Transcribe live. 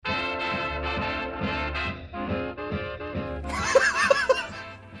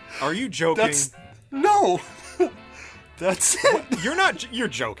Are you joking? No. That's it. You're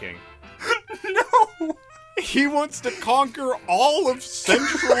joking. No. He wants to conquer all of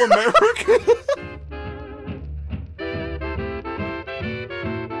Central America.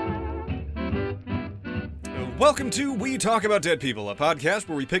 Welcome to We Talk About Dead People, a podcast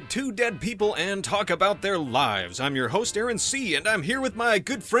where we pick two dead people and talk about their lives. I'm your host, Aaron C., and I'm here with my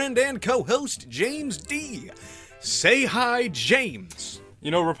good friend and co-host, James D. Say hi, James. You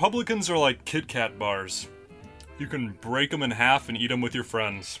know, Republicans are like Kit Kat bars. You can break them in half and eat them with your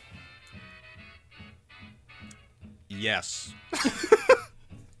friends. Yes.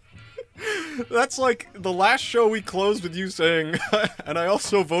 That's like the last show we closed with you saying, and I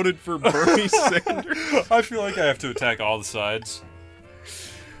also voted for Bernie Sanders. I feel like I have to attack all the sides.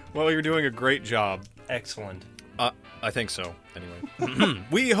 Well, you're doing a great job. Excellent. I think so, anyway.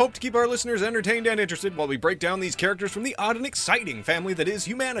 We hope to keep our listeners entertained and interested while we break down these characters from the odd and exciting family that is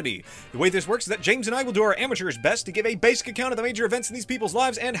humanity. The way this works is that James and I will do our amateur's best to give a basic account of the major events in these people's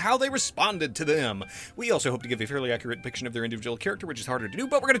lives and how they responded to them. We also hope to give a fairly accurate depiction of their individual character, which is harder to do,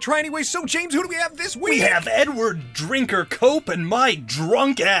 but we're going to try anyway. So, James, who do we have this week? We have Edward Drinker Cope and my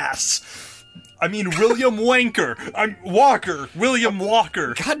drunk ass. I mean, William Wanker. Walker. William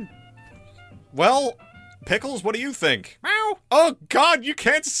Walker. God. Well, Pickles, what do you think? Meow. Oh, God, you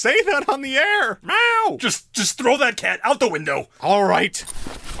can't say that on the air. Meow. Just throw that cat out the window. All right.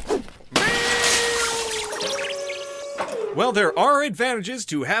 Well, there are advantages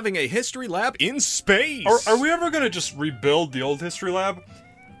to having a history lab in space. Are we ever going to just rebuild the old history lab?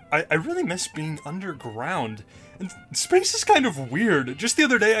 I really miss being underground. And space is kind of weird. Just the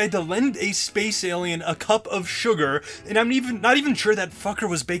other day, I had to lend a space alien a cup of sugar, and I'm not even sure that fucker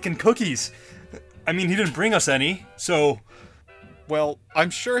was baking cookies. I mean, he didn't bring us any, so... Well, I'm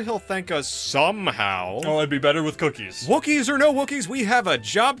sure he'll thank us somehow. Oh, I'd be better with cookies. Wookiees or no Wookiees, we have a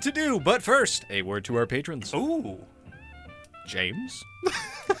job to do. But first, a word to our patrons. Ooh. James?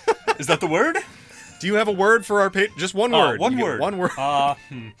 Is that the word? Do you have a word for our patrons? Just one word. One word. One word.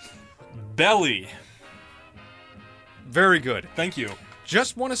 Belly. Very good. Thank you.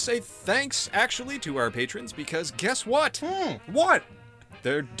 Just want to say thanks, actually, to our patrons, because guess what? What?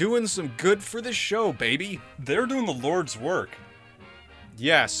 They're doing some good for the show, baby. They're doing the Lord's work.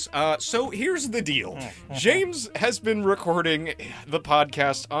 Yes. So here's the deal. James has been recording the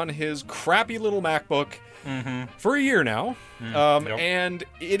podcast on his crappy little MacBook for a year now. Yep. And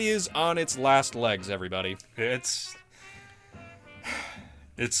it is on its last legs, everybody. It's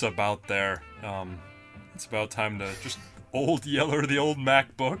about there. It's about time to just old yeller the old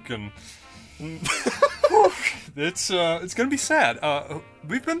MacBook and... It's gonna be sad.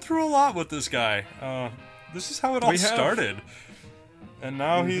 We've been through a lot with this guy. This is how it all started. And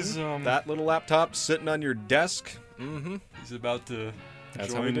now he's that little laptop sitting on your desk. He's about to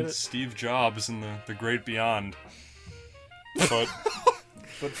That's how we did join it. Steve Jobs in the great beyond. But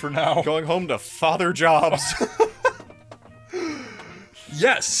for now, Going home to Father Jobs.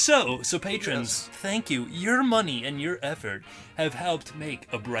 yes. So patrons, thank you. Your money and your effort have helped make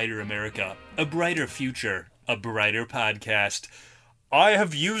a brighter America, a brighter future, a brighter podcast. I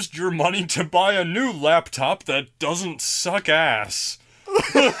have used your money to buy a new laptop that doesn't suck ass.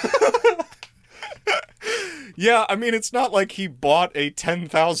 Yeah, I mean, it's not like he bought a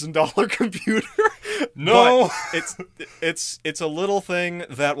 $10,000 computer. No. But it's a little thing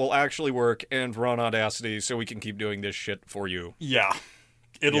that will actually work and run Audacity, so we can keep doing this shit for you. Yeah.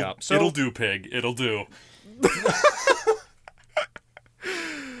 It'll do, pig. It'll do.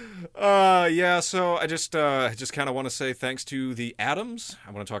 So I just kind of want to say thanks to the Adams.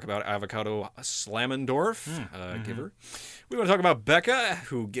 I want to talk about Avocado Slamendorf, giver. We want to talk about Becca,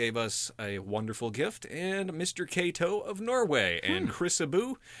 who gave us a wonderful gift, and Mr. Kato of Norway, and Chris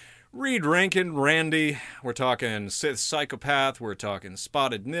Abu, Reed Rankin, Randy. We're talking Sith Psychopath. We're talking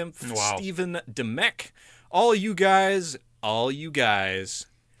Spotted Nymph, Wow. Stephen Demek. All you guys.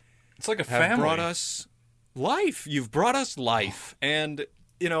 It's like a have family. brought us life. You've brought us life. And,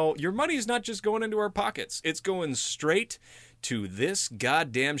 you know, your money's not just going into our pockets. It's going straight to this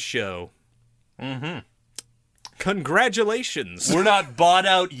goddamn show. Congratulations. We're not bought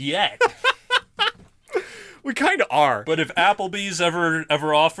out yet. We kind of are. But if Applebee's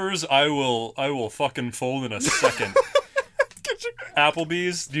ever offers, I will fucking fold in a second.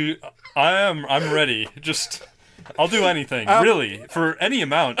 Applebee's, I'm ready. Just I'll do anything, really, for any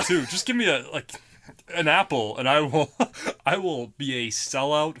amount too. Just give me an apple, and I will be a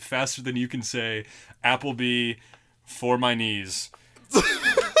sellout faster than you can say Applebee for my knees.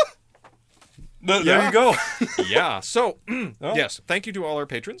 There you go. Yeah. So, yes, thank you to all our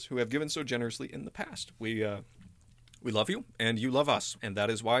patrons who have given so generously in the past. We We love you, and you love us, and that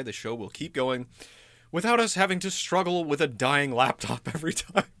is why the show will keep going without us having to struggle with a dying laptop every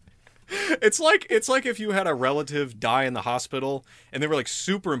time. It's like if you had a relative die in the hospital and they were like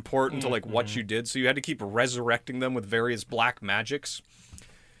super important to like what you did, so you had to keep resurrecting them with various black magics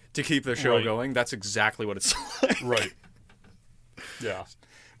to keep the show going. That's exactly what it's like. Right. Yeah.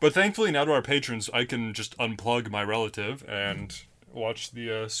 But thankfully now to our patrons, I can just unplug my relative and watch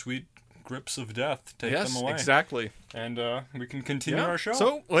the sweet grips of death take them away. Yes, exactly. And we can continue our show.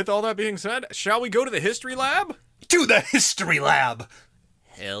 So, with all that being said, shall we go to the history lab? To the history lab!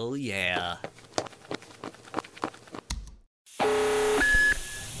 Hell yeah.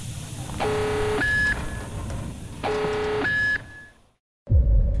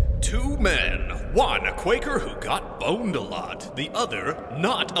 Two men. One, a Quaker who got boned a lot. The other,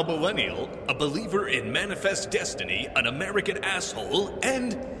 not a millennial, a believer in manifest destiny, an American asshole,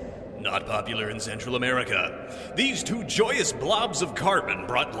 and not popular in Central America. These two joyous blobs of carbon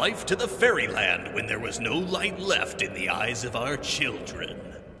brought life to the fairyland when there was no light left in the eyes of our children.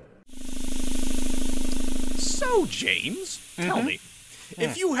 So, James, tell me,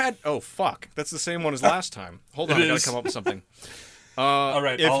 if you had... Oh, fuck. That's the same one as last time. Hold on, I gotta come up with something. All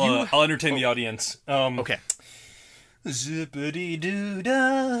right, I'll entertain the audience. Okay.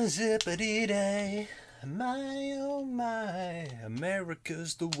 Zippity-doo-dah, zippity-day. My, oh my,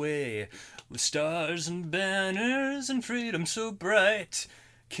 America's the way. With stars and banners and freedom so bright.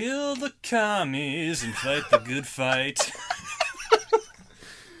 Kill the commies and fight the good fight.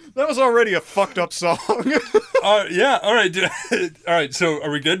 That was already a fucked up song. Yeah, all right. All right, so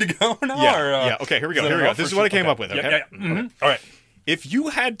are we good to go now? Yeah, okay, here we go. This is what I came up with, okay? Mm-hmm. All right. If you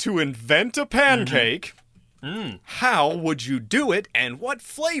had to invent a pancake, how would you do it, and what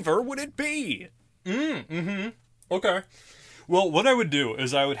flavor would it be? Okay. Well, what I would do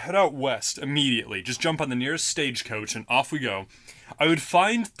is I would head out west immediately, just jump on the nearest stagecoach, and off we go. I would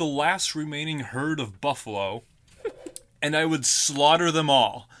find the last remaining herd of buffalo, and I would slaughter them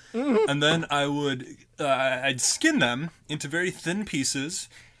all. And then I would, I'd skin them into very thin pieces,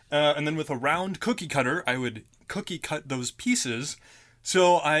 and then with a round cookie cutter, I would cookie cut those pieces.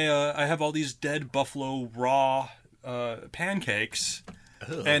 So I have all these dead buffalo raw pancakes,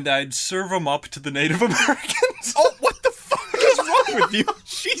 and I'd serve them up to the Native Americans. Oh, what the fuck is wrong with you?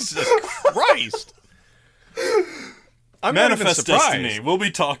 Jesus Christ! I'm Manifest not even surprised. Destiny. We'll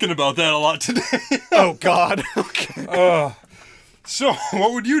be talking about that a lot today. Oh God. Okay. So,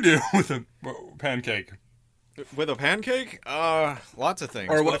 what would you do with a pancake? With a pancake? Lots of things.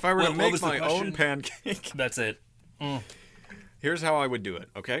 Or But if I were to what make was the my question? own pancake, That's it. here's how I would do it.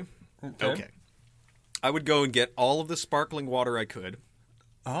 Okay. I would go and get all of the sparkling water I could.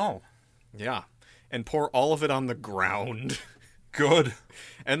 Oh, Yeah. And pour all of it on the ground. good.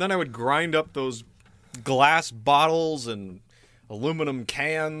 And then I would grind up those glass bottles and aluminum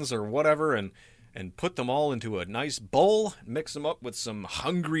cans or whatever and put them all into a nice bowl, mix them up with some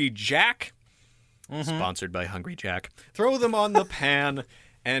Hungry Jack, sponsored by Hungry Jack, throw them on the pan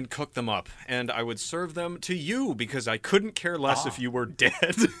and cook them up. And I would serve them to you because I couldn't care less if you were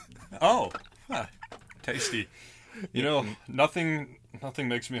dead. Oh, tasty. You know, nothing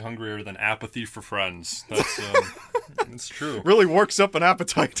makes me hungrier than apathy for friends. That's it's true. Really works up an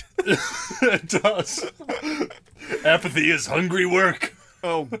appetite. It does. Apathy is hungry work.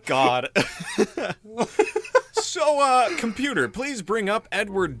 Oh, God. So, computer, please bring up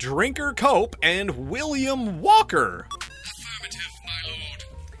Edward Drinker Cope and William Walker. Affirmative, my lord.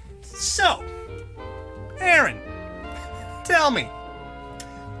 So, Aaron, tell me,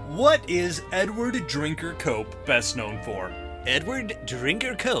 what is Edward Drinker Cope best known for? Edward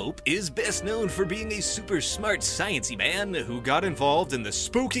Drinker Cope is best known for being a super smart sciencey man who got involved in the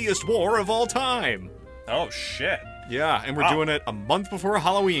spookiest war of all time. Oh, shit. Yeah, and we're doing it a month before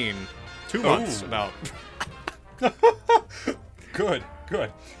Halloween. 2 months, Oh. about. Good. Yeah.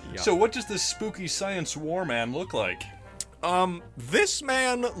 So what does this spooky science war man look like? This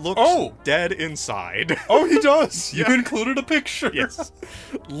man looks Oh. dead inside. Oh, he does. You included a picture. Yes.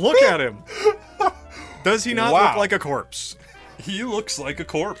 Look at him. Does he not Wow. look like a corpse? He looks like a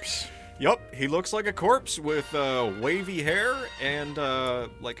corpse. Yep, he looks like a corpse with wavy hair and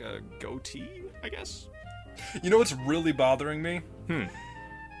like a goatee, I guess. You know what's really bothering me?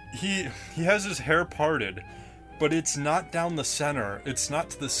 He has his hair parted, but it's not down the center. It's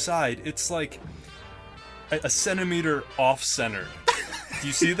not to the side. It's like a centimeter off-centered. Do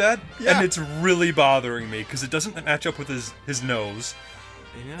you see that? Yeah. And it's really bothering me because it doesn't match up with his nose.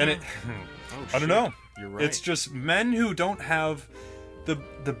 Yeah. And it, Oh, I don't know. You're right. It's just men who don't have the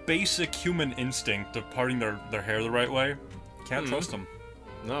basic human instinct of parting their hair the right way. Can't trust them.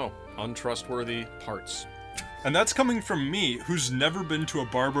 No, untrustworthy parts. And that's coming from me, who's never been to a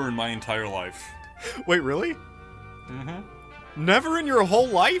barber in my entire life. Wait, really? Never in your whole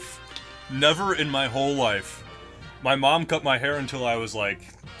life? Never in my whole life. My mom cut my hair until I was like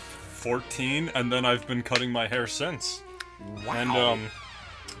 14, and then I've been cutting my hair since. Wow. And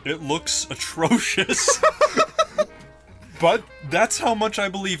it looks atrocious. But that's how much I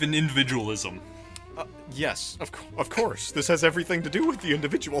believe in individualism. Yes, of course. This has everything to do with the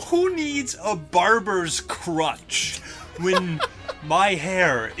individual. Who needs a barber's crutch when my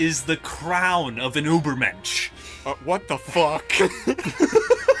hair is the crown of an Ubermensch? What the fuck?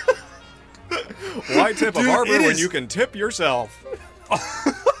 Why tip a Dude, barber it when is- you can tip yourself?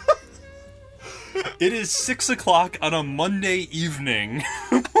 It is 6 o'clock on a Monday evening.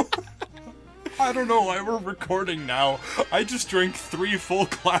 I don't know why we're recording now. I just drank 3 full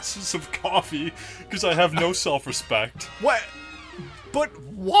glasses of coffee because I have no self-respect. What? But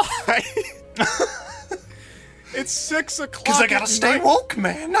why? It's 6 o'clock. Because I gotta at stay night. woke,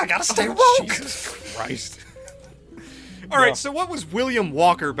 man. I gotta stay woke. Jesus Christ. All right, so what was William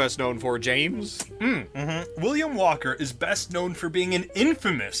Walker best known for, James? William Walker is best known for being an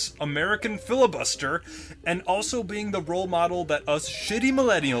infamous American filibuster and also being the role model that us shitty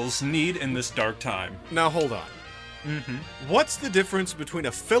millennials need in this dark time. Now, hold on. What's the difference between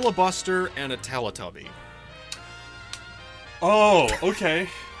a filibuster and a Teletubby? Oh, okay.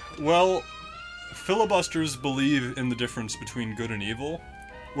 Well, filibusters believe in the difference between good and evil,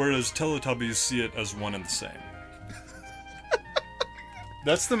 whereas Teletubbies see it as one and the same.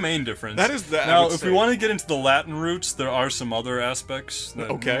 That's the main difference. That is the- I Now, would if say. we want to get into the Latin roots, there are some other aspects.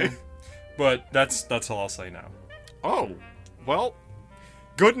 That, Okay. But that's all I'll say now. Oh, well,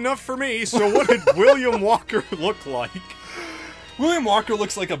 good enough for me. So what did William Walker look like? William Walker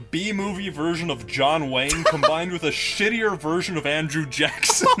looks like a B-movie version of John Wayne combined with a shittier version of Andrew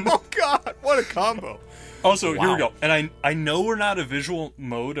Jackson. Oh, God, what a combo. Also, here Wow. we go. And I know we're not a visual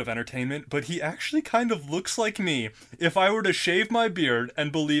mode of entertainment, but he actually kind of looks like me if I were to shave my beard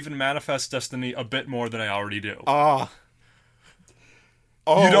and believe in Manifest Destiny a bit more than I already do. Oh.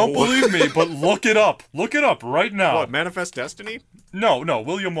 You don't believe me, but look it up. Look it up right now. What, Manifest Destiny? No,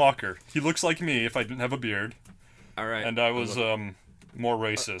 William Walker. He looks like me if I didn't have a beard. All right. And I was, more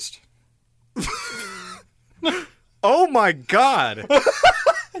racist. Oh, my God.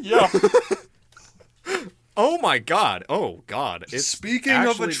 Yeah. Oh, my God. Oh, God. It's Speaking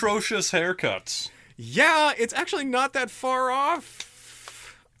actually- of atrocious haircuts. Yeah, it's actually not that far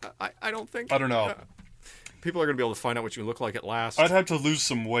off. I don't think. I don't know. People are going to be able to find out what you look like at last. I'd have to lose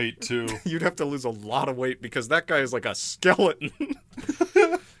some weight, too. You'd have to lose a lot of weight because that guy is like a skeleton.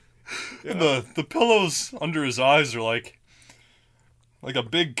 And the pillows under his eyes are like a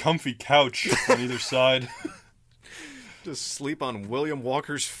big comfy couch on either side. Just sleep on William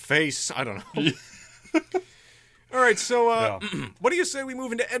Walker's face. I don't know. All right, so what do you say we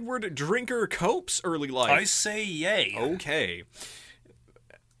move into Edward Drinker Cope's early life? I say yay. Okay.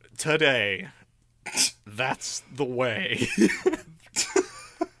 Today, that's the way.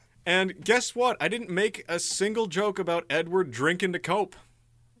 And guess what? I didn't make a single joke about Edward drinking to cope.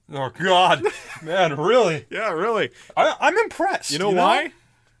 Oh God, man, really? Yeah, really. I'm impressed. You know why?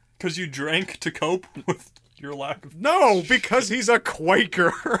 Because you drank to cope with your lack of. No, because he's a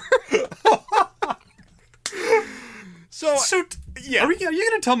Quaker. So, yeah. Are you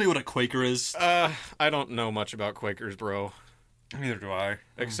gonna tell me what a Quaker is? I don't know much about Quakers, bro. Neither do I.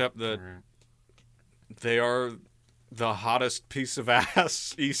 Except that they are the hottest piece of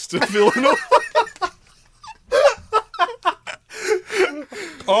ass east of Illinois.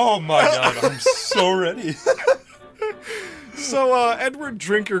 Oh my God, I'm so ready. So, Edward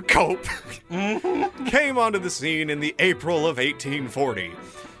Drinker Cope came onto the scene in the April of 1840.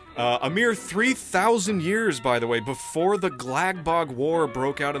 A mere 3,000 years, by the way, before the Glagbog War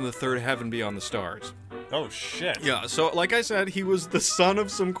broke out in the third heaven beyond the stars. Oh shit. Yeah, so like I said, he was the son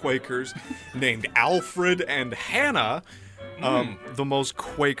of some Quakers named Alfred and Hannah. The most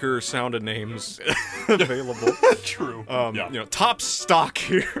Quaker-sounded names available. True. You know, top stock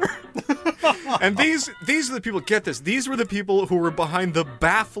here. And these are the people, get this, these were the people who were behind the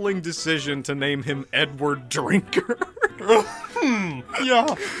baffling decision to name him Edward Drinker.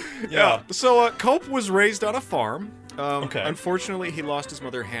 Yeah. So, Cope was raised on a farm. Okay. Unfortunately, he lost his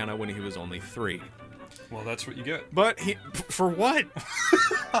mother Hannah when he was only 3. Well, that's what you get. But for what?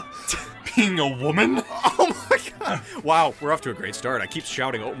 Being a woman? Oh my God. Wow, we're off to a great start. I keep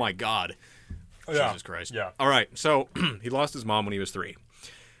shouting, oh my God. Yeah. Jesus Christ. Yeah. All right, so he lost his mom when he was 3.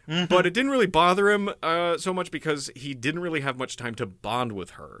 But it didn't really bother him so much because he didn't really have much time to bond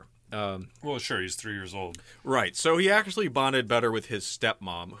with her. Well, sure, he's 3 years old. Right, so he actually bonded better with his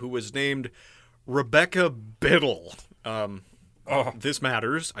stepmom, who was named Rebecca Biddle. Oh, This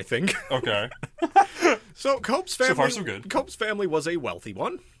matters, I think. okay. So Cope's family, So far, so good. Cope's family was a wealthy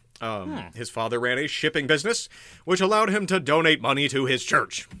one. His father ran a shipping business, which allowed him to donate money to his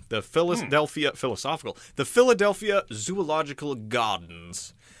church, the Philadelphia Zoological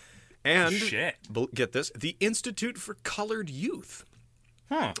Gardens, and Shit. get this, the Institute for Colored Youth,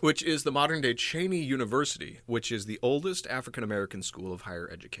 Huh. which is the modern-day Cheney University, which is the oldest African-American school of higher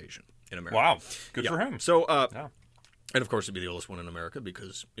education in America. Wow. Good Yeah. for him. So, Yeah. and of course, it'd be the oldest one in America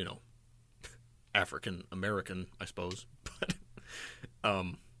because, African American, I suppose.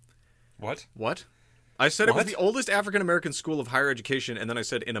 But What? I said it was What? the oldest African American school of higher education, and then I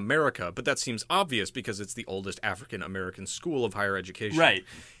said in America, but that seems obvious because it's the oldest African American school of higher education. Right.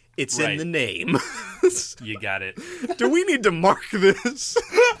 It's in Right. the name. You got it. Do we need to mark this?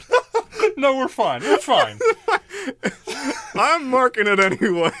 No, we're fine. We're fine. I'm marking it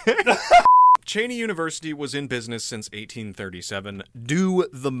anyway. Cheney University was in business since 1837. Do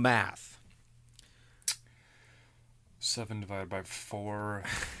the math. 7 divided by 4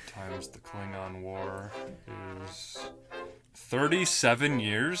 times the Klingon War is 37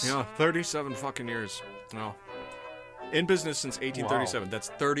 years? Yeah, 37 fucking years. No. In business since 1837. That's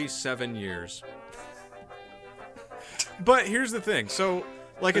 37 years. But here's the thing. So,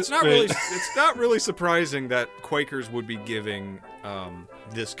 it's not really surprising that Quakers would be giving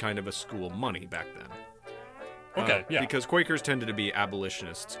this kind of a school money back then. Okay, yeah. Because Quakers tended to be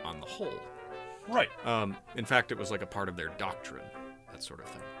abolitionists on the whole. Right. In fact, it was like a part of their doctrine, that sort of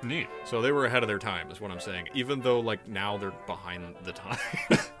thing. Neat. So they were ahead of their time, is what I'm saying. Even though, now they're behind the time.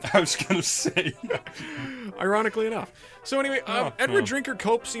 I was going to say. Ironically enough. So anyway, Edward yeah. Drinker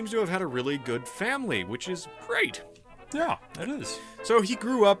Cope seems to have had a really good family, which is great. Yeah, it is. So he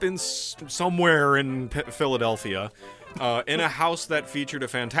grew up in somewhere in Philadelphia, in a house that featured a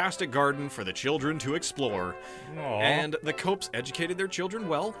fantastic garden for the children to explore. Aw. And the Copes educated their children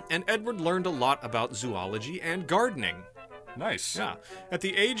well, and Edward learned a lot about zoology and gardening. Nice. Yeah. At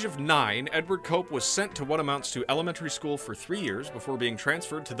the age of 9, Edward Cope was sent to what amounts to elementary school for 3 years before being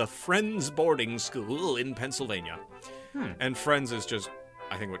transferred to the Friends Boarding School in Pennsylvania. And Friends is just,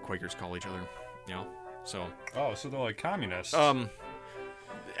 I think, what Quakers call each other. So. Oh, so they're like communists. I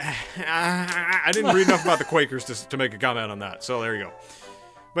didn't read enough about the Quakers to make a comment on that. So there you go.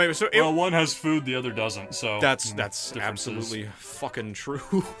 But anyway, so well, one has food, the other doesn't, so... that's differences. absolutely fucking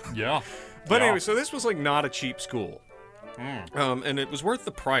true. Yeah. But Yeah. anyway, so this was not a cheap school. And it was worth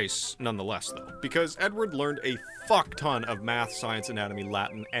the price nonetheless, though, because Edward learned a fuck ton of math, science, anatomy,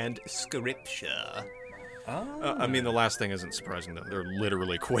 Latin, and scripture. Oh. I mean, the last thing isn't surprising, though. They're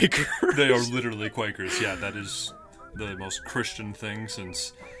literally Quakers. They are literally Quakers. Yeah, that is the most Christian thing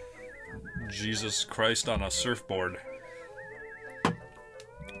since Jesus Christ on a surfboard.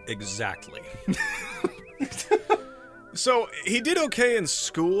 Exactly. So, he did okay in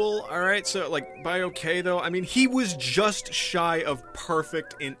school, alright? So, by okay, though, I mean, he was just shy of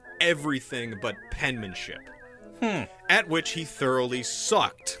perfect in everything but penmanship. At which he thoroughly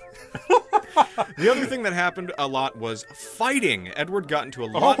sucked. The other thing that happened a lot was fighting. Edward got into a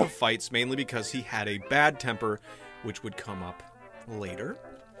lot of fights, mainly because he had a bad temper, which would come up later.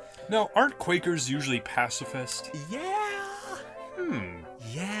 Now, aren't Quakers usually pacifist? Yeah.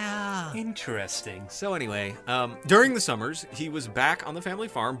 Yeah. Interesting. So anyway, during the summers, he was back on the family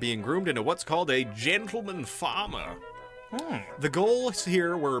farm being groomed into what's called a gentleman farmer. The goals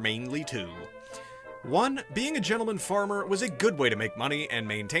here were mainly two. One, being a gentleman farmer was a good way to make money and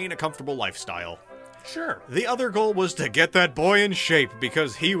maintain a comfortable lifestyle. Sure. The other goal was to get that boy in shape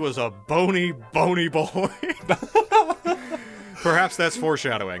because he was a bony boy. Perhaps that's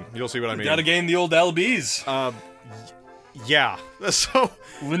foreshadowing. You'll see what I mean. Gotta gain the old LBs. Yeah. So,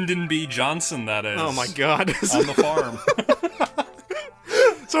 Lyndon B. Johnson, that is. oh my god. On the farm.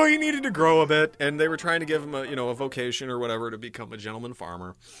 So he needed to grow a bit, and they were trying to give him a vocation or whatever to become a gentleman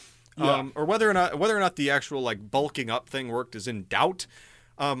farmer. Yeah. Or whether or not the actual bulking up thing worked is in doubt.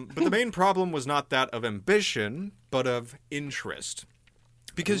 But the main problem was not that of ambition, but of interest.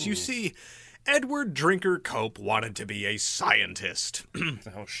 Because you see, Edward Drinker Cope wanted to be a scientist.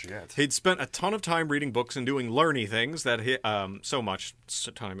 Oh, shit. He'd spent a ton of time reading books and doing learny things that so much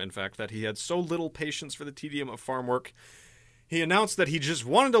time, in fact, that he had so little patience for the tedium of farm work. He announced that he just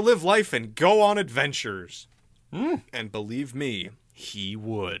wanted to live life and go on adventures. And believe me, he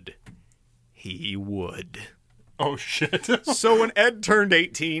would. He would. Oh, shit. So when Ed turned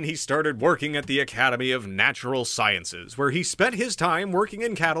 18, he started working at the Academy of Natural Sciences, where he spent his time working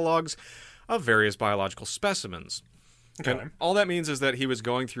in catalogs of various biological specimens. Okay. And all that means is that he was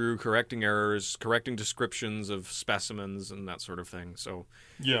going through correcting errors, correcting descriptions of specimens and that sort of thing. So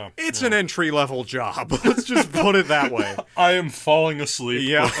Yeah. it's an entry-level job. Let's just put it that way. I am falling asleep.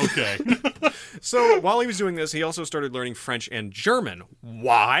 Yeah. but okay. So while he was doing this, he also started learning French and German.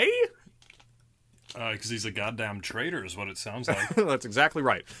 Why? Because he's a goddamn traitor is what it sounds like. That's exactly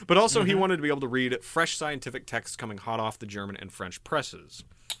right. But also he wanted to be able to read fresh scientific texts coming hot off the German and French presses.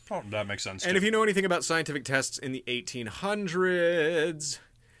 Oh, that makes sense. And if you know anything about scientific tests in the 1800s,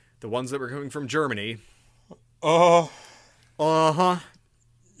 the ones that were coming from Germany. Uh-huh.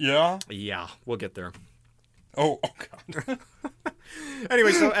 Yeah? Yeah, we'll get there. Oh God.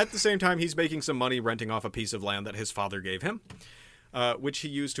 Anyway, so at the same time, he's making some money renting off a piece of land that his father gave him, which he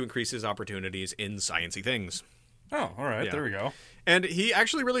used to increase his opportunities in sciencey things. Oh, all right. Yeah. There we go. And he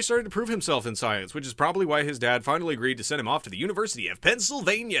actually really started to prove himself in science, which is probably why his dad finally agreed to send him off to the University of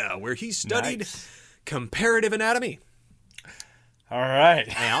Pennsylvania, where he studied Nice. comparative anatomy. All right.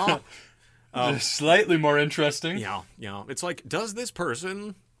 Yeah. Just slightly more interesting. Yeah. It's like, does this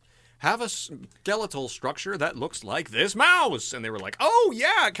person have a skeletal structure that looks like this mouse? And they were like, oh,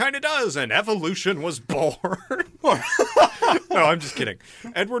 yeah, it kind of does. And evolution was born. No, I'm just kidding.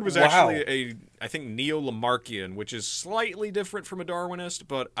 Edward was actually I think, neo-Lamarckian, which is slightly different from a Darwinist,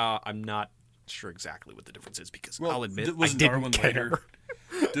 but I'm not sure exactly what the difference is because I'll admit I wasn't didn't Darwin care. later?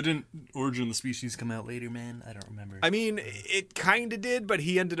 Didn't Origin of the Species come out later, man? I don't remember. I mean, it kind of did, but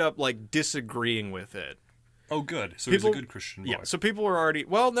he ended up, like, disagreeing with it. Oh, good. So he's a good Christian boy. Yeah, so people were already...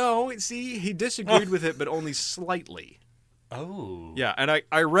 Well, no, see, he disagreed with it, but only slightly. Oh. Yeah, and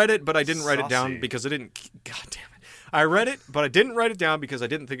I read it, but I didn't write it down Saucy. because I didn't... God damn it. I read it, but I didn't write it down because I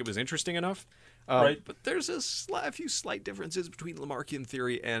didn't think it was interesting enough. Right. But there's a few slight differences between Lamarckian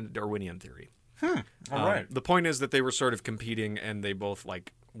theory and Darwinian theory. All right. The point is that they were sort of competing, and they both,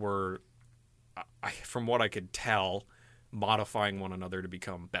 like, were, from what I could tell, modifying one another to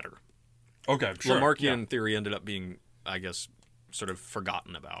become better. Okay, sure. Lamarckian theory ended up being, I guess, sort of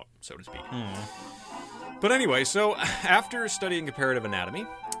forgotten about, so to speak. But anyway, so after studying comparative anatomy,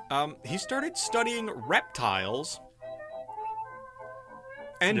 he started studying reptiles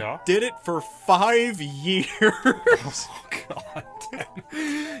and did it for 5 years. Oh, God.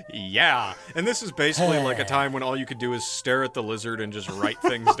 Yeah. And this is basically like a time when all you could do is stare at the lizard and just write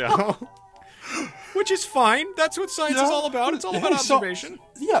things down. Which is fine. That's what science is all about. It's all about observation.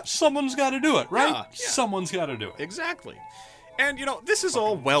 Yeah, someone's got to do it, right? Yeah. Someone's got to do it. Exactly. And, you know, this is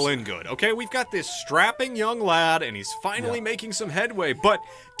all well and good, okay? We've got this strapping young lad, and he's finally making some headway. But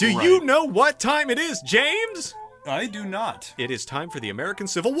do you know what time it is, James? I do not. It is time for the American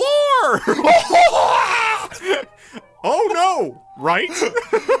Civil War! Oh, no! Right?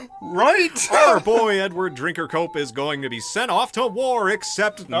 Right? Our boy Edward Drinker Cope is going to be sent off to war,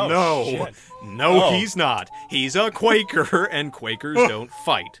 except no. Shit. No, Oh. he's not. He's a Quaker, and Quakers don't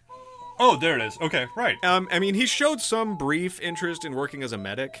fight. Oh, there it is. Okay, right. I mean, he showed some brief interest in working as a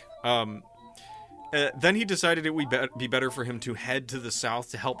medic. Then he decided it would be better for him to head to the south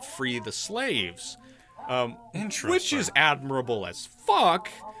to help free the slaves. Interesting. Which is admirable as fuck.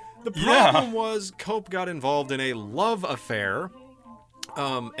 The problem was Cope got involved in a love affair,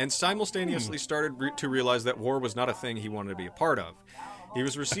 and simultaneously started to realize that war was not a thing he wanted to be a part of. He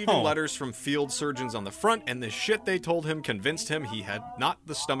was receiving letters from field surgeons on the front, and the shit they told him convinced him he had not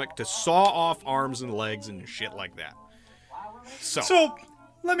the stomach to saw off arms and legs and shit like that. So,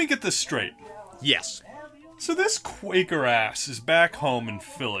 let me get this straight. Yes. So this Quaker ass is back home in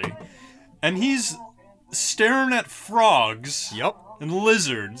Philly, and he's staring at frogs Yep. and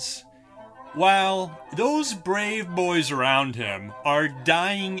lizards, while those brave boys around him are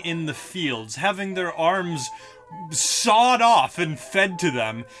dying in the fields, having their arms sawed off and fed to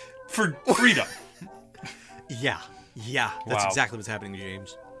them for freedom. Yeah. That's Wow. exactly what's happening,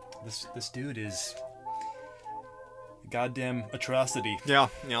 James. This dude is a goddamn atrocity. Yeah.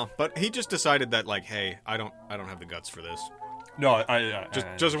 But he just decided that, like, hey, I don't have the guts for this. No,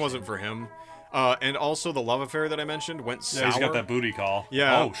 Just wasn't for him. And also the love affair that I mentioned went sour. he's got that booty call.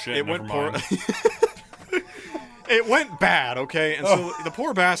 Yeah. Oh shit. It never went poor. mind. It went bad, okay? And so the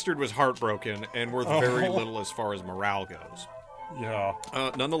poor bastard was heartbroken and worth very little as far as morale goes. Yeah.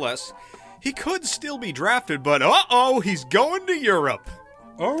 Nonetheless, he could still be drafted, but he's going to Europe.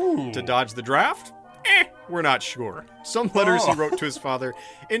 Oh. To dodge the draft? We're not sure. Some letters he wrote to his father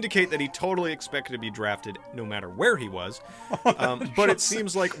indicate that he totally expected to be drafted no matter where he was. But it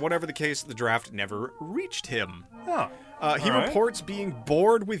seems like, whatever the case, the draft never reached him. Huh. He All right. reports being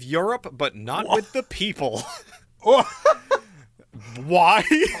bored with Europe, but not with the people. Why?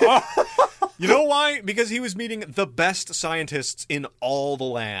 You know why? Because he was meeting the best scientists in all the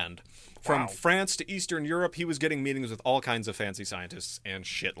land. From Wow. France to Eastern Europe, he was getting meetings with all kinds of fancy scientists and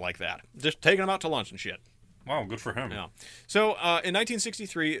shit like that. Just taking them out to lunch and shit. Wow, good for him. Yeah. So in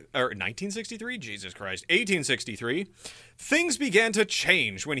 1963, Jesus Christ, 1863, things began to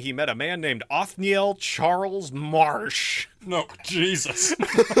change when he met a man named Othniel Charles Marsh. No, Jesus.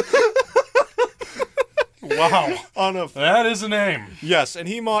 Wow. That is a name. Yes, and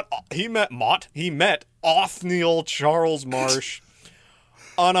he met Othniel Charles Marsh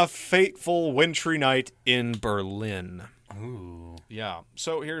on a fateful wintry night in Berlin. Ooh. Yeah.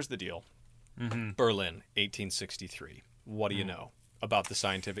 So here's the deal. Berlin, 1863. What do you know about the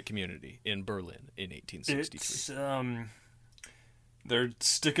scientific community in Berlin in 1863? It's, they're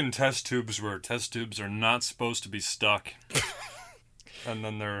sticking test tubes where test tubes are not supposed to be stuck. And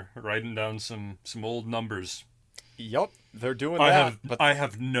then they're writing down some old numbers. Yup, they're doing that. I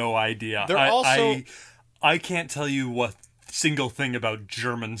have no idea. They're also... I can't tell you what single thing about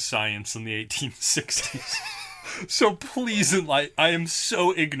German science in the 1860s. So please, I am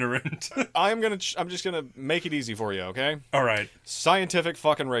so ignorant. I'm just gonna make it easy for you, okay? All right. Scientific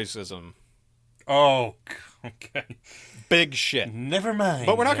fucking racism. Oh, okay. Big shit. Never mind.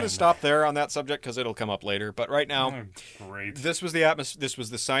 But we're not going then. to stop there on that subject because it'll come up later. But right now, Oh, great. this was the this was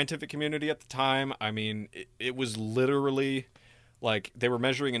the scientific community at the time. I mean, it was literally like they were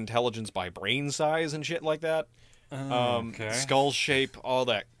measuring intelligence by brain size and shit like that. Okay. Skull shape, all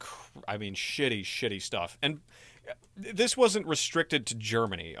that. I mean, shitty stuff. And this wasn't restricted to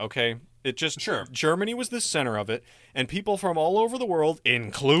Germany, okay? It just Sure. Germany was the center of it, and people from all over the world,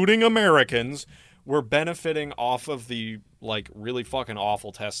 including Americans, were benefiting off of the like really fucking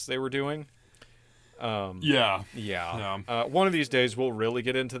awful tests they were doing. Yeah. Yeah. One of these days we'll really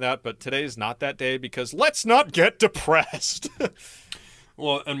get into that, but today's not that day because let's not get depressed.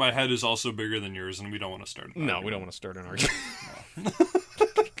 Well, and my head is also bigger than yours, and we don't want to start. No, we don't want to start an argument.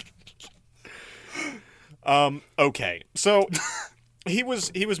 Okay, so he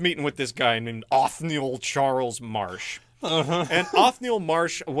was meeting with this guy named Othniel Charles Marsh. And Othniel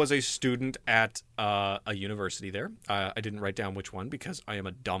Marsh was a student at a university there. I didn't write down which one because I am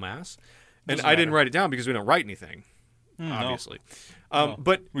a dumbass. And Doesn't I didn't matter. write it down because we don't write anything, obviously.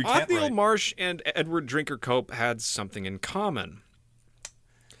 But we can't Othniel write. Marsh and Edward Drinker Cope had something in common.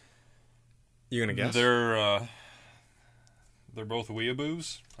 You gonna guess? They're both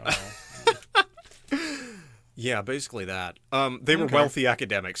weeaboos. Yeah, basically that. They were Okay. wealthy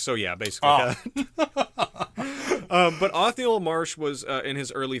academics, so yeah, basically that. But Othniel Marsh was in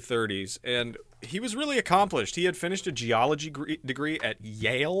his early 30s, and he was really accomplished. He had finished a geology degree at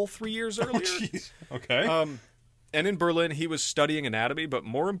Yale 3 years earlier. Jeez. Okay. And in Berlin, he was studying anatomy, but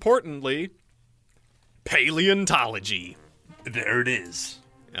more importantly, paleontology. There it is.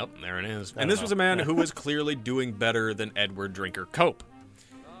 Yep, there it is. And this was a man who was clearly doing better than Edward Drinker Cope.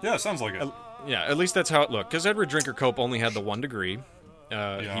 Yeah, sounds like it. Yeah, at least that's how it looked. Because Edward Drinker Cope only had the 1 degree. He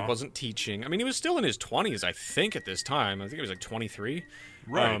Yeah. wasn't teaching. I mean, he was still in his 20s, I think, at this time. I think he was like 23.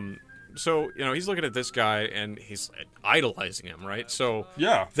 Right. So, he's looking at this guy, and he's idolizing him, right? So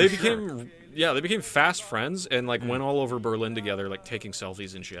Yeah, they for sure. Mm. became fast friends and, like, went all over Berlin together, like, taking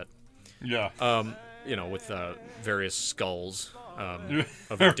selfies and shit. Yeah. With various skulls of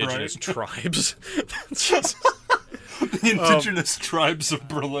Right. indigenous tribes. The indigenous tribes of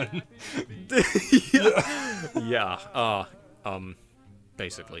Berlin. Yeah.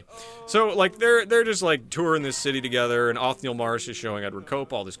 Basically. So, like, they're just, like, touring this city together, and Othniel Marsh is showing Edward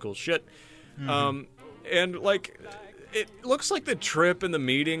Cope all this cool shit. And, like, it looks like the trip and the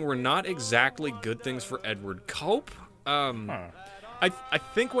meeting were not exactly good things for Edward Cope. I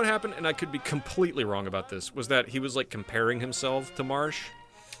think what happened, and I could be completely wrong about this, was that he was, like, comparing himself to Marsh.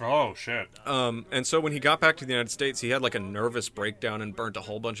 Oh, shit. And so when he got back to the United States, he had, like, a nervous breakdown and burnt a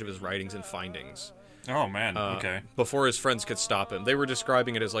whole bunch of his writings and findings. Oh, man. Okay. Before his friends could stop him. They were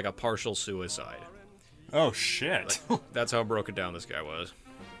describing it as, like, a partial suicide. Oh, shit. That's how broken down this guy was.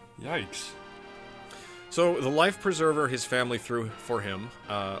 Yikes. So the life preserver his family threw for him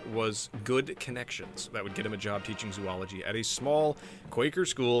was good connections that would get him a job teaching zoology at a small Quaker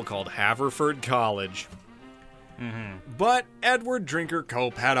school called Haverford College. But Edward Drinker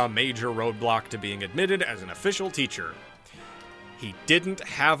Cope had a major roadblock to being admitted as an official teacher. He didn't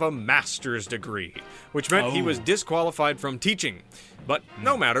have a master's degree, which meant he was disqualified from teaching. But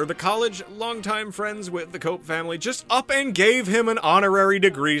no matter, the college, longtime friends with the Cope family, just up and gave him an honorary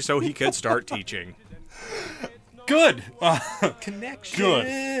degree so he could start teaching. Good.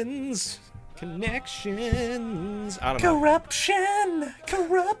 Connections. Connections. I don't know.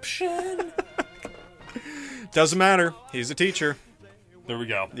 Corruption. Doesn't matter. He's a teacher. There we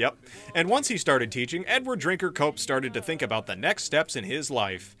go. Yep. And once he started teaching, Edward Drinker Cope started to think about the next steps in his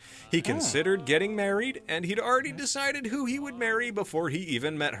life. He considered getting married, and he'd already decided who he would marry before he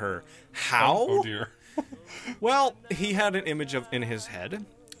even met her. How? Oh dear. Well, he had an image in his head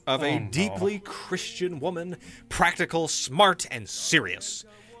of a deeply Christian woman, practical, smart, and serious.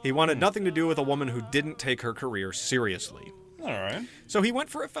 He wanted nothing to do with a woman who didn't take her career seriously. All right. So he went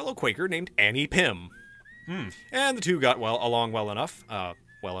for a fellow Quaker named Annie Pym. And the two got along well enough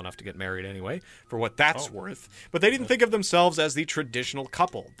to get married anyway, for what that's worth. But they didn't think of themselves as the traditional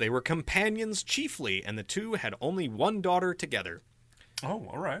couple. They were companions chiefly, and the two had only one daughter together. Oh,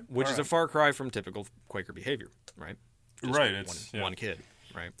 all right. Which is a far cry from typical Quaker behavior, right? Just Right, it's one kid,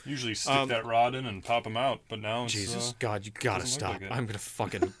 right? Usually stick that rod in and pop them out, but now it's... Jesus, God, you gotta doesn't look stop. like it. I'm gonna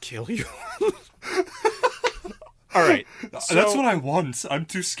fucking kill you. All right. That's so- what I want. I'm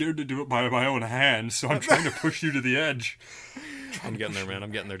too scared to do it by my own hand, so I'm trying to push you to the edge. I'm getting there, man.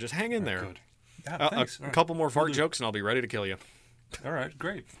 I'm getting there. Just hang in there. Good. Yeah, thanks. A couple more fart jokes, and I'll be ready to kill you. All right,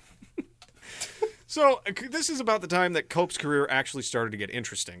 great. So, this is about the time that Cope's career actually started to get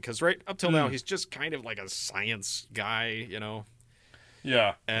interesting, because right up till now, he's just kind of like a science guy, you know?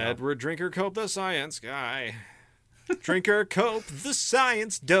 Yeah. Edward Drinker Cope, the science guy. Drinker Cope, the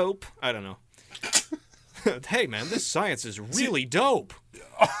science dope. I don't know. Hey, man, this science is really dope.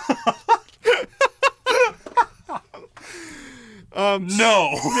 No.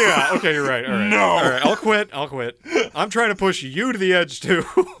 Yeah, okay, you're right. All right. No. All right, I'll quit. I'm trying to push you to the edge, too.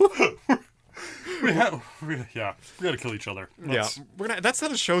 we gotta kill each other. Yeah, that's how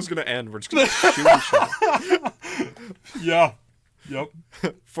the show's gonna end. We're just gonna shoot each other Yeah. Yep.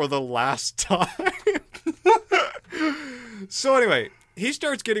 for the last time. So anyway, he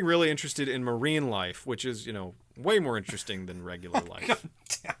starts getting really interested in marine life, which is, way more interesting than regular life. God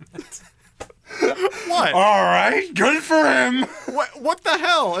damn it. What? All right, good for him. What the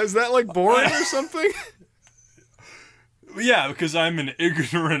hell? Is that like boring or something? Yeah, because I'm an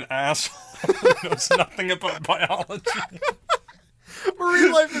ignorant asshole who knows nothing about biology.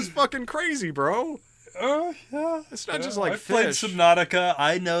 Marine life is fucking crazy, bro. Yeah. It's not just like I played fish. Subnautica.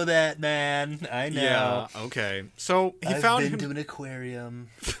 I know that, man. I know. Yeah, okay. So he found him. an aquarium.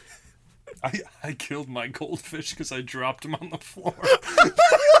 I killed my goldfish because I dropped him on the floor.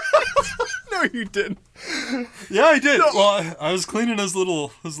 No, you didn't. Yeah, I did. No. Well, I was cleaning his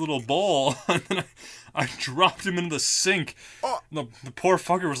little bowl, and then I dropped him in the sink. Oh. The poor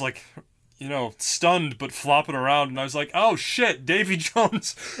fucker was like, stunned but flopping around, and I was like, oh shit, Davy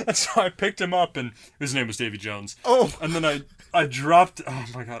Jones. And so I picked him up, and his name was Davy Jones. Oh. And then I dropped, oh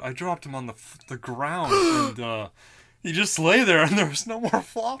my god, I dropped him on the ground, and he just lay there, and there was no more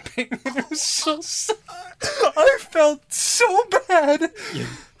flopping. It was so sad. I felt so bad. Yeah.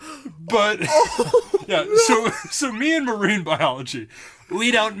 But yeah, so me and marine biology,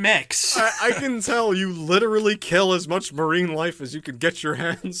 we don't mix. I can tell you literally kill as much marine life as you can get your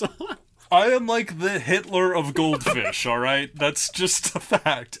hands on. I am like the Hitler of goldfish, all right? That's just a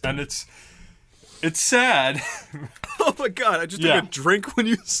fact, and it's sad. Oh my god, I just took a drink when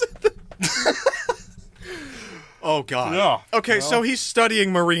you said that. Oh god. Yeah. Okay, so he's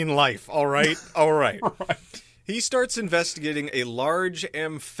studying marine life, all right? All right. Right. He starts investigating a large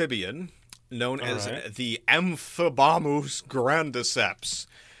amphibian known as the Amphibomus grandiceps,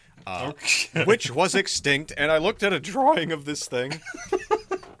 which was extinct, and I looked at a drawing of this thing,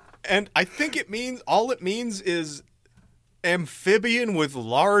 and I think all it means is amphibian with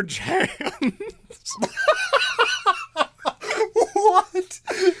large hands. What?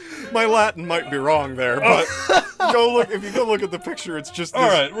 My Latin might be wrong there, but if you go look at the picture, it's just this, all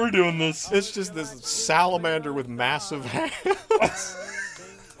right, we're doing this. It's just this salamander with massive hands.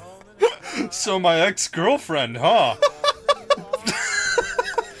 So my ex-girlfriend, huh?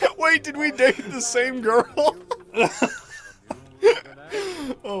 Wait, did we date the same girl?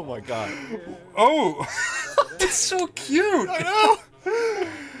 Oh my god. Oh, it's so cute. I know.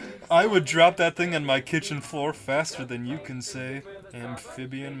 I would drop that thing on my kitchen floor faster than you can say.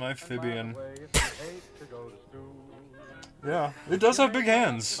 Amphibian, my phibian. Yeah, it does have big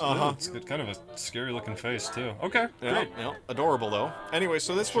hands. It's got kind of a scary looking face, too. Okay, great. Yeah, adorable, though. Anyway,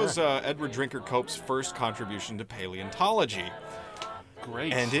 so this was Edward Drinker Cope's first contribution to paleontology.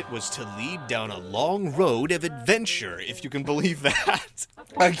 Great. And it was to lead down a long road of adventure, if you can believe that.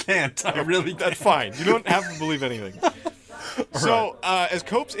 I can't. I really That's fine. You don't have to believe anything. So, as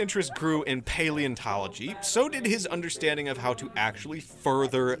Cope's interest grew in paleontology, so did his understanding of how to actually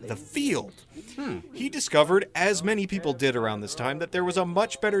further the field. He discovered, as many people did around this time, that there was a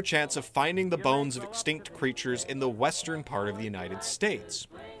much better chance of finding the bones of extinct creatures in the western part of the United States.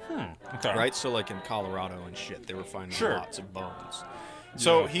 Okay. Right? So, like in Colorado and shit, they were finding lots of bones.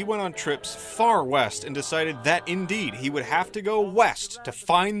 So Yeah. he went on trips far west and decided that indeed he would have to go west to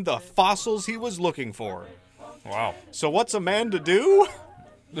find the fossils he was looking for. Wow. So what's a man to do?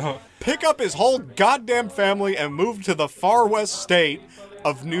 Pick up his whole goddamn family and move to the far west state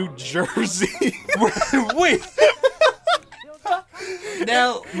of New Jersey. Wait.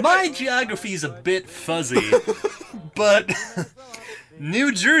 Now, my geography is a bit fuzzy, but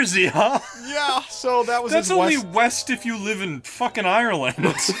New Jersey, huh? Yeah, so that was That's his only west. west if you live in fucking Ireland.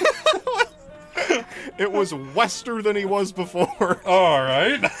 It was wester than he was before. All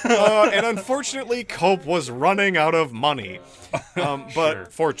right. And unfortunately, Cope was running out of money. But Sure.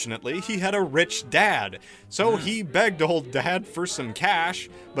 fortunately, he had a rich dad. So he begged old dad for some cash,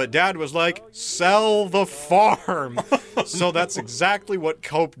 but dad was like, sell the farm. So that's exactly what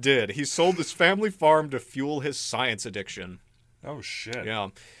Cope did. He sold his family farm to fuel his science addiction. Oh shit. Yeah.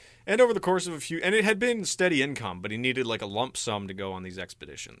 And over the course of and it had been steady income, but he needed like a lump sum to go on these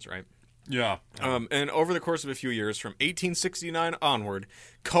expeditions, right? Yeah. And over the course of a few years, from 1869 onward,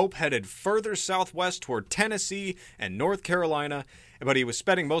 Cope headed further southwest toward Tennessee and North Carolina, but he was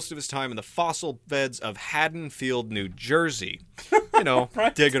spending most of his time in the fossil beds of Haddonfield, New Jersey. You know,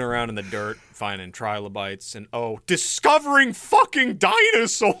 digging around in the dirt, finding trilobites, and discovering fucking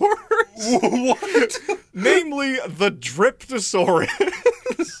dinosaurs! What? Namely, the Dryptosaurus.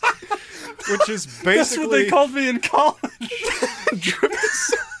 Which is basically... That's what they called me in college.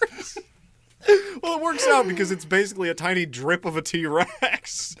 Dryptosaurus. Well, it works out because it's basically a tiny drip of a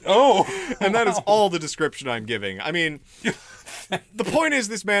T-Rex. Oh. And that is all the description I'm giving. I mean, the point is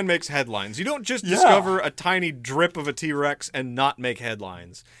this man makes headlines. You don't just discover a tiny drip of a T-Rex and not make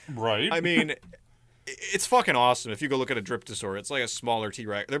headlines. Right. I mean, it's fucking awesome. If you go look at a Dryptosaur, it's like a smaller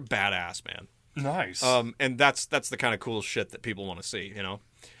T-Rex. They're badass, man. Nice. And that's the kind of cool shit that people want to see, you know?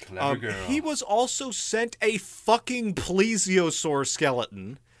 Clever girl. He was also sent a fucking plesiosaur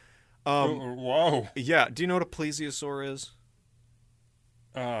skeleton. Wow. Yeah, do you know what a plesiosaur is?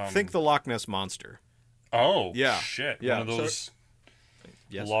 Think the Loch Ness Monster. Oh. Yeah. Shit. Yeah. One of those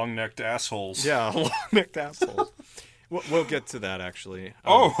Yes. long-necked assholes. Yeah, long-necked assholes. We'll get to that, actually.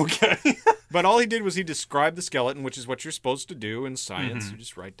 Oh, okay. But all he did was he described the skeleton, which is what you're supposed to do in science. You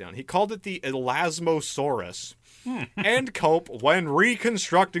just write down. He called it the Elasmosaurus. And Cope, when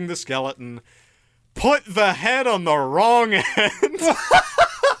reconstructing the skeleton, put the head on the wrong end.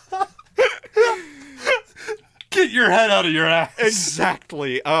 Get your head out of your ass.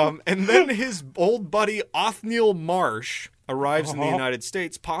 Exactly. And then his old buddy Othniel Marsh arrives in the United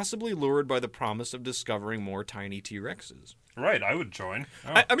States, possibly lured by the promise of discovering more tiny T-Rexes. Right, I would join.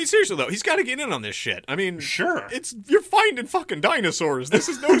 Oh. I mean, seriously though, he's got to get in on this shit. I mean, Sure. you're finding fucking dinosaurs. This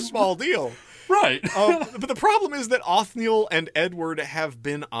is no small deal. Right. But the problem is that Othniel and Edward have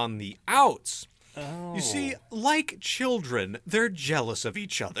been on the outs. Oh. You see, like children, they're jealous of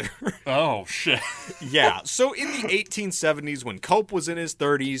each other. Oh, shit. Yeah, so in the 1870s, when Cope was in his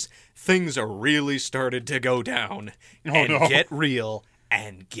 30s, things really started to go down and no. get real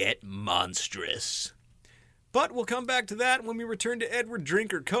and get monstrous. But we'll come back to that when we return to Edward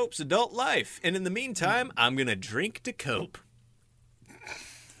Drinker Cope's adult life. And in the meantime, I'm going to drink to Cope.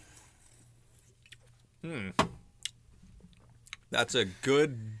 That's a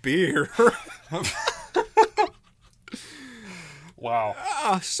good beer. Wow.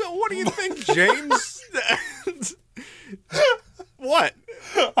 So what do you think, James? What?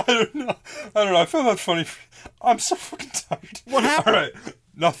 I don't know. I found that funny. I'm so fucking tired. What happened? All right.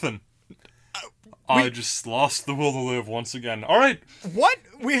 Nothing. I just lost the will to live once again. All right. What?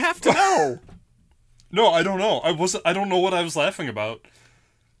 We have to know. No, I don't know. I don't know what I was laughing about.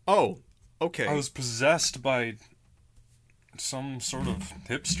 Oh, okay. I was possessed by some sort of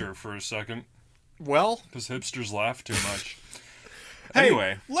hipster for a second. Well, Because hipsters laugh too much. hey,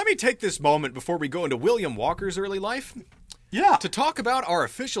 Anyway. let me take this moment before we go into William Walker's early life Yeah. to talk about our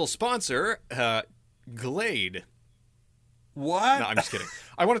official sponsor, Glade. What? No, I'm just kidding.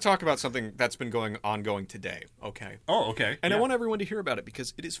 I want to talk about something that's been ongoing today, okay? Oh, okay. And yeah. I want everyone to hear about it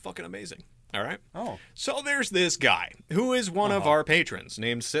because it is fucking amazing. All right? Oh. So there's this guy who is one of our patrons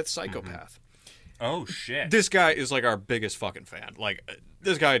named Sith Psychopath. Oh, shit. This guy is like our biggest fucking fan. Like,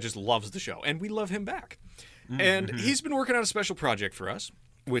 this guy just loves the show, and we love him back. And he's been working on a special project for us,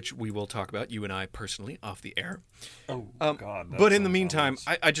 which we will talk about, you and I personally, off the air. Oh, God. that But in the sounds meantime,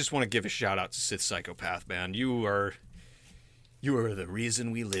 ominous. I just want to give a shout out to Sith Psychopath, man. You are the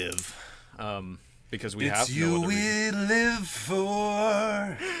reason we live. Because we have no other reason. live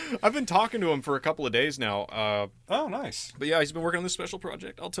for. I've been talking to him for a couple of days now. Oh, nice. But yeah, he's been working on this special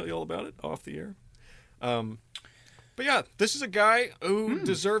project. I'll tell you all about it off the air. But yeah, this is a guy who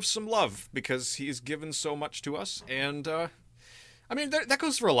deserves some love because he's given so much to us, and I mean, that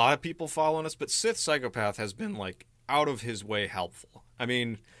goes for a lot of people following us, but Sith Psychopath has been, like, out of his way helpful. I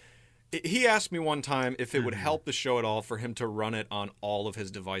mean, he asked me one time if it would help the show at all for him to run it on all of his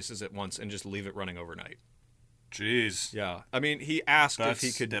devices at once and just leave it running overnight. Jeez. Yeah. I mean, he asked That's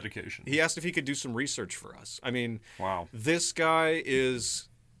if he could... dedication. He asked if he could do some research for us. I mean, Wow. this guy's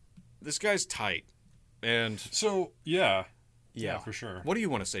tight. And... So, yeah. Yeah, for sure. What do you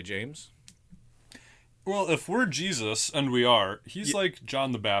want to say, James? Well, if we're Jesus, and we are, he's like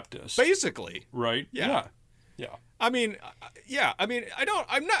John the Baptist. Basically. Right? Yeah. Yeah. I mean,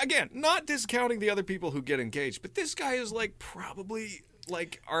 I'm not discounting the other people who get engaged, but this guy is, like, probably,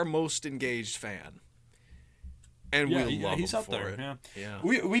 like, our most engaged fan. And we love he's him up for there. it. Yeah.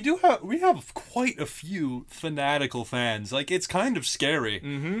 We have quite a few fanatical fans. Like, it's kind of scary.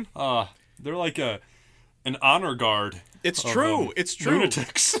 Mm-hmm. They're like an honor guard. It's true. It's true.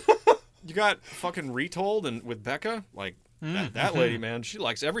 Lunatics. You got fucking Retold and with Becca, like that lady, man, she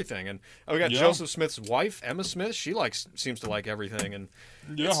likes everything. And we got Joseph Smith's wife, Emma Smith. She seems to like everything. And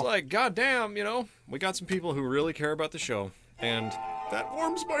it's like, goddamn, we got some people who really care about the show, and that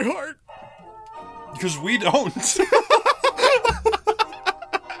warms my heart. Because we don't.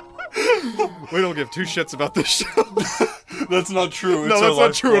 We don't give two shits about this show. That's not true. No, that's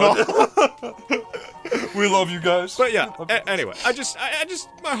not true at all. We love you guys. But yeah, anyway, I just,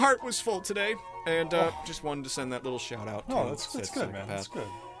 my heart was full today, and just wanted to send that little shout out. No, that's good, man. That's good.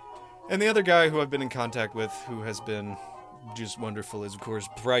 And the other guy who I've been in contact with, who has been just wonderful, is of course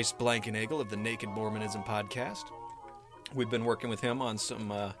Bryce Blankenagel of the Naked Mormonism podcast. We've been working with him on some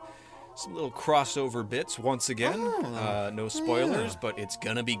little crossover bits once again. No spoilers, but it's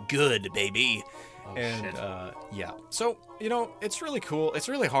gonna be good, baby. Yeah. So, it's really cool. It's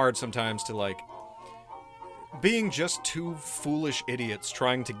really hard sometimes to, like, being just two foolish idiots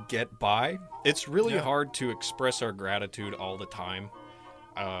trying to get by. It's really hard to express our gratitude all the time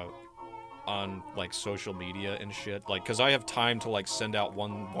on, like, social media and shit. Like, because I have time to, like, send out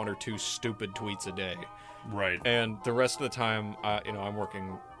one or two stupid tweets a day. Right. And the rest of the time, I'm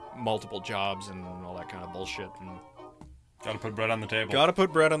working multiple jobs and all that kind of bullshit. And gotta put bread on the table. Gotta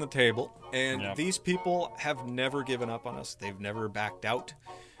put bread on the table. And these people have never given up on us. They've never backed out.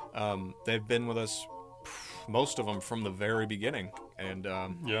 They've been with us, most of them, from the very beginning. And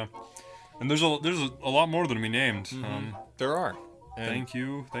and there's a lot more than we named. There are. And thank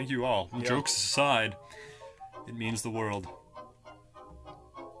you all. Jokes aside, it means the world.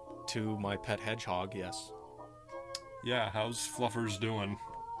 To my pet hedgehog, yes. Yeah, how's Fluffers doing?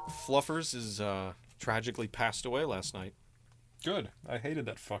 Fluffers is tragically passed away last night. Good. I hated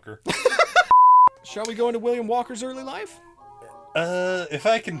that fucker. Shall we go into William Walker's early life? If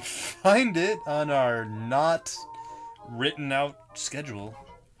I can find it on our not written out schedule.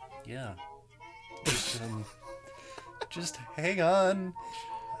 Yeah. Just hang on.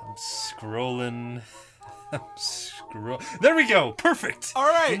 I'm scrolling. There we go. Perfect. All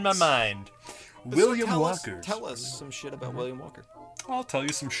right. In my mind. So William Walker. Tell us some shit about William Walker. I'll tell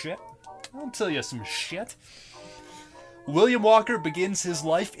you some shit. William Walker begins his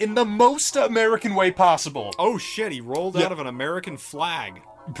life in the most American way possible. Oh shit, he rolled out of an American flag.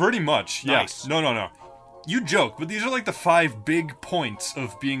 Pretty much, yeah. Nice. No. You joke, but these are like the 5 big points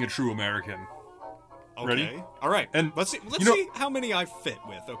of being a true American. Okay. Ready? All right. And let's see how many I fit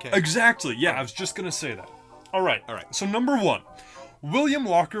with, okay? Exactly, yeah, I was just gonna say that. All right. So number 1. William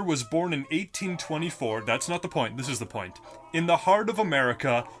Walker was born in 1824. That's not the point. This is the point. In the heart of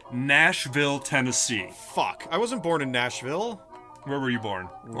America, Nashville, Tennessee. Fuck. I wasn't born in Nashville. Where were you born?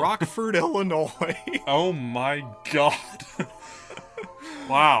 Rockford, Illinois. Oh my god.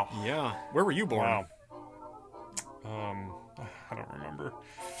 Wow. Yeah. Where were you born? Wow. I don't remember.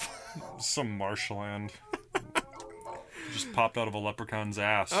 Some marshland. Just popped out of a leprechaun's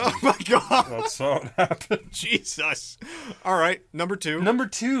ass. Oh my god. That's how it happened. Jesus. All right. Number 2. Number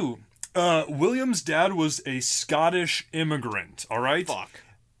 2. William's dad was a Scottish immigrant, all right? Fuck.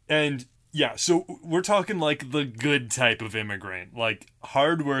 And, yeah, so we're talking like the good type of immigrant. Like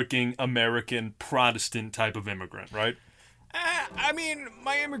hardworking American Protestant type of immigrant, right? I mean,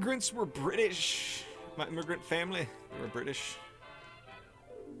 my immigrants were British. My immigrant family were British.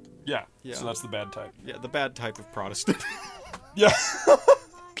 Yeah. So that's the bad type. Yeah, the bad type of Protestant. Yeah.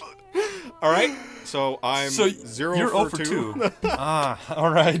 All right. So I'm you're 0 for 2.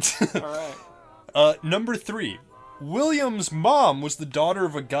 All right. All right. Number 3. William's mom was the daughter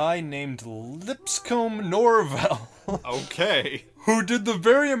of a guy named Lipscomb Norvell. Okay. Who did the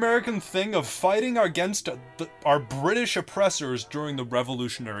very American thing of fighting against our British oppressors during the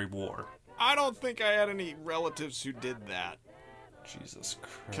Revolutionary War. I don't think I had any relatives who did that. Jesus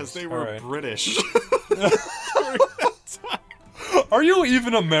Christ. Because they were right. British. During that time. Are you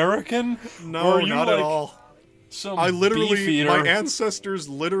even American? Or No, are you not like at all. Some I beef literally, eater? my ancestors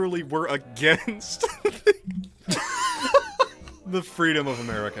literally were against the freedom of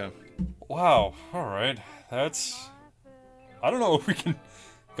America. Wow. All right. That's. I don't know if we can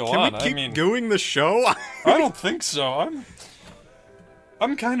go Can on. we keep I mean, doing the show? I don't think so.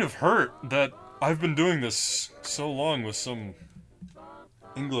 I'm kind of hurt that I've been doing this so long with some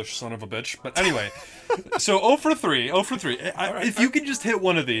English son of a bitch. But anyway, so 0 for 3. 0 for 3. If you could just hit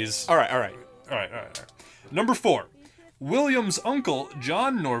one of these. all right, all right. All right. Number 4. William's uncle,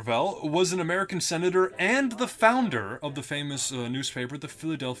 John Norvell, was an American senator and the founder of the famous newspaper, the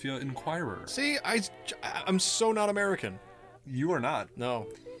Philadelphia Inquirer. See, I'm so not American. You are not. No.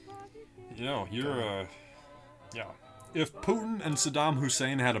 You know, you're, yeah. If Putin and Saddam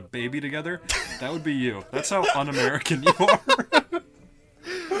Hussein had a baby together, that would be you. That's how un-American you are.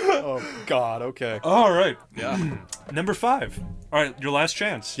 Oh, God, okay. All right. Yeah. Number 5. All right, your last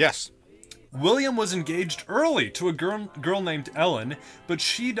chance. Yes. William was engaged early to a girl named Ellen, but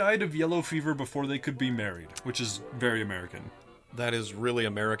she died of yellow fever before they could be married, which is very American. That is really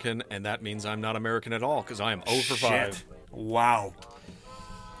American, and that means I'm not American at all, because I am 0 for 5. Shit. Wow.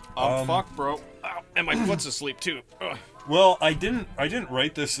 I'm fucked, bro. Ow, and my foot's asleep, too. Ugh. Well, I didn't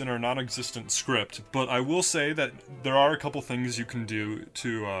write this in our non-existent script, but I will say that there are a couple things you can do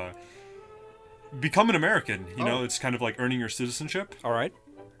to become an American. You know, it's kind of like earning your citizenship. All right.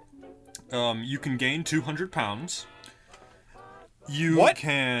 You can gain 200 pounds. You What?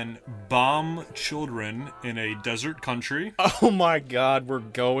 can bomb children in a desert country. Oh, my God, we're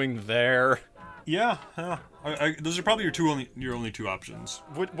going there. Yeah. Those are probably your only two options.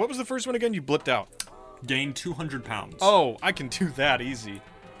 What was the first one again? You blipped out. Gain 200 pounds. Oh, I can do that easy.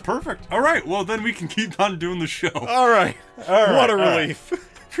 Perfect. All right. Well, then we can keep on doing the show. All right. right, What a all right. relief.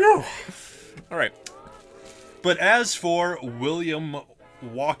 Phew. All right. But as for William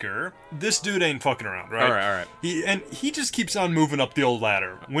Walker, this dude ain't fucking around, right? All right. He just keeps on moving up the old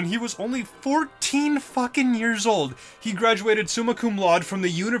ladder. When he was only 14 fucking years old, he graduated summa cum laude from the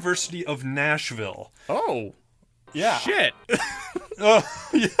University of Nashville. Oh, Yeah. shit. Yeah.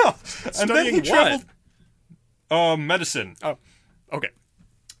 And then he Studying traveled medicine. Oh, okay.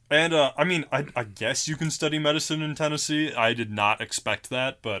 And I mean, I guess you can study medicine in Tennessee. I did not expect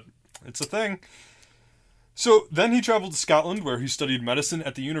that, but it's a thing. So then he traveled to Scotland, where he studied medicine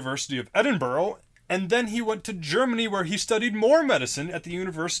at the University of Edinburgh, and then he went to Germany, where he studied more medicine at the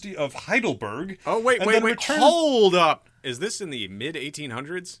University of Heidelberg. Oh, wait. and then returned- Hold up. Is this in the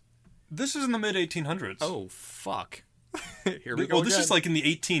mid-1800s? This is in the mid-1800s. Oh, fuck. Here we go Well, this again. is like in the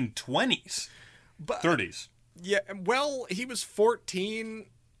 1820s, 30s. Yeah, well, he was 14,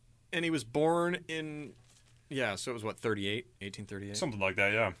 and he was born in... Yeah, so it was, what, 1838? Something like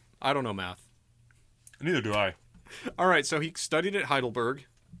that, yeah. I don't know math. Neither do I. All right, so he studied at Heidelberg.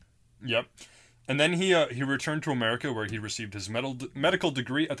 Yep. And then he returned to America, where he received his medical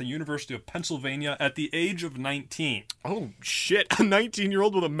degree at the University of Pennsylvania at the age of 19. Oh, shit. A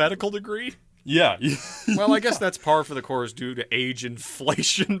 19-year-old with a medical degree? Yeah. Well, I guess that's par for the course due to age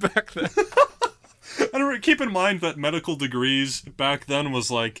inflation back then. And keep in mind that medical degrees back then was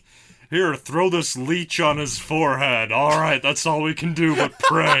like, here, throw this leech on his forehead. All right, that's all we can do but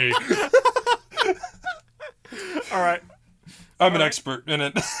pray. All right. I'm an expert in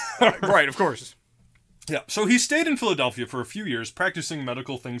it. Right, of course. Yeah, so he stayed in Philadelphia for a few years, practicing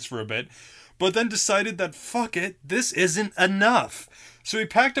medical things for a bit, but then decided that, fuck it, this isn't enough. So he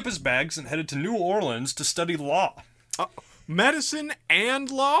packed up his bags and headed to New Orleans to study law. Medicine and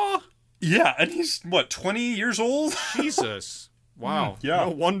law? Yeah, and he's, 20 years old? Jesus. Wow. Yeah. No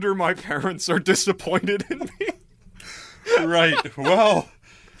wonder my parents are disappointed in me. Right, well,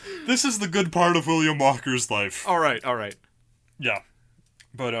 this is the good part of William Walker's life. All right. Yeah.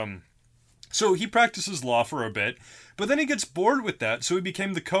 But, so he practices law for a bit, but then he gets bored with that, so he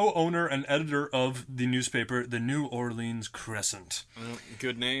became the co-owner and editor of the newspaper, the New Orleans Crescent.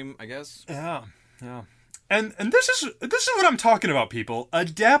 Good name, I guess. Yeah. And this is what I'm talking about, people.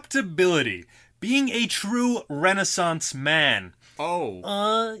 Adaptability. Being a true Renaissance man.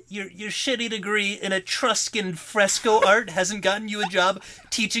 Oh. Your shitty degree in Etruscan fresco art hasn't gotten you a job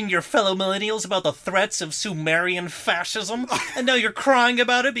teaching your fellow millennials about the threats of Sumerian fascism, and now you're crying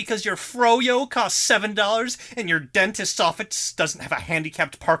about it because your froyo costs $7 and your dentist's office doesn't have a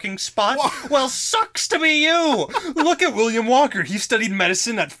handicapped parking spot? Well, sucks to be you! Look at William Walker. He studied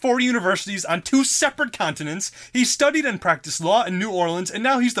medicine at 4 universities on 2 separate continents. He studied and practiced law in New Orleans, and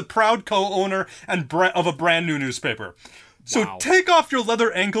now he's the proud co-owner and of a brand new newspaper. So Wow. take off your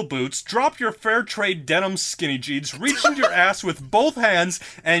leather ankle boots, drop your fair trade denim skinny jeans, reach into your ass with both hands,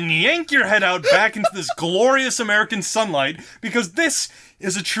 and yank your head out back into this glorious American sunlight, because this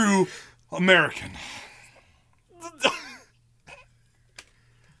is a true American.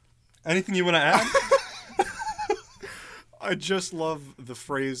 Anything you want to add? I just love the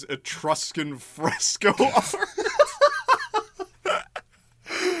phrase Etruscan fresco art.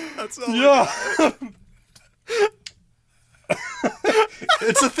 That's all. Yeah.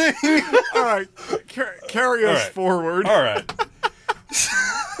 It's a thing. All right, carry us right. forward. All right.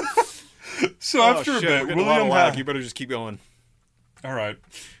 So after Oh, a shit, bit, we're getting a lot of William lag. had... You better just keep going. All right.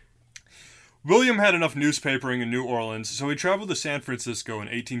 William had enough newspapering in New Orleans, so he traveled to San Francisco in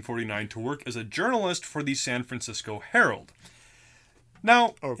 1849 to work as a journalist for the San Francisco Herald.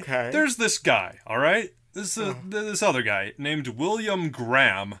 Now, Okay. there's this guy, all right? This other guy named William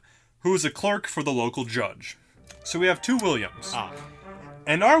Graham, who is a clerk for the local judge. So we have two Williams.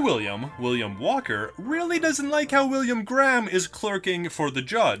 And our William, William Walker, really doesn't like how William Graham is clerking for the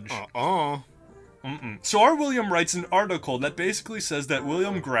judge. So our William writes an article that basically says that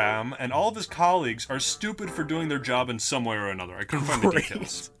William Graham and all of his colleagues are stupid for doing their job in some way or another. I couldn't find the Great.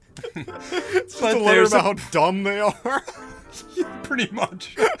 details. But there's about how dumb they are. Pretty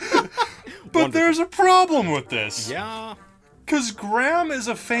much. But there's a problem with this. Yeah. Because Graham is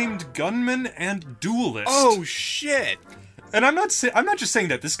a famed gunman and duelist. Oh shit. And I'm not just saying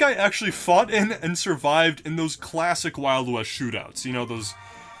that. This guy actually fought in and survived in those classic Wild West shootouts. You know, those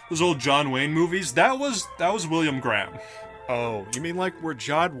old John Wayne movies. That was William Graham. Oh, you mean like where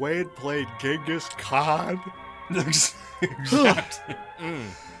John Wayne played Genghis Khan? Exactly.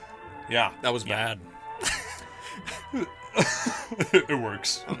 Yeah, That was bad. it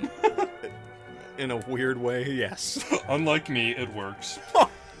works. In a weird way, yes. Unlike me, it works.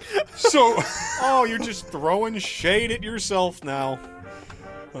 So, Oh, you're just throwing shade at yourself now.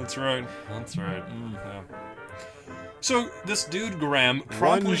 that's right. That's right. Yeah. So this dude Graham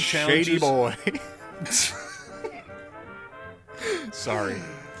promptly One challenges. shady boy. Sorry.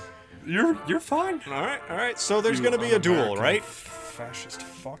 You're fine. All right. So there's You gonna be a duel, un-American right? Fascist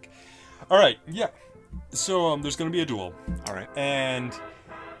fuck. All right. Yeah. So there's gonna be a duel, All right. and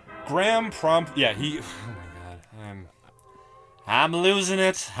Graham Yeah. He. Oh my god. I'm losing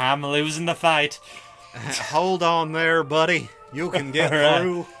it. I'm losing the fight. Hold on there, buddy. You can get All right.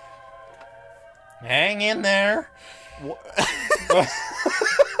 through. Hang in there.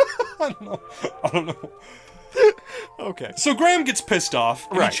 I don't know. Okay. So Graham gets pissed off,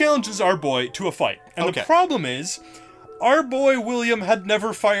 and Right. he challenges our boy to a fight. And Okay. the problem is, our boy William had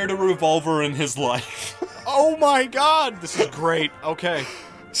never fired a revolver in his life. Oh my god, this is great. Okay.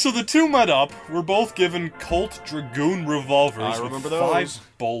 So the two met up, were both given Colt Dragoon revolvers I remember with 5 those.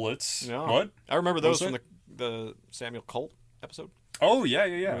 bullets. Yeah. What? I remember those was from the Samuel Colt episode. Oh, yeah.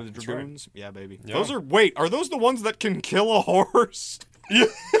 Remember the That's right. dragoons? Yeah, baby. Yeah. Those are the ones that can kill a horse?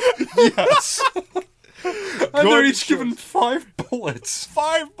 Yes. And they're Good each choice. given 5 bullets.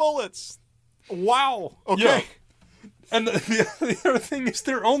 5 bullets. Wow. Okay. Yeah. And the other thing is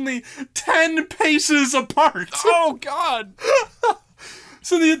they're only 10 paces apart. Oh god.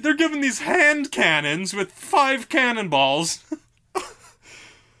 So they're given these hand cannons with 5 cannonballs.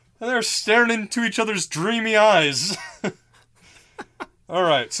 And they're staring into each other's dreamy eyes.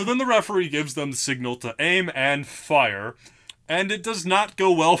 Alright, so then the referee gives them the signal to aim and fire. And it does not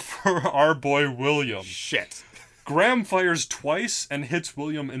go well for our boy William. Shit. Graham fires twice and hits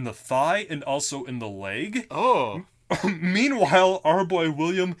William in the thigh and also in the leg. Oh. Meanwhile, our boy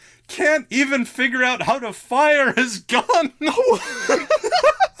William can't even figure out how to fire his gun.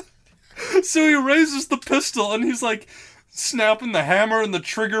 So he raises the pistol and he's like snapping the hammer and the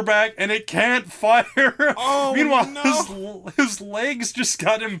trigger back, and it can't fire. Oh, Meanwhile, no. his legs just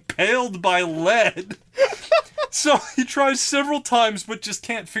got impaled by lead. So he tries several times but just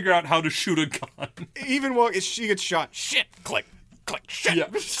can't figure out how to shoot a gun. Even while she gets shot. Shit. Click. Click. Shit. Yeah.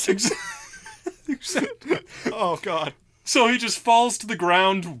 Exactly. Oh god. So he just falls to the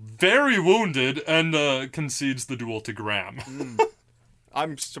ground, very wounded, and concedes the duel to Graham.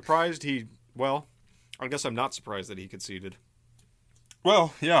 I'm surprised well, I guess I'm not surprised that he conceded.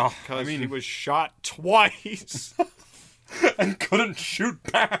 Well, yeah, Because I mean, he was shot twice. and couldn't shoot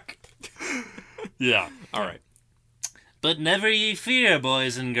back. Yeah. All right. But never ye fear,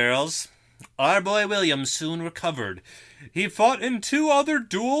 boys and girls. Our boy William soon recovered. He fought in 2 other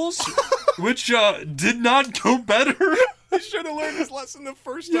duels, which did not go better. I should have learned his lesson the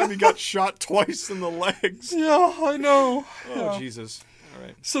first time he got shot twice in the legs. Yeah, I know. Oh, Yeah. Jesus. All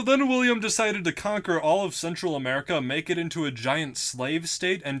right. So then William decided to conquer all of Central America, make it into a giant slave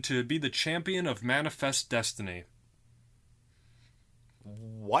state, and to be the champion of Manifest Destiny.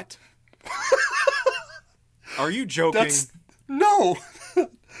 What? Are you joking? No.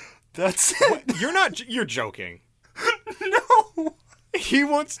 That's it. You're joking. No. He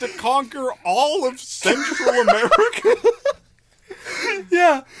wants to conquer all of Central America.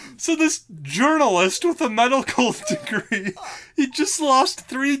 Yeah. So this journalist with a medical degree, he just lost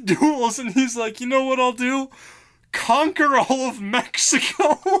 3 duels, and he's like, you know what I'll do? Conquer all of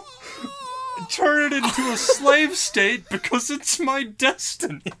Mexico. Turn it into a slave state because it's my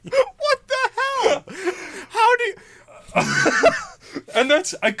destiny. What the hell? How do you... And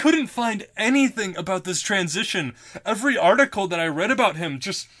I couldn't find anything about this transition. Every article that I read about him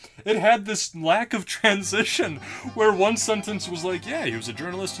it had this lack of transition where one sentence was like, yeah, he was a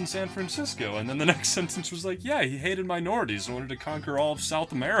journalist in San Francisco, and then the next sentence was like, yeah, he hated minorities and wanted to conquer all of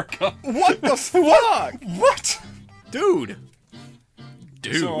South America. What the fuck? What? Dude.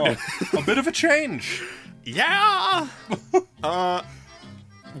 So, a bit of a change. Yeah.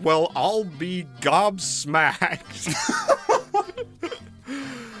 Well, I'll be gobsmacked.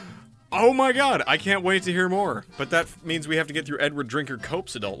 Oh my god, I can't wait to hear more. But that means we have to get through Edward Drinker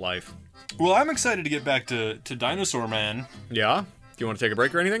Cope's adult life. Well, I'm excited to get back to Dinosaur Man. Yeah? Do you want to take a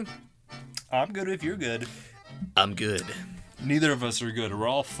break or anything? I'm good if you're good. I'm good. Neither of us are good. We're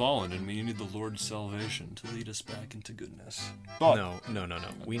all fallen, and we need the Lord's salvation to lead us back into goodness. But No.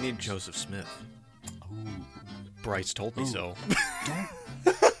 We need Joseph Smith. Ooh. Bryce told me so.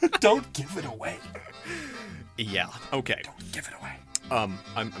 Don't give it away. Yeah, okay. Don't give it away. I'm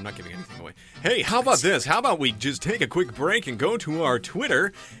not giving anything away. Hey, how about this? How about we just take a quick break and go to our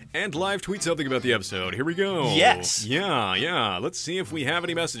Twitter and live tweet something about the episode? Here we go. Yes. Yeah. Let's see if we have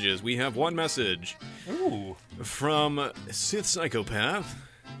any messages. We have one message. Ooh. From Sith Psychopath.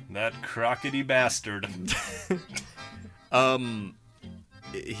 That crockety bastard.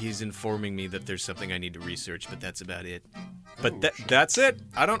 He's informing me that there's something I need to research, but that's about it. But that's it.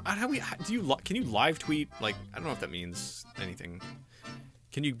 Can you live tweet? Like, I don't know if that means anything.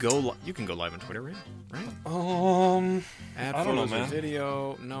 Can you go? You can go live on Twitter, right? Add I don't know, photos or man.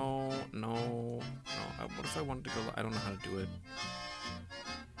 video. No. What if I wanted to go? I don't know how to do it.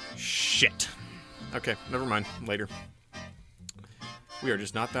 Shit. Okay, never mind. Later. We are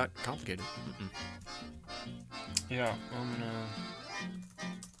just not that complicated. Mm-mm. Yeah,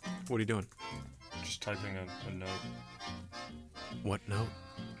 What are you doing? just typing a note. What note?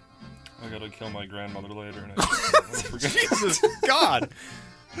 I gotta kill my grandmother later, and I forget. Jesus God!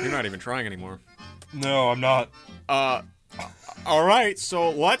 You're not even trying anymore. No, I'm not. All right,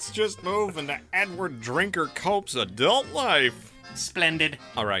 so let's just move into Edward Drinker Cope's adult life. Splendid.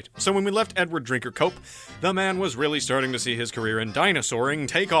 All right, so when we left Edward Drinker Cope, the man was really starting to see his career in dinosauring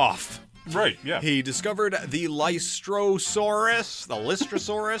take off. Right, yeah. He discovered the Lystrosaurus, the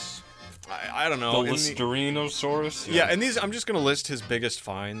Lystrosaurus. I don't know. The Listerinosaurus? Yeah, and these I'm just gonna list his biggest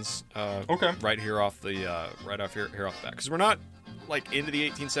finds. Okay. Right here off the here off the bat, because we're not like into the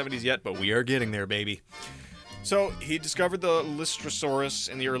 1870s yet, but we are getting there, baby. So he discovered the Lystrosaurus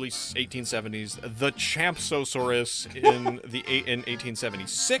in the early 1870s, the Champsosaurus in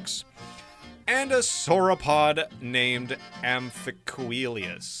 1876, and a sauropod named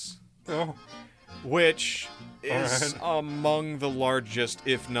Amphicoelius, Oh. which is All among the largest,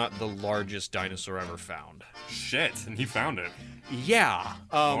 if not the largest, dinosaur ever found. Shit, and he found it. Yeah.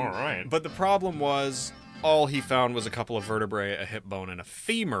 All right. But the problem was, all he found was a couple of vertebrae, a hip bone, and a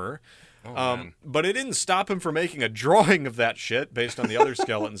femur. Oh, man. But it didn't stop him from making a drawing of that shit based on the other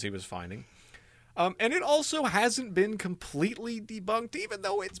skeletons he was finding. And it also hasn't been completely debunked, even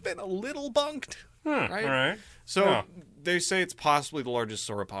though it's been a little bunked. Right? All right. So Yeah. they say it's possibly the largest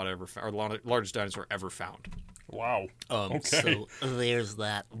sauropod ever found, or the largest dinosaur ever found. Wow. Okay. So There's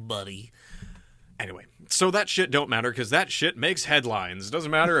that, buddy. anyway, so that shit don't matter because that shit makes headlines.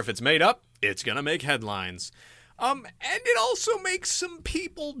 Doesn't matter if it's made up, it's gonna make headlines. And it also makes some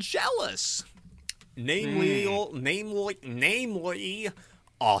people jealous. Namely,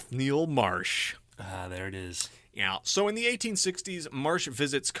 Othniel Marsh. Ah, there it is. Yeah, so in the 1860s, Marsh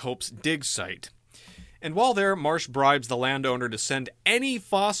visits Cope's dig site. And while there, Marsh bribes the landowner to send any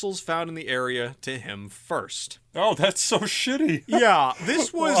fossils found in the area to him first. Oh, that's so shitty. Yeah,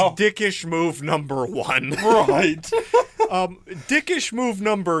 this was Wow. dickish move number 1. Right. Dickish move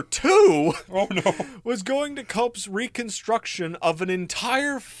number 2 Oh, no. was going to Cope's reconstruction of an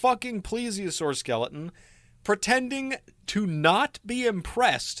entire fucking plesiosaur skeleton, pretending to not be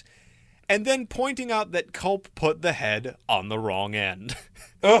impressed, and then pointing out that Cope put the head on the wrong end.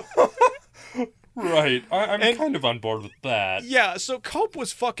 Right. I'm And- kind of on board with that. Yeah, so Cope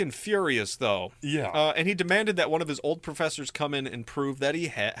was fucking furious, though. Yeah. And he demanded that one of his old professors come in and prove that he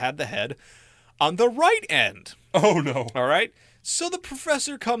had the head on the right end. Oh, no. All right? So the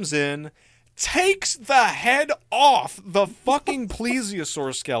professor comes in, takes the head off the fucking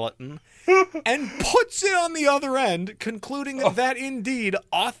plesiosaur skeleton, and puts it on the other end, concluding that indeed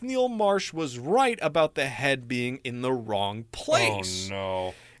Othniel Marsh was right about the head being in the wrong place. Oh,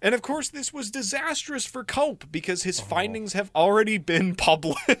 no. And of course, this was disastrous for Cope because his findings have already been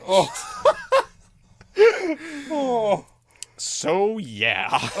published. Oh. So, yeah.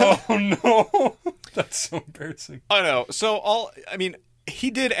 Oh, no. That's so embarrassing. I know. So,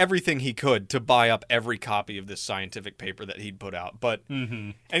 he did everything he could to buy up every copy of this scientific paper that he'd put out, but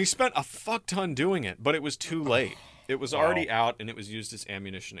and he spent a fuck ton doing it, but it was too late. It was already out, and it was used as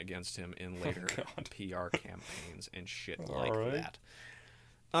ammunition against him in later PR campaigns and shit like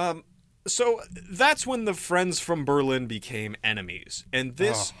that. So that's when the friends from Berlin became enemies, and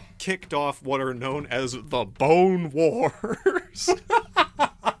this kicked off what are known as the Bone Wars.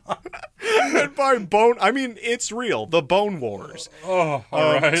 And by bone, I mean it's real, the Bone Wars. Oh,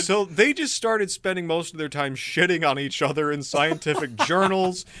 all right. So they just started spending most of their time shitting on each other in scientific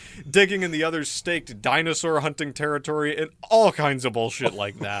journals, digging in the other's staked dinosaur hunting territory, and all kinds of bullshit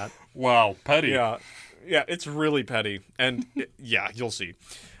like that. Wow, petty. Yeah, it's really petty, and you'll see.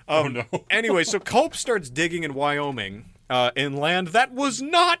 Oh, no. Anyway, so Cope starts digging in Wyoming, in land that was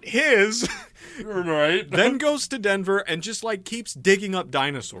not his, Right. then goes to Denver and just, keeps digging up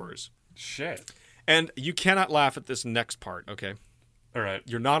dinosaurs. Shit. And you cannot laugh at this next part, okay? All right.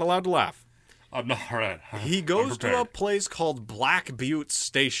 You're not allowed to laugh. I'm not. All right. He goes to a place called Black Butte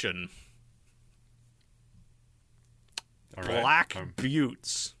Station. All right. Black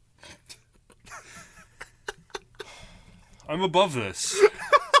Buttes. I'm above this.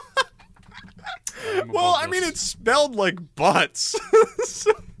 Well, I mean, it's spelled like butts.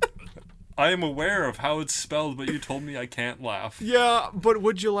 I am aware of how it's spelled, but you told me I can't laugh. Yeah, but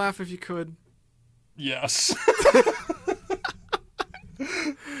would you laugh if you could? Yes.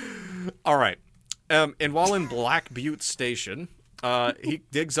 All right. And while in Black Butte Station, he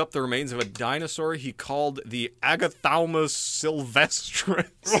digs up the remains of a dinosaur he called the Agathaumas sylvestris.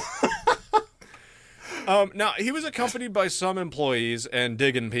 Now, he was accompanied by some employees and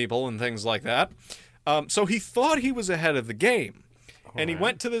digging people and things like that. So he thought he was ahead of the game. And he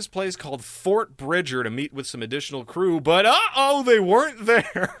went to this place called Fort Bridger to meet with some additional crew, but they weren't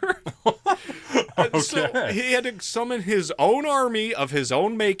there. So he had to summon his own army of his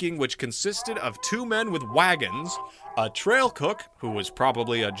own making, which consisted of 2 men with wagons, a trail cook, who was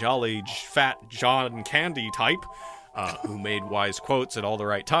probably a jolly fat John Candy type, who made wise quotes at all the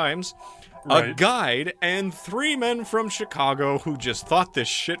right times, a guide, and 3 men from Chicago who just thought this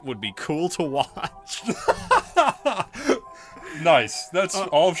shit would be cool to watch. Nice. That's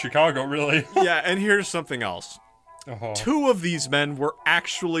all of Chicago, really. Yeah, and here's something else. 2 of these men were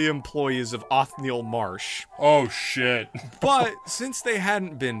actually employees of Othniel Marsh. Oh, shit. But since they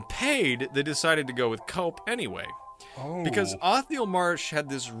hadn't been paid, they decided to go with Cope anyway. Oh. Because Othniel Marsh had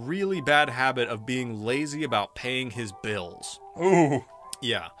this really bad habit of being lazy about paying his bills. Ooh.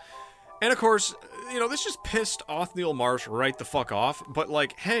 Yeah. And of course, this just pissed Othniel Marsh right the fuck off. But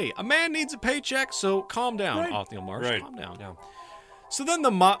hey, a man needs a paycheck, so calm down, Othniel Marsh. Calm down. Yeah. So then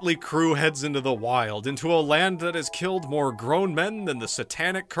the motley crew heads into the wild, into a land that has killed more grown men than the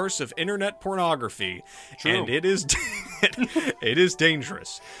satanic curse of internet pornography. True. And it is it is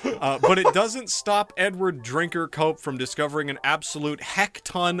dangerous. But it doesn't stop Edward Drinker Cope from discovering an absolute heck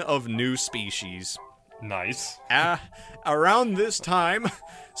ton of new species. Nice. Around this time,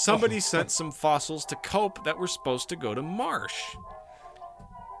 somebody sent some fossils to Cope that were supposed to go to Marsh.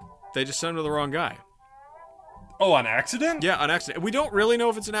 They just sent them to the wrong guy. Oh, on accident? Yeah, on accident. We don't really know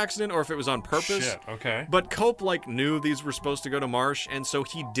if it's an accident or if it was on purpose. Shit, okay. But Cope, knew these were supposed to go to Marsh, and so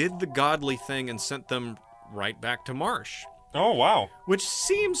he did the godly thing and sent them right back to Marsh. Oh, wow. Which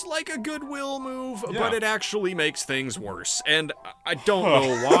seems like a goodwill move, but it actually makes things worse. And I don't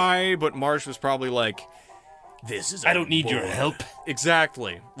know why, but Marsh was probably like, this is I don't need your help.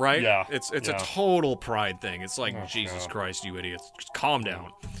 Exactly, right? Yeah. It's a total pride thing. It's like, Jesus Christ, you idiots. Just calm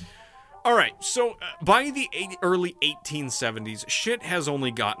down. All right, so by the early 1870s, shit has only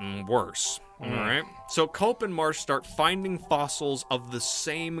gotten worse. All right? So Cope and Marsh start finding fossils of the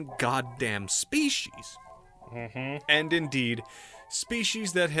same goddamn species. And indeed,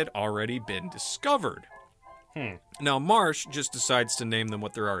 species that had already been discovered. Now, Marsh just decides to name them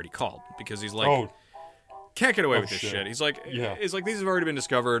what they're already called, because he's like, can't get away with this shit. He's like, these have already been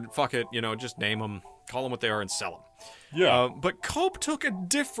discovered. Fuck it, just name them. call them what they are, and sell them. Yeah. But Cope took a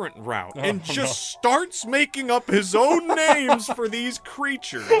different route and just starts making up his own names for these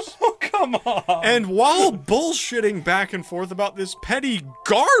creatures. Oh, come on. And while bullshitting back and forth about this petty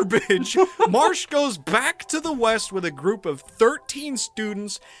garbage, Marsh goes back to the West with a group of 13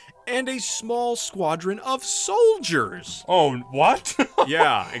 students and a small squadron of soldiers. Oh, what?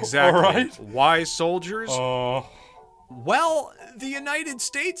 Yeah, exactly. All right. Why soldiers? Oh. Well, the United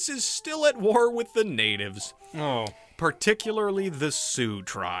States is still at war with the natives. Oh. Particularly the Sioux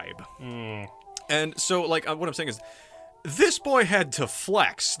tribe. And so, like, what I'm saying is, this boy had to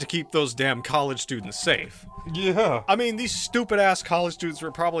flex to keep those damn college students safe. Yeah. I mean, these stupid-ass college students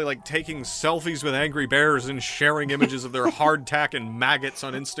were probably, like, taking selfies with angry bears and sharing images of their hardtack and maggots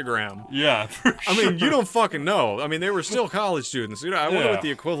on Instagram. Yeah, for I sure. mean, you don't fucking know. I mean, they were still college students. You know, I wonder Yeah. what the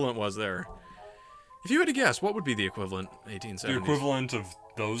equivalent was there. If you had to guess, what would be the equivalent, 1870s? The equivalent of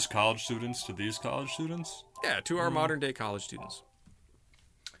those college students to these college students? Yeah, to our modern-day college students.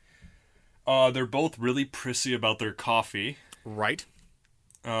 They're both really prissy about their coffee. Right?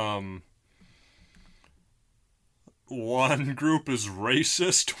 One group is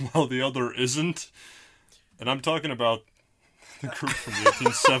racist while the other isn't. And I'm talking about the group from the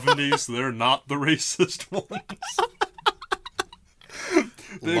 1870s. They're not the racist ones.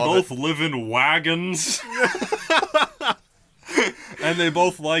 They Love both live in wagons. And they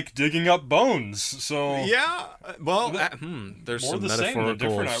both like digging up bones. So Yeah, well, there's More some the same than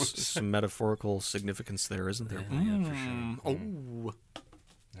different, I would say. some metaphorical significance there, isn't there? yeah, for sure. Oh,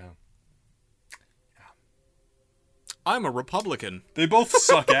 Yeah. I'm a Republican. They both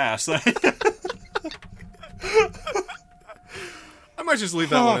suck ass. I might just leave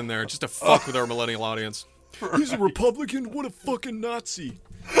that one in there, just to fuck with our millennial audience. He's a Republican? What a fucking Nazi.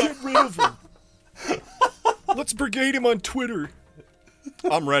 Get rid of him. Let's brigade him on Twitter.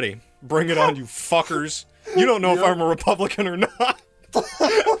 I'm ready. Bring it on, you fuckers. You don't know if I'm a Republican or not.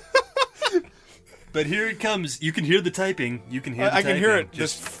 But here it comes. You can hear the typing. You can hear the I can hear typing. it.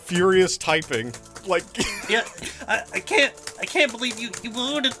 Just furious typing. Like, Yeah, I can't believe you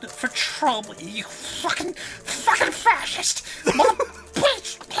voted for Trump, you fucking fascist, mother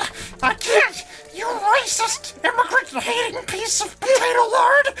bitch! I can't, you racist, immigrant-hating piece of potato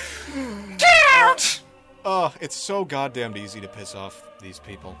lard! Get out! it's so goddamn easy to piss off these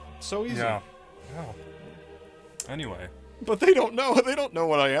people. So easy. Yeah. Oh. Anyway. But they don't know. They don't know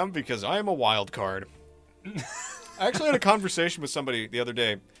what I am because I am a wild card. I actually had a conversation with somebody the other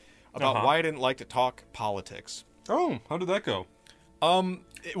day about why I didn't like to talk politics. Oh, how did that go?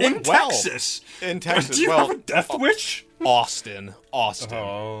 It went well. In Texas. Do you well, have a death wish? Austin. Oh.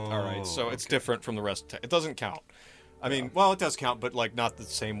 All right, so it's different from the rest. It doesn't count. I mean, well, it does count, but like not the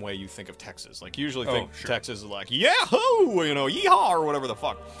same way you think of Texas. Like usually think sure. Texas is like yahoo, you know, yeehaw or whatever the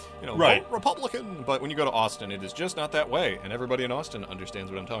fuck, you know, Right. vote Republican. But when you go to Austin, it is just not that way, and everybody in Austin understands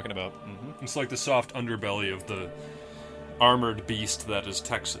what I'm talking about. It's like the soft underbelly of the armored beast that is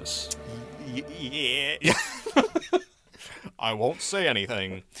Texas. Yeah. I won't say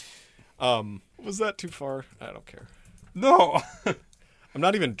anything. Was that too far? I don't care. No. I'm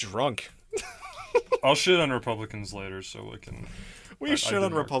not even drunk. I'll shit on Republicans later so we can... We I shit didn't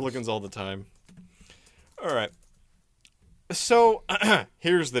on work Republicans all the time. All right. So,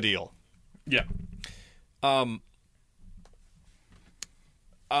 here's the deal. Yeah. I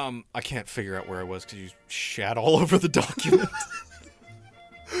can't figure out where I was because you shat all over the document.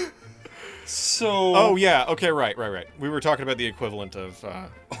 So... Oh, yeah. Okay, right. We were talking about the equivalent of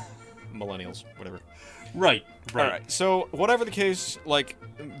millennials, whatever. Right. All right. So, whatever the case, like,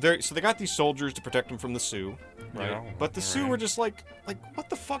 they got these soldiers to protect them from the Sioux, right? Yeah, But the Sioux right. were just like, what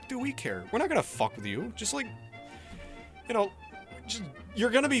the fuck do we care? We're not gonna fuck with you. Just like, you know, you're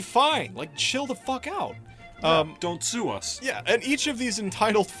gonna be fine. Like, chill the fuck out. Don't sue us. Yeah, and each of these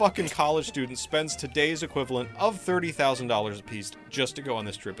entitled fucking college students spends today's equivalent of $30,000 apiece just to go on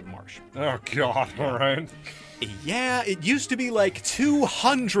this trip in Marsh. Oh, God. All right. Yeah, it used to be like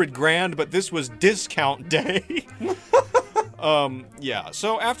 200 grand, but this was discount day. Yeah,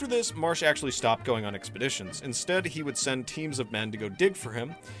 so after this, Marsh actually stopped going on expeditions. Instead, he would send teams of men to go dig for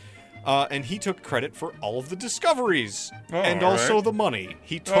him. And he took credit for all of the discoveries. And all also right. the money.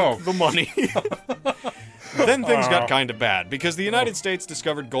 He took the money. Then things got kind of bad, because the United States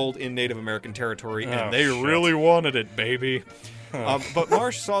discovered gold in Native American territory, and they shit. really wanted it, baby. But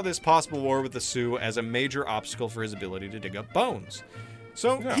Marsh saw this possible war with the Sioux as a major obstacle for his ability to dig up bones.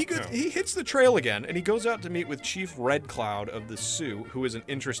 So he hits the trail again, and he goes out to meet with Chief Red Cloud of the Sioux, who is an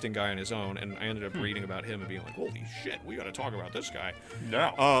interesting guy on his own, and I ended up reading about him and being like, holy shit, we gotta talk about this guy.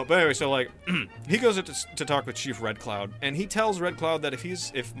 No. But anyway, so like, he goes to talk with Chief Red Cloud, and he tells Red Cloud that if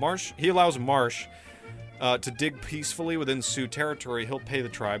he allows Marsh to dig peacefully within Sioux territory, he'll pay the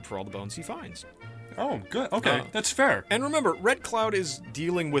tribe for all the bones he finds. Oh, good. Okay, that's fair. And remember, Red Cloud is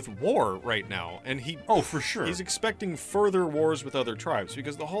dealing with war right now, and Oh, for sure. he's expecting further wars with other tribes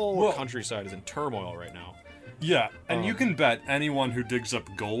because the whole Well- countryside is in turmoil right now. Yeah, and you can bet anyone who digs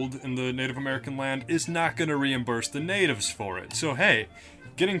up gold in the Native American land is not going to reimburse the natives for it. So, hey,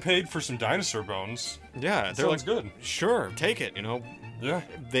 getting paid for some dinosaur bones. Yeah, they're Sounds like, good. sure, take it. Yeah.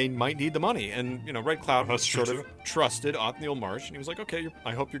 They might need the money, and Red Cloud That's true, sort of too. trusted Othniel Marsh, and he was like, okay,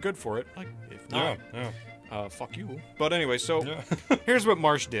 I hope you're good for it. Like, if not, fuck you. But anyway, so Yeah. here's what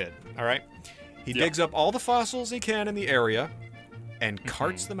Marsh did. All right, he digs up all the fossils he can in the area, and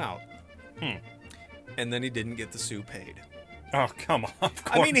carts them out. And then he didn't get the Sioux paid. Oh, come on. Of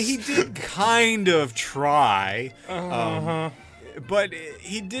course. I mean, he did kind of try, but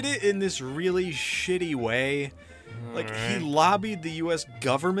he did it in this really shitty way. Like, he lobbied the U.S.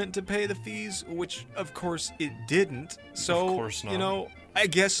 government to pay the fees, which, of course, it didn't. So, Of course not. I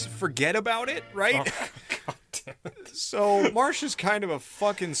guess forget about it, right? God damn it. So, Marsh is kind of a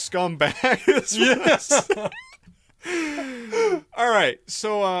fucking scumbag. Yes. All right,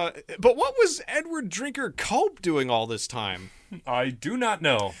 so, but what was Edward Drinker Cope doing all this time? I do not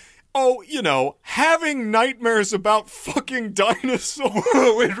know. Oh, having nightmares about fucking dinosaurs.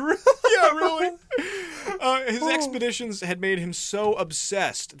 Wait, really? Yeah, really. His expeditions had made him so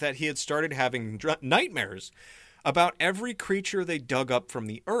obsessed that he had started having nightmares about every creature they dug up from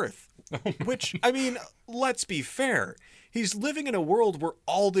the earth. Which, I mean, let's be fair. He's living in a world where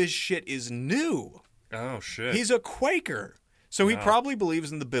all this shit is new. Oh, shit. He's a Quaker. So he probably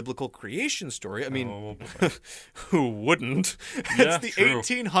believes in the biblical creation story. I mean, Oh, who wouldn't? Yeah, It's the true.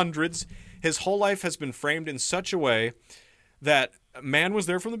 1800s. His whole life has been framed in such a way that man was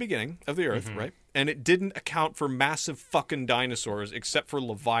there from the beginning of the earth, right? And it didn't account for massive fucking dinosaurs except for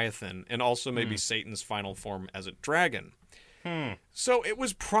Leviathan and also maybe Satan's final form as a dragon. So it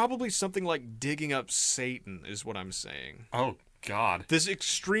was probably something like digging up Satan is what I'm saying. Oh, God. This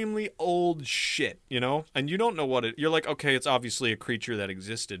extremely old shit, And you don't know what you're like, okay, it's obviously a creature that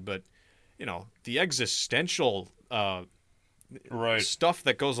existed, but, the existential Right. stuff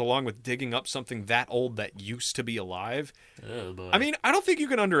that goes along with digging up something that old that used to be alive. Oh, boy. I mean, I don't think you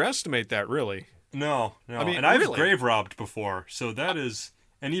can underestimate that, really. No. I mean, and I've really. grave robbed before, so that is...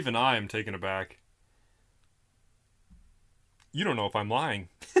 And even I am taken aback. You don't know if I'm lying.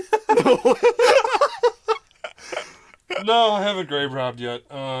 No, I haven't grave robbed yet.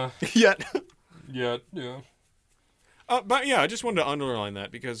 Yet. Yeah. But yeah, I just wanted to underline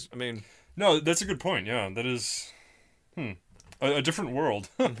that because, I mean... No, that's a good point. Yeah, that is... A different world.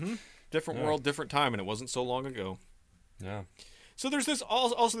 Different world, different time, and it wasn't so long ago. Yeah. So there's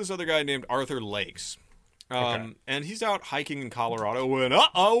also this other guy named Arthur Lakes. And he's out hiking in Colorado when,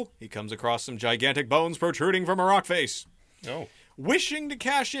 he comes across some gigantic bones protruding from a rock face. Oh. Wishing to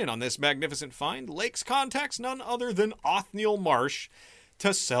cash in on this magnificent find, Lakes contacts none other than Othniel Marsh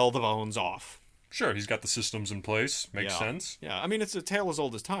to sell the bones off. Sure, he's got the systems in place. Makes sense. Yeah, I mean, it's a tale as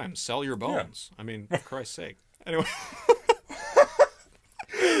old as time. Sell your bones. I mean, for Christ's sake. Anyway.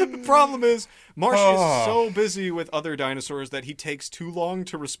 The problem is, Marsh is so busy with other dinosaurs that he takes too long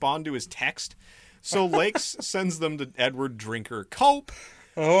to respond to his text. So Lakes sends them to Edward Drinker Cope,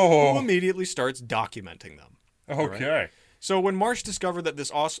 who immediately starts documenting them. Okay. So when Marsh discovered that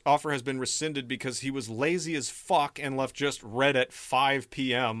this offer has been rescinded because he was lazy as fuck and left just read at 5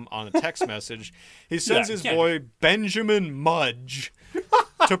 p.m. on a text message, he sends his boy Benjamin Mudge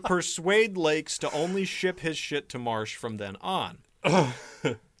to persuade Lakes to only ship his shit to Marsh from then on.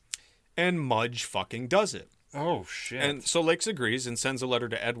 And Mudge fucking does it. Oh, shit. And so Lakes agrees and sends a letter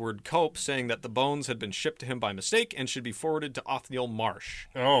to Edward Cope saying that the bones had been shipped to him by mistake and should be forwarded to Othniel Marsh.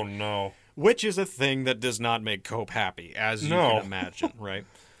 Oh, no. Which is a thing that does not make Cope happy, as you can imagine, right?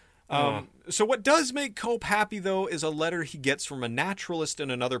 So what does make Cope happy, though, is a letter he gets from a naturalist in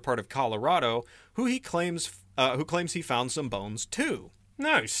another part of Colorado who claims he found some bones, too.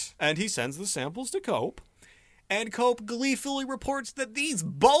 Nice. And he sends the samples to Cope. And Cope gleefully reports that these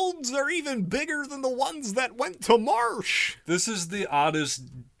bones are even bigger than the ones that went to Marsh. This is the oddest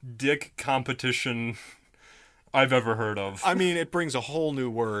dick competition I've ever heard of. I mean, it brings a whole new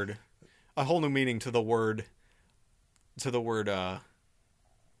word, a whole new meaning to the word, what's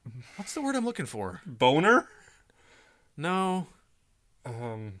the word I'm looking for? Boner? No.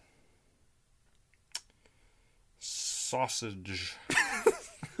 Sausage.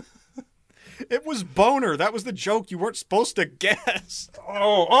 It was boner. That was the joke. You weren't supposed to guess.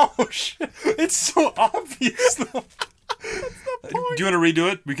 Oh, shit. It's so obvious, though. Do you want to redo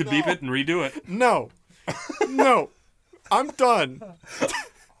it? We could beep it and redo it. No. No. I'm done.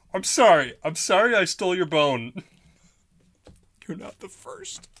 I'm sorry. I'm sorry I stole your bone. You're not the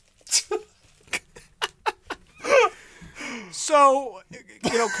first. So,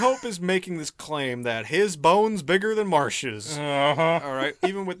 Cope is making this claim that his bone's bigger than Marsh's. Uh-huh. All right,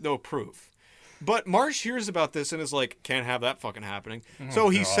 even with no proof. But Marsh hears about this and is like, can't have that fucking happening. So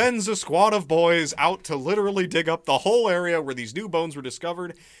he sends a squad of boys out to literally dig up the whole area where these new bones were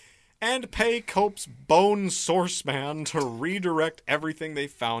discovered and pay Cope's bone source man to redirect everything they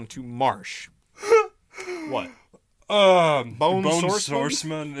found to Marsh. What? Bone sourceman?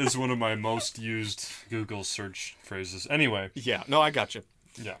 sourceman is one of my most used Google search phrases. Anyway. Yeah, no, I got you.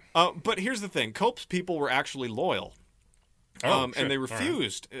 Yeah. But here's the thing. Cope's people were actually loyal. Shit. And they All right.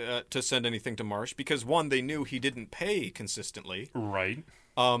 refused to send anything to Marsh because, one, they knew he didn't pay consistently. Right.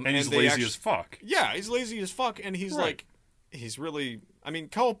 And he's they lazy as fuck. Yeah, he's lazy as fuck, and he's Right. like, he's really, I mean,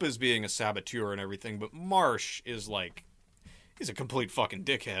 Cope is being a saboteur and everything, but Marsh is like, he's a complete fucking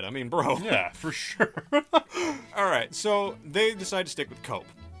dickhead. I mean, bro. Yeah, for sure. All right, so they decide to stick with Cope,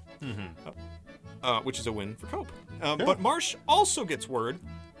 which is a win for Cope. But Marsh also gets word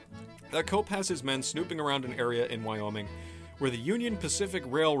that Cope has his men snooping around an area in Wyoming where the Union Pacific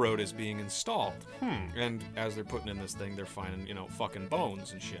Railroad is being installed. And as they're putting in this thing, they're finding, fucking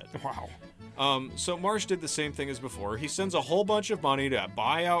bones and shit. Wow. So Marsh did the same thing as before. He sends a whole bunch of money to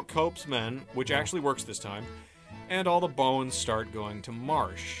buy out Cope's men, which actually works this time, and all the bones start going to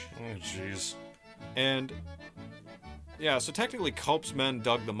Marsh. Oh, jeez. And, yeah, so technically Cope's men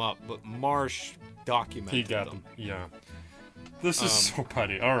dug them up, but Marsh documented He got them. Yeah. This is so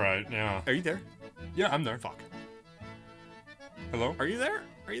petty. All right, yeah. Are you there? Yeah, I'm there. Fuck. Hello? Are you there?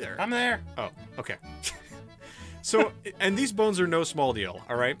 Are you there? I'm there. Oh, okay. So, and these bones are no small deal,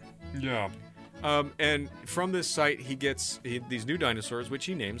 all right? Yeah. And from this site, he gets these new dinosaurs, which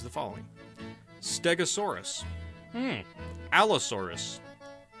he names the following: Stegosaurus, Allosaurus.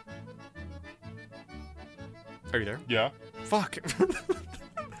 Are you there? Yeah. Fuck.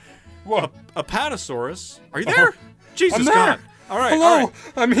 What? Apatosaurus. Are you there? Jesus I'm there. God. All right. Hello, all right.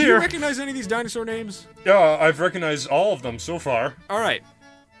 I'm Do you here. recognize any of these dinosaur names? Yeah, I've recognized all of them so far. All right.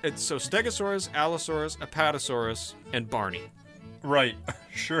 It's so Stegosaurus, Allosaurus, Apatosaurus, and Barney. Right.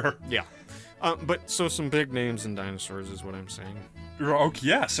 Sure. Yeah. But so some big names in dinosaurs is what I'm saying. Okay,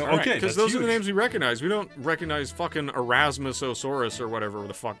 yeah, so, All right, okay, because that's those are the huge. names we recognize. We don't recognize fucking Erasmusosaurus or whatever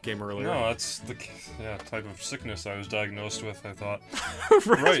the fuck came earlier. No, that's the type of sickness I was diagnosed with, I thought.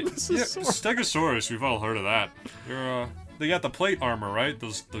 Right. Yeah, Stegosaurus, we've all heard of that. They got the plate armor, right?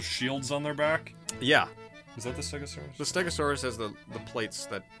 Those shields on their back? Yeah. Is that the Stegosaurus? The Stegosaurus has the plates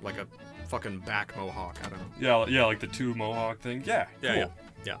that, like a fucking back mohawk. I don't know. Yeah, like the two mohawk thing. Yeah, cool.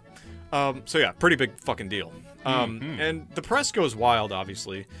 Yeah. So yeah, pretty big fucking deal. And the press goes wild,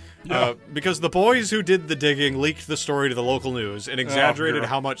 obviously, because the boys who did the digging leaked the story to the local news and exaggerated God.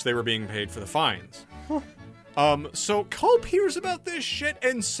 how much they were being paid for the fines. So Cope hears about this shit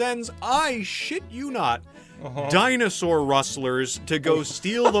and sends, I shit you not, dinosaur rustlers to go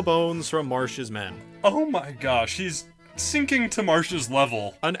steal the bones from Marsh's men. Oh my gosh, he's sinking to Marsh's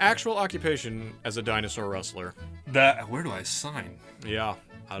level. An actual occupation as a dinosaur rustler. Where do I sign? Yeah,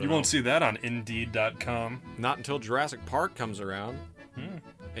 I don't You know. won't see that on Indeed.com. Not until Jurassic Park comes around.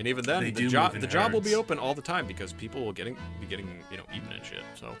 And even then, They the do job move in will be herds. open all the time because people will be getting eaten and shit.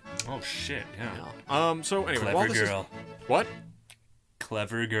 So, Oh shit, yeah. So anyway, while Clever this is- girl. what?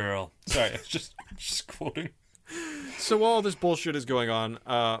 Clever girl. Sorry, I was just quoting. So while all this bullshit is going on,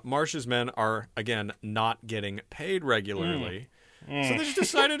 Marsh's men are again not getting paid regularly. So they just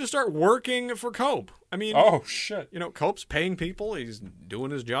decided to start working for Cope. I mean, Oh shit. Cope's paying people. He's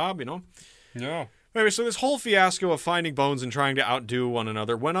doing his job. Yeah. Anyway, so this whole fiasco of finding bones and trying to outdo one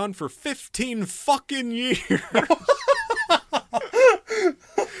another went on for 15 fucking years.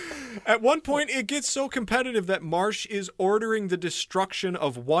 At one point, it gets so competitive that Marsh is ordering the destruction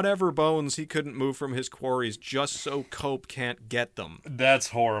of whatever bones he couldn't move from his quarries just so Cope can't get them. That's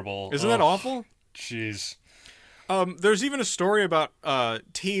horrible. Isn't that awful? Jeez. There's even a story about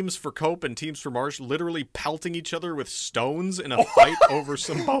teams for Cope and teams for Marsh literally pelting each other with stones in a fight over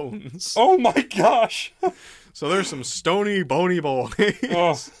some bones. Oh my gosh. So there's some stony, bony boys.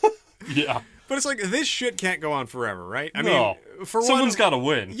 Oh. Yeah. But it's like, this shit can't go on forever, right? I No. mean, for Someone's one, got to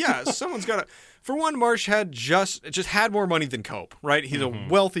win. yeah, someone's got to. For one, Marsh had just had more money than Cope, right? He's a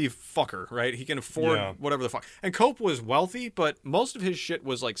wealthy fucker, right? He can afford Yeah. whatever the fuck. And Cope was wealthy, but most of his shit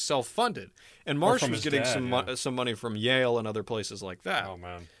was like self-funded. And Marsh from was his getting dad, some money from Yale and other places like that. Oh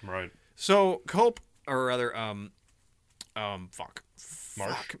man. Right. So Cope, or rather,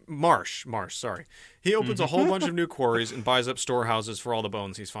 Marsh, sorry. He opens a whole bunch of new quarries and buys up storehouses for all the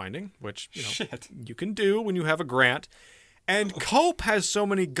bones he's finding, which, Shit. you can do when you have a grant. And Cope has so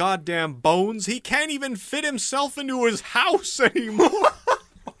many goddamn bones, he can't even fit himself into his house anymore.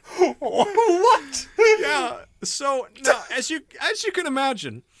 What? Yeah. So now, as you can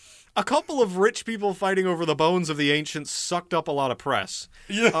imagine, a couple of rich people fighting over the bones of the ancients sucked up a lot of press.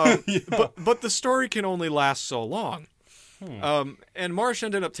 Yeah. But the story can only last so long. And Marsh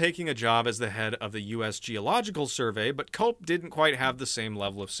ended up taking a job as the head of the U.S. Geological Survey, but Cope didn't quite have the same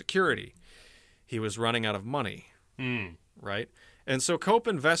level of security. He was running out of money. Right? And so Cope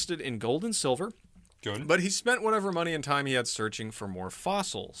invested in gold and silver. Good. But he spent whatever money and time he had searching for more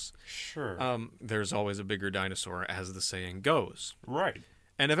fossils. Sure. There's always a bigger dinosaur, as the saying goes. Right.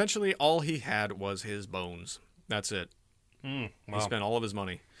 And eventually, all he had was his bones. That's it. Wow. He spent all of his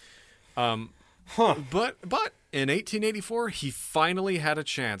money. But in 1884, he finally had a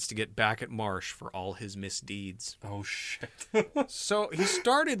chance to get back at Marsh for all his misdeeds. Oh, shit. So he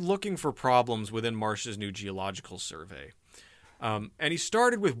started looking for problems within Marsh's new geological survey. And he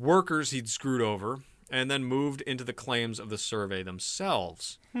started with workers he'd screwed over, and then moved into the claims of the survey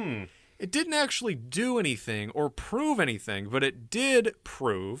themselves. It didn't actually do anything or prove anything, but it did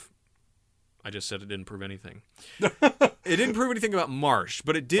prove... I just said it didn't prove anything. It didn't prove anything about Marsh,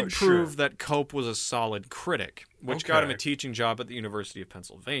 but it did prove that Cope was a solid critic, which got him a teaching job at the University of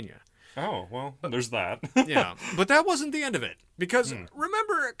Pennsylvania. Oh, well, there's that. Yeah, but that wasn't the end of it. Because,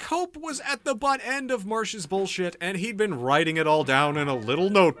 remember, Cope was at the butt end of Marsh's bullshit, and he'd been writing it all down in a little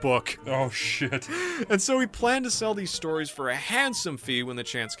notebook. Oh, shit. And so he planned to sell these stories for a handsome fee when the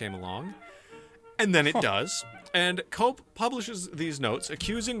chance came along. And then it does. And Cope publishes these notes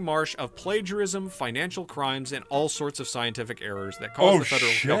accusing Marsh of plagiarism, financial crimes, and all sorts of scientific errors that caused the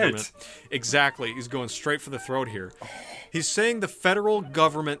federal government. Exactly. He's going straight for the throat here. He's saying the federal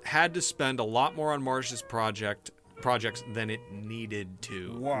government had to spend a lot more on Marsh's projects than it needed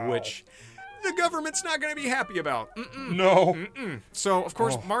to. Wow. Which the government's not going to be happy about. No. So, of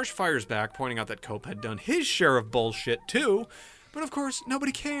course, Marsh fires back, pointing out that Cope had done his share of bullshit, too. But, of course,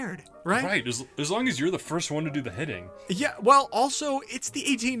 nobody cared, right? Right, as long as you're the first one to do the hitting. Yeah, well, also, it's the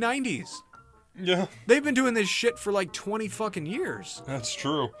 1890s. Yeah. They've been doing this shit for like 20 fucking years. That's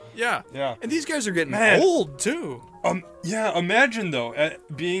true. Yeah. Yeah. And these guys are getting Man. old, too. Yeah, imagine, though,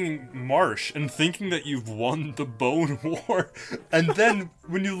 being Marsh and thinking that you've won the Bone War, and then,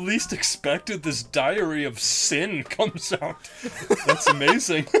 when you least expect it, this diary of sin comes out. That's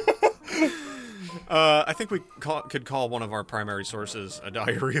amazing. I think we could call one of our primary sources a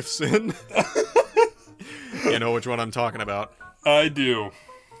diary of sin. You know which one I'm talking about. I do.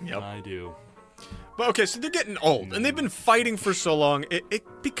 Yep. I do. But okay, so they're getting old, and they've been fighting for so long, it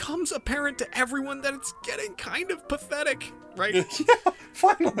becomes apparent to everyone that it's getting kind of pathetic, right? Yeah,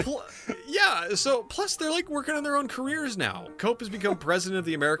 finally. Plus they're like working on their own careers now. Cope has become president of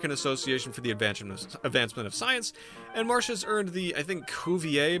the American Association for the Advancement of Science, and Marsh has earned the, I think,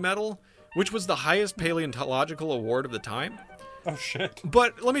 Cuvier Medal, which was the highest paleontological award of the time. Oh, shit.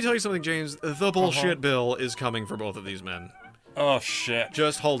 But let me tell you something, James. The bullshit bill is coming for both of these men. Oh, shit.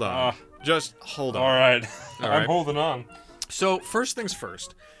 Just hold on. Just hold on. All right. All right. I'm holding on. So, first things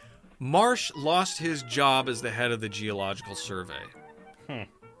first. Marsh lost his job as the head of the Geological Survey.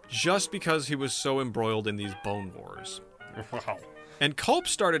 Just because he was so embroiled in these bone wars. Wow. And Cope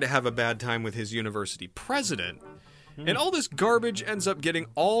started to have a bad time with his university president. And all this garbage ends up getting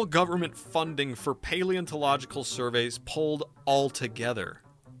all government funding for paleontological surveys pulled altogether.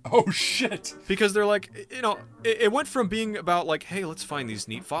 Oh, shit. Because they're like, it went from being about like, hey, let's find these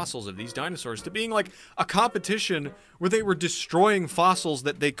neat fossils of these dinosaurs, to being like a competition where they were destroying fossils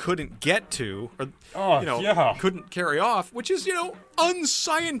that they couldn't get to, or, couldn't carry off, which is,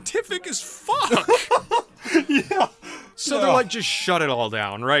 unscientific as fuck. Yeah. So they're like, just shut it all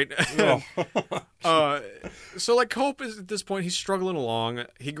down, right? So like Cope is at this point, he's struggling along.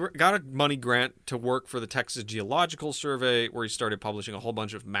 He got a money grant to work for the Texas Geological Survey, where he started publishing a whole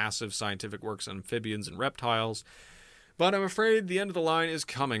bunch of massive scientific works on amphibians and reptiles. But I'm afraid the end of the line is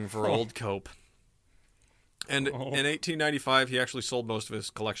coming for old Cope. And in 1895, he actually sold most of his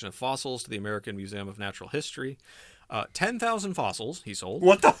collection of fossils to the American Museum of Natural History. 10,000 fossils he sold.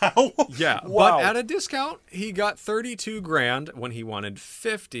 What the hell? Yeah, Wow. But at a discount, he got $32,000 when he wanted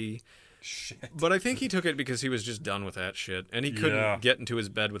 50. Shit. But I think he took it because he was just done with that shit, and he couldn't get into his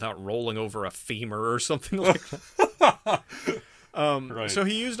bed without rolling over a femur or something like that. Right. So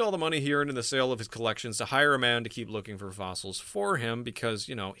he used all the money he earned in the sale of his collections to hire a man to keep looking for fossils for him because,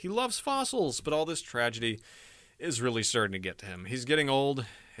 he loves fossils, but all this tragedy is really starting to get to him. He's getting old.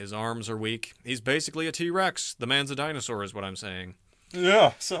 His arms are weak. He's basically a T-Rex. The man's a dinosaur is what I'm saying.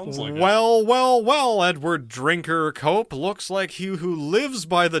 Yeah, sounds like it. Well, Edward Drinker Cope. Looks like he who lives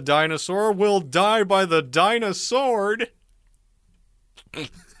by the dinosaur will die by the dinosaur. I'm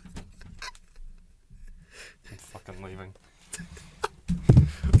fucking leaving.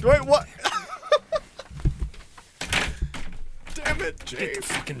 Wait, what? Damn it, Get James. the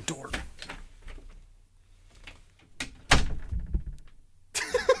fucking door.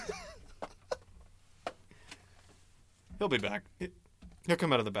 He'll be back. He'll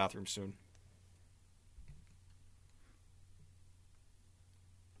come out of the bathroom soon.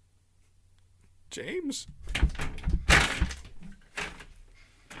 James?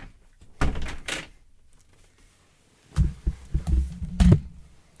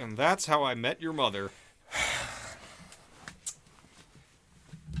 And that's how I met your mother.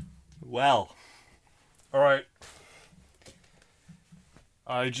 Well. Alright.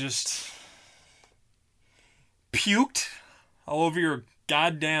 I just puked all over your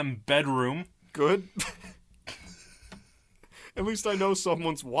goddamn bedroom. Good. At least I know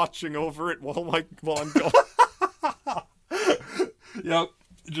someone's watching over it while I'm gone. Yep.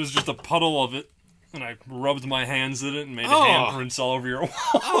 It was just a puddle of it. And I rubbed my hands in it and made Oh. handprints all over your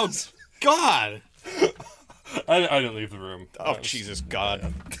walls. God! I didn't leave the room. Oh, Jesus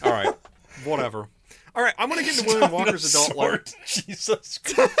God. All right. Whatever. All right, I'm going to get into William Walker's adult life. Jesus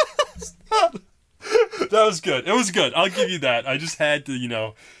Christ. That was good. It was good. I'll give you that. I just had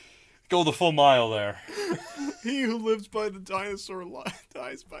to, go the full mile there. He who lives by the dinosaur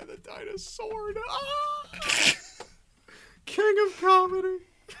dies by the dinosaur. Ah! King of comedy.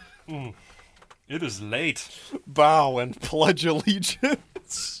 It is late. Bow and pledge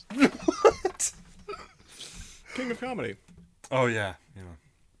allegiance. What? King of comedy. Oh, yeah.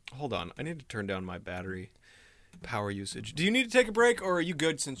 Hold on, I need to turn down my battery power usage. Do you need to take a break, or are you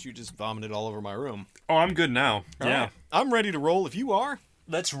good since you just vomited all over my room? Oh, I'm good now. All yeah. right. I'm ready to roll if you are.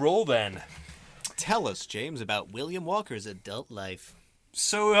 Let's roll then. Tell us, James, about William Walker's adult life.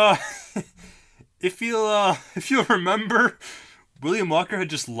 So, if you remember, William Walker had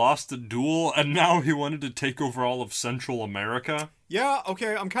just lost a duel, and now he wanted to take over all of Central America. Yeah,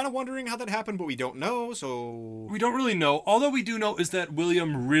 okay, I'm kind of wondering how that happened, but we don't know, so... We don't really know. All that we do know is that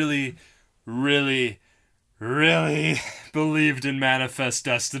William really, really, really believed in manifest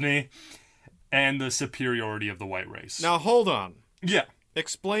destiny and the superiority of the white race. Now, hold on. Yeah.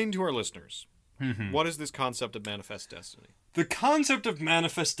 Explain to our listeners, what is this concept of manifest destiny? The concept of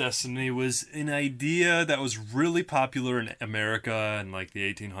manifest destiny was an idea that was really popular in America in like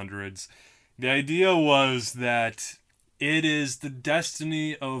the 1800s. The idea was that it is the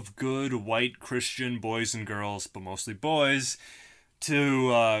destiny of good white Christian boys and girls, but mostly boys,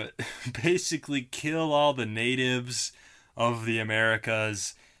 to basically kill all the natives of the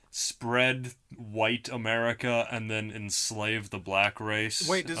Americas, spread white America, and then enslave the black race.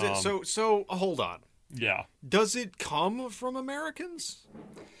 Wait, does it... So, hold on. Yeah. Does it come from Americans?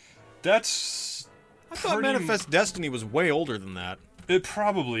 That's... I thought Manifest Destiny was way older than that. It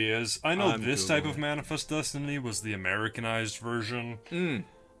probably is. I know I'm this type of Googling. Manifest Destiny was the Americanized version.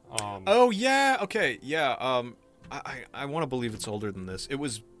 Oh, yeah, okay, yeah, I want to believe it's older than this. It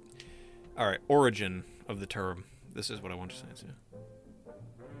was... Alright, origin of the term. This is what I want to say, too.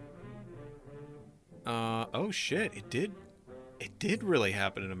 Oh shit, it did really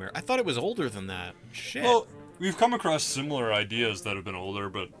happen in America. I thought it was older than that. Shit. Well, we've come across similar ideas that have been older,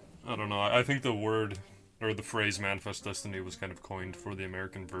 but I don't know. I think the word, or the phrase Manifest Destiny was kind of coined for the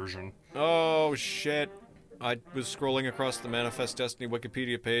American version. Oh shit. I was scrolling across the Manifest Destiny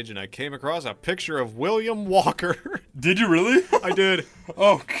Wikipedia page and I came across a picture of William Walker. Did you really? I did.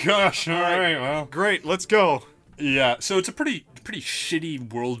 Oh gosh, alright, well. Great, let's go. Yeah, so it's a pretty shitty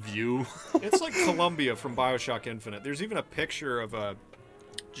worldview. It's like Columbia from BioShock Infinite. There's even a picture of a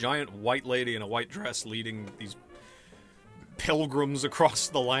giant white lady in a white dress leading these pilgrims across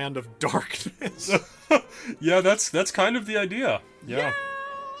the land of darkness. Yeah, that's kind of the idea. Yeah.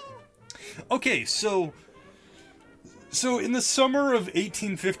 Okay, so in the summer of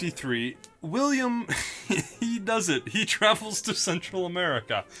 1853, William, he does it. He travels to Central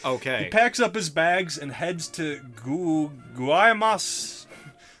America. Okay. He packs up his bags and heads to Guaymas.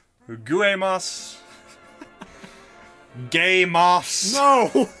 Gaymas.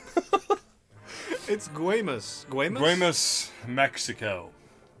 No! It's Guaymas. Guaymas? Guaymas, Mexico.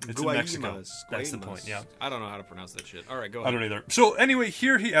 It's in Mexico. Guaymas. That's the Guaymas. point, yeah. I don't know how to pronounce that shit. Alright, go I ahead. don't either. So anyway,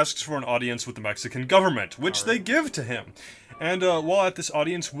 here he asks for an audience with the Mexican government, which they give to him. And while at this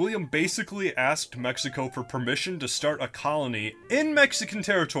audience, William basically asked Mexico for permission to start a colony in Mexican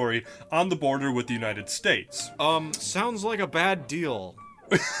territory on the border with the United States. Sounds like a bad deal.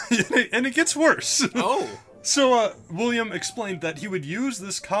 And it gets worse. Oh. So William explained that he would use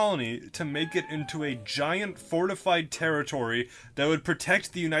this colony to make it into a giant fortified territory that would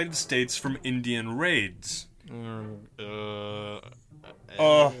protect the United States from Indian raids.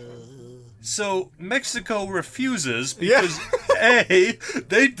 So Mexico refuses because A,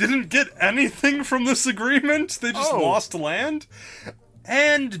 they didn't get anything from this agreement. They just lost land.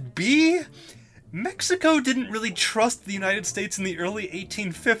 And B, Mexico didn't really trust the United States in the early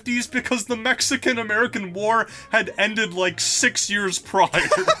 1850s because the Mexican-American War had ended like 6 years prior.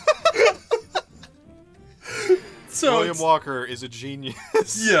 So William Walker is a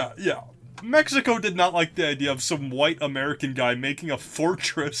genius. Yeah. Mexico did not like the idea of some white American guy making a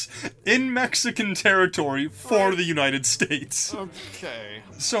fortress in Mexican territory for the United States. Okay.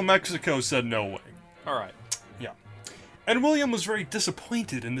 So Mexico said no way. All right. Yeah. And William was very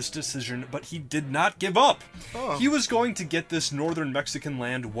disappointed in this decision, but he did not give up. He was going to get this northern Mexican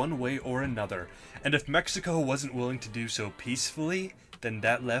land one way or another, and if Mexico wasn't willing to do so peacefully, then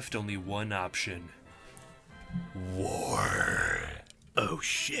that left only one option. War. Oh,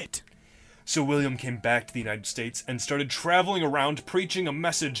 shit. So William came back to the United States and started traveling around preaching a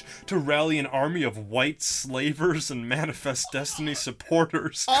message to rally an army of white slavers and Manifest Destiny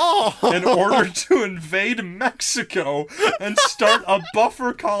supporters in order to invade Mexico and start a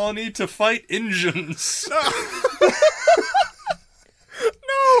buffer colony to fight Injuns.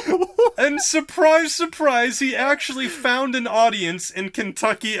 No! And surprise, surprise, he actually found an audience in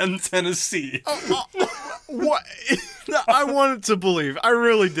Kentucky and Tennessee. What? I wanted to believe. I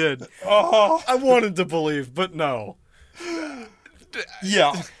really did. I wanted to believe, but no.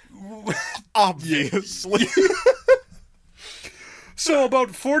 Yeah. Obviously. So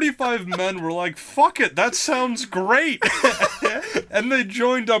about 45 men were like, fuck it, that sounds great. And they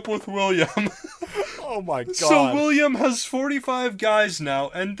joined up with William. Oh my god. So William has 45 guys now,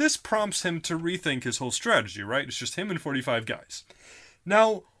 and this prompts him to rethink his whole strategy, right? It's just him and 45 guys.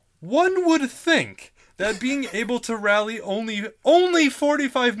 Now, one would think that being able to rally only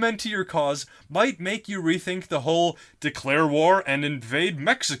 45 men to your cause might make you rethink the whole declare war and invade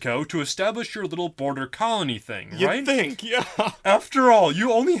Mexico to establish your little border colony thing, right? You'd think, yeah. After all,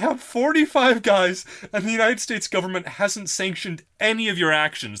 you only have 45 guys, and the United States government hasn't sanctioned any of your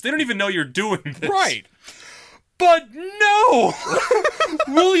actions. They don't even know you're doing this. Right. But no!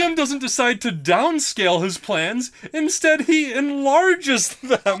 William doesn't decide to downscale his plans. Instead, he enlarges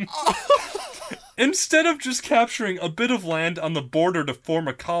them. Instead of just capturing a bit of land on the border to form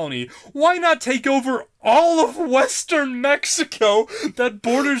a colony, why not take over all of western Mexico that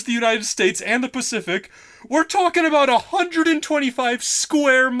borders the United States and the Pacific? We're talking about 125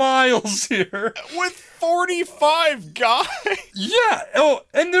 square miles here. With 45 guys? Yeah, oh,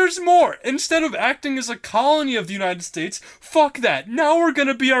 and there's more. Instead of acting as a colony of the United States, fuck that. Now we're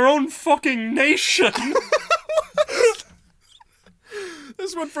gonna be our own fucking nation.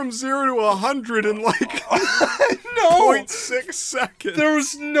 This went from 0 to 100 in like No, 0.6 seconds. there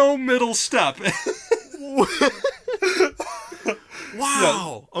was no middle step.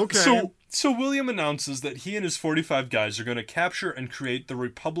 Wow. Okay. So William announces that he and his 45 guys are going to capture and create the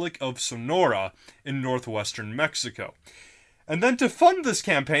Republic of Sonora in northwestern Mexico. And then to fund this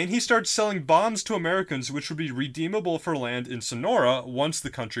campaign, he starts selling bonds to Americans which would be redeemable for land in Sonora once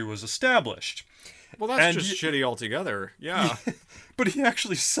the country was established. Well, that's And just shitty altogether. Yeah. But he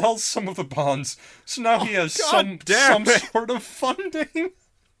actually sells some of the bonds, so now he has some damn it. sort of funding.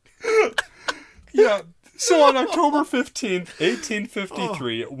 Yeah. So on October 15th,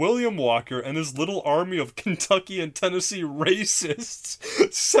 1853, William Walker and his little army of Kentucky and Tennessee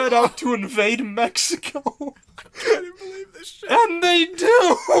racists set out to invade Mexico. I can't believe this shit. And they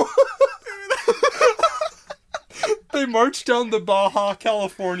do! They marched down the Baja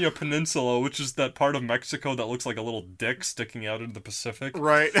California Peninsula, which is that part of Mexico that looks like a little dick sticking out into the Pacific.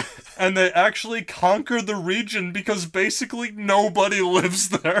 Right. And they actually conquered the region because basically nobody lives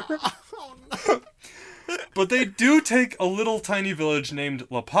there. Oh, no. But they do take a little tiny village named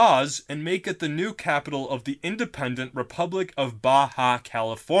La Paz and make it the new capital of the independent Republic of Baja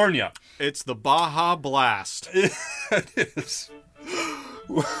California. It's the Baja Blast. It is.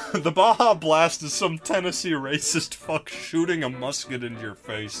 The Baja Blast is some Tennessee racist fuck shooting a musket into your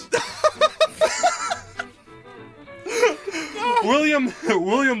face.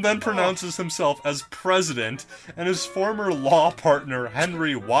 William then pronounces himself as president and his former law partner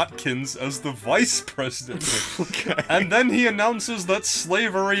Henry Watkins as the vice president. Okay. And then he announces that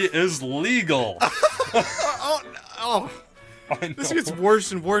slavery is legal. Oh, I know. this gets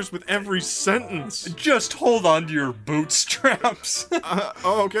worse and worse with every sentence. Just hold on to your bootstraps.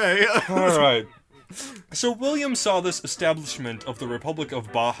 Okay. All right. So William saw this establishment of the Republic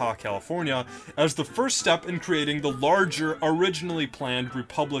of Baja California as the first step in creating the larger, originally planned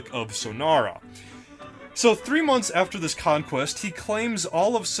Republic of Sonora. So 3 months after this conquest, he claims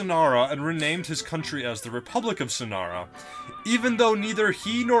all of Sonara and renamed his country as the Republic of Sonara, even though neither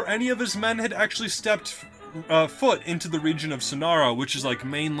he nor any of his men had actually stepped foot into the region of Sonara, which is like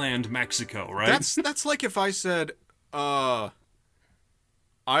mainland Mexico, right? That's like if I said, I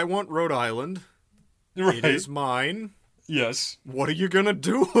want Rhode Island. right. It is mine. Yes. What are you gonna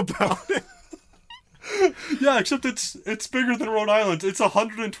do about it? Yeah, except it's bigger than Rhode Island. It's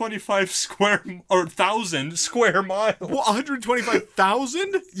 1,000 square miles. Well,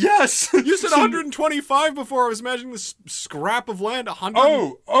 125,000? Yes. You said 125 before. I was imagining this scrap of land. 100.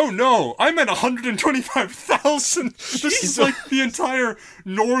 Oh no! I meant 125,000. This is like the entire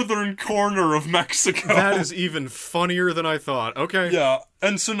northern corner of Mexico. That is even funnier than I thought. Okay. Yeah,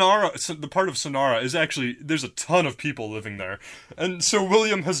 and Sonara, the part of Sonara is actually, there's a ton of people living there. And so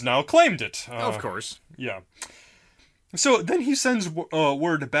William has now claimed it. Of course. Yeah. So then he sends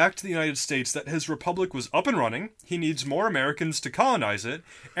word back to the United States that his republic was up and running, he needs more Americans to colonize it,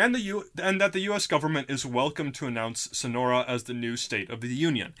 and that the U.S. government is welcome to announce Sonora as the new state of the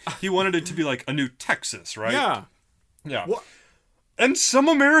Union. He wanted it to be like a new Texas, right? Yeah. Yeah. What? And some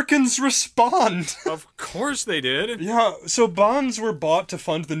Americans respond. Of course they did. Yeah, so bonds were bought to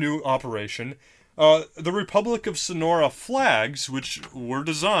fund the new operation. The Republic of Sonora flags, which were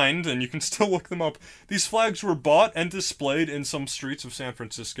designed, and you can still look them up, these flags were bought and displayed in some streets of San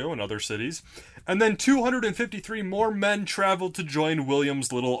Francisco and other cities. And then 253 more men traveled to join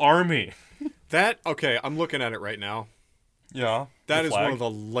William's little army. Okay, I'm looking at it right now. Yeah. That the is flag. one of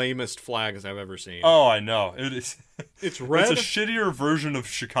the lamest flags I've ever seen. Oh, I know. It is. It's red. It's a shittier version of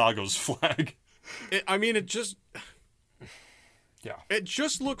Chicago's flag. It just Yeah. It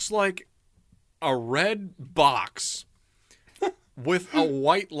just looks like a red box with a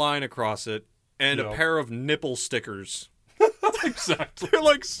white line across it and a pair of nipple stickers. Exactly. They're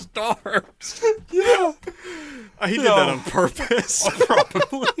like stars. Yeah. He did that on purpose.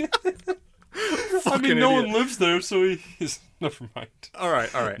 Probably. I mean, no idiot. one lives there, so he's... Never mind. All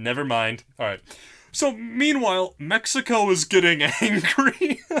right. Never mind. All right. So, meanwhile, Mexico is getting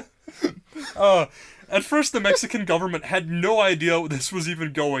angry. At first, the Mexican government had no idea this was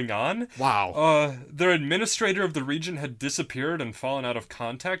even going on. Wow. Their administrator of the region had disappeared and fallen out of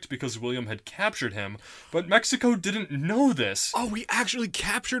contact because William had captured him, but Mexico didn't know this. Oh, we actually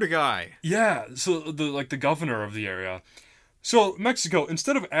captured a guy. Yeah, so the governor of the area. So, Mexico,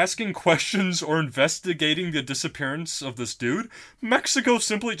 instead of asking questions or investigating the disappearance of this dude, Mexico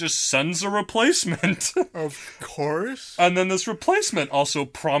simply just sends a replacement. Of course. And then this replacement also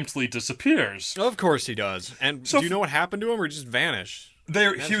promptly disappears. Of course he does. And So do you know what happened to him or just vanished? They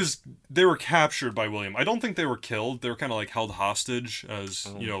were captured by William. I don't think they were killed. They were kind of like held hostage as,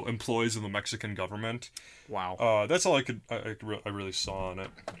 employees of the Mexican government. Wow. That's all I really saw on it.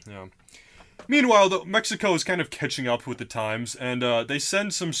 Yeah. Meanwhile, Mexico is kind of catching up with the times, and they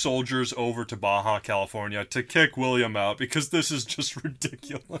send some soldiers over to Baja California to kick William out because this is just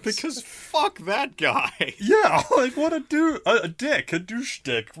ridiculous. Because fuck that guy. Yeah, like what a dude, a dick, a douche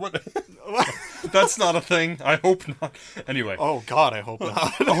dick. What? That's not a thing. I hope not. Anyway. Oh God, I hope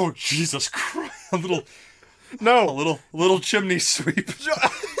not. Oh Jesus Christ! A No. little chimney sweep.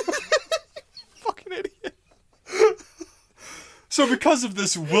 Fucking idiot. So because of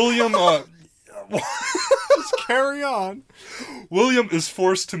this, William. Just carry on. William is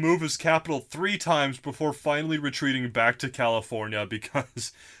forced to move his capital 3 times before finally retreating back to California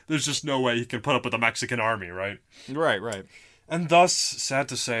because there's just no way he can put up with the Mexican army, right? Right. And thus, sad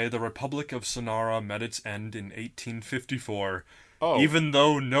to say, the Republic of Sonora met its end in 1854, even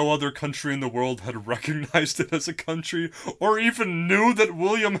though no other country in the world had recognized it as a country or even knew that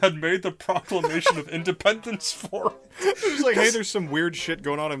William had made the proclamation of independence for it. It was like, hey, there's some weird shit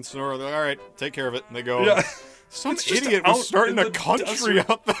going on in Sonora. They're like, all right, take care of it. And they go, Yeah. some It's just idiot out was starting in a the country desert.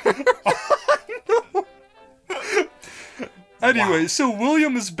 out there. Anyway, so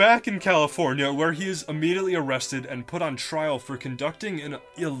William is back in California, where he is immediately arrested and put on trial for conducting an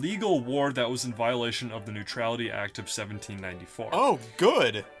illegal war that was in violation of the Neutrality Act of 1794. Oh,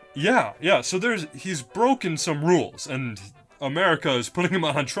 good. Yeah, so he's broken some rules, and America is putting him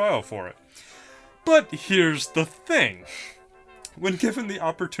on trial for it. But here's the thing. When given the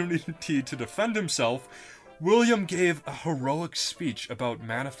opportunity to defend himself, William gave a heroic speech about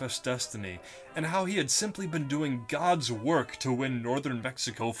manifest destiny and how he had simply been doing God's work to win northern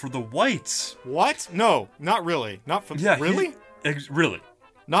Mexico for the whites. What? No, not really. Not for really? Really?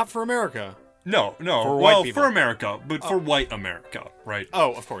 Not for America. No. For white people. For America, but for white America, right?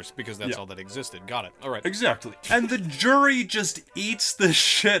 Oh, of course, because that's all that existed. Got it. All right. Exactly. And the jury just eats this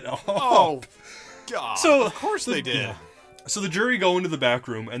shit up. Oh, God. So of course they did. Yeah. So the jury go into the back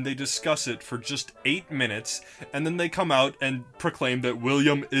room and they discuss it for just 8 minutes, and then they come out and proclaim that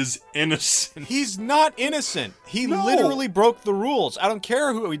William is innocent. He's not innocent. He No. literally broke the rules. I don't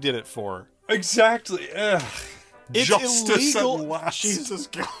care who he did it for. Exactly. Ugh. It's Justice illegal. at last. Jesus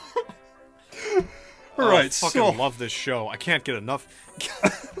God. All right, I fucking so love this show. I can't get enough.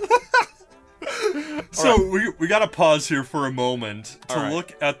 we got to pause here for a moment to All right.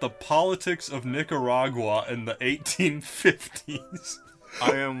 look at the politics of Nicaragua in the 1850s.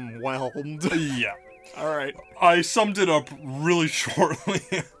 I am whelmed. Yeah. All right. I summed it up really shortly.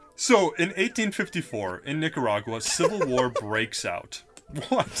 So, in 1854, in Nicaragua, civil war breaks out.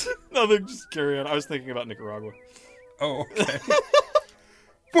 What? Nothing. Just carry on. I was thinking about Nicaragua. Oh, okay.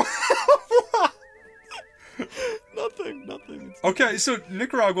 Nothing. Okay, so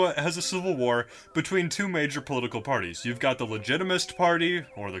Nicaragua has a civil war between two major political parties. You've got the Legitimist Party,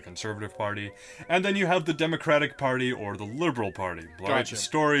 or the Conservative Party, and then you have the Democratic Party, or the Liberal Party. Right? Gotcha. The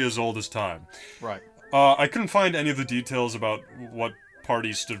story as old as time. Right. I couldn't find any of the details about what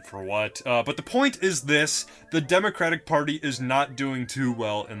party stood for what, but the point is this: the Democratic Party is not doing too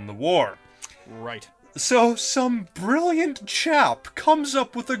well in the war. Right. So some brilliant chap comes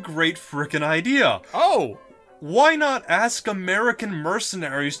up with a great frickin' idea. Oh. Why not ask American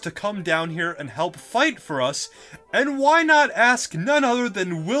mercenaries to come down here and help fight for us? And why not ask none other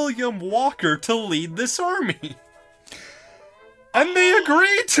than William Walker to lead this army? And they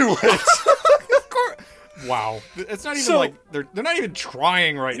agree to it. Of course. Wow. It's not even So- like they're not even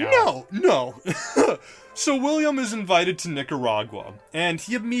trying right now. No. So William is invited to Nicaragua, and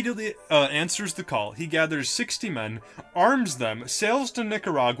he immediately answers the call. He gathers 60 men, arms them, sails to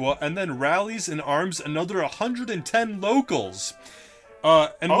Nicaragua, and then rallies and arms another 110 locals.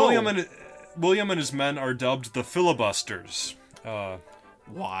 And Oh. William and his men are dubbed the filibusters.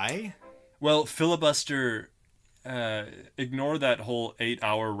 Why? Well, filibuster. Ignore that whole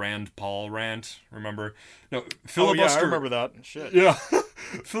 8-hour Rand Paul rant. Remember? No, filibuster. Oh yeah, I remember that. Shit. Yeah.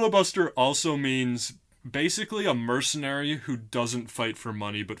 Filibuster also means basically a mercenary who doesn't fight for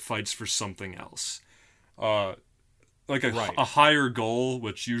money but fights for something else. Like Right. a higher goal,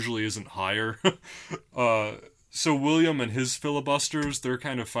 which usually isn't higher. So William and his filibusters, they're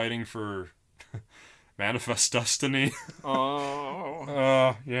kind of fighting for manifest destiny.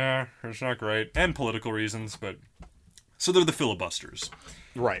 Oh. Yeah, it's not great. And political reasons, but... So they're the filibusters.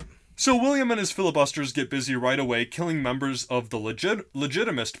 Right. So William and his filibusters get busy right away, killing members of the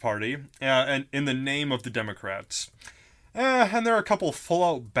Legitimist Party, and in the name of the Democrats. And there are a couple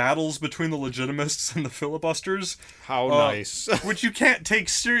full-out battles between the Legitimists and the filibusters, How nice. which you can't take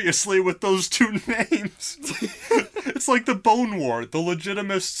seriously with those two names. It's like the Bone War, the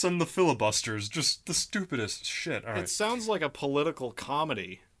Legitimists and the filibusters, just the stupidest shit. All right. It sounds like a political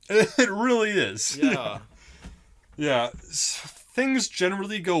comedy. It really is. Yeah. Yeah, things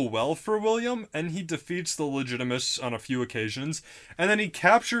generally go well for William, and he defeats the Legitimists on a few occasions, and then he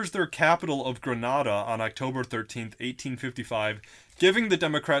captures their capital of Granada on October 13th, 1855, giving the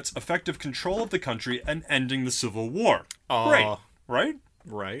Democrats effective control of the country and ending the Civil War. Great, right?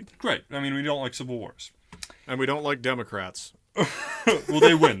 Right. Great. I mean, we don't like civil wars. And we don't like Democrats. Well,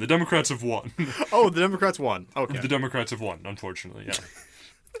 they win. The Democrats have won. Oh, the Democrats won. Okay. The Democrats have won, unfortunately, yeah.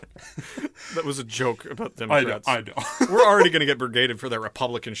 That was a joke about I know, Democrats. I know. We're already going to get brigaded for that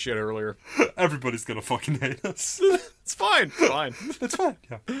Republican shit earlier. Everybody's gonna fucking hate us. It's fine. Fine. It's fine,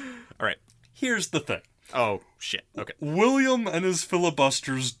 yeah. All right. Here's the thing. Oh, shit. Okay. William and his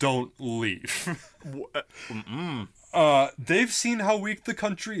filibusters don't leave. They've seen how weak the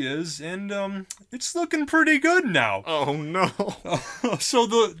country is, and it's looking pretty good now. Oh, no. So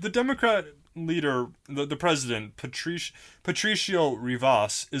the Democrat leader, the president, Patricio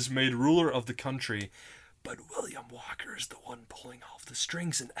Rivas, is made ruler of the country, but William Walker is the one pulling off the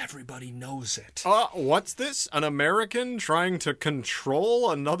strings, and everybody knows it. What's this? An American trying to control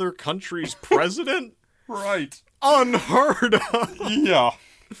another country's president? Right. Unheard of. Yeah.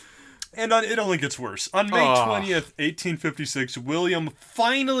 And it only gets worse. On May Ah. 20th, 1856, William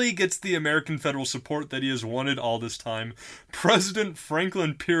finally gets the American federal support that he has wanted all this time. President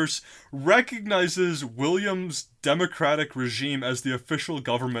Franklin Pierce recognizes William's democratic regime as the official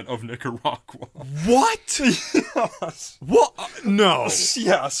government of Nicaragua. What? Yes. What? No.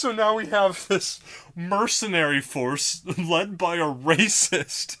 Yeah, so now we have this mercenary force led by a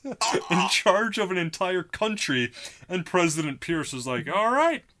racist in charge of an entire country, and President Pierce is like, all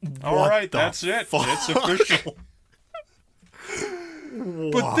right, the that's it. fuck? It's official.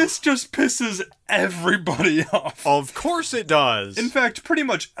 But this just pisses everybody off. Of course it does. In fact, pretty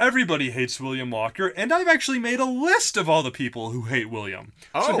much everybody hates William Walker, and I've actually made a list of all the people who hate William.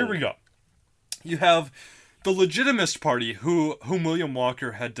 So Oh. here we go. You have the Legitimist Party, whom William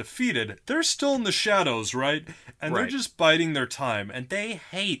Walker had defeated, they're still in the shadows, right? And they're Right. just biding their time, and they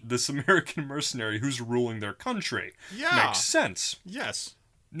hate this American mercenary who's ruling their country. Yeah. Makes sense. Yes.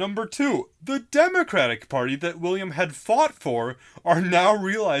 Number 2, the Democratic Party that William had fought for are now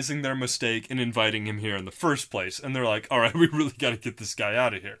realizing their mistake in inviting him here in the first place. And they're like, all right, we really got to get this guy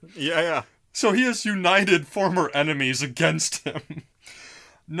out of here. Yeah. So he has united former enemies against him.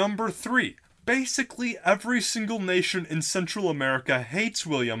 Number 3, basically every single nation in Central America hates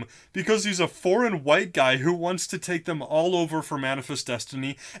William because he's a foreign white guy who wants to take them all over for Manifest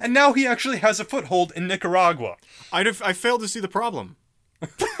Destiny. And now he actually has a foothold in Nicaragua. I failed to see the problem.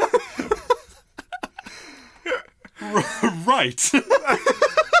 Right.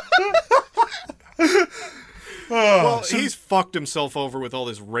 Well, he's fucked himself over with all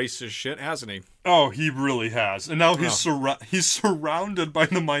this racist shit, hasn't he? Oh, he really has. And now he's he's surrounded by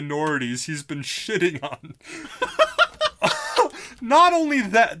the minorities he's been shitting on. Not only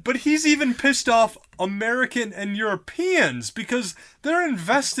that, but he's even pissed off American and Europeans because they're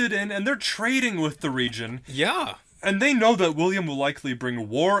invested in and they're trading with the region. Yeah. And they know that William will likely bring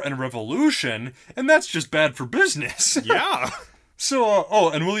war and revolution, and that's just bad for business. Yeah. So,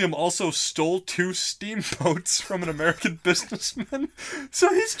 and William also stole 2 steamboats from an American businessman.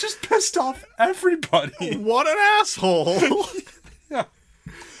 So he's just pissed off everybody. What an asshole. Yeah.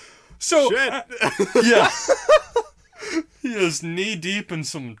 So, Shit. yeah. He is knee deep in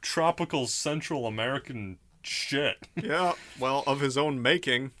some tropical Central American shit. Yeah. Well, of his own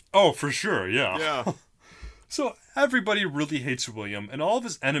making. Oh, for sure, yeah. Yeah. So everybody really hates William, and all of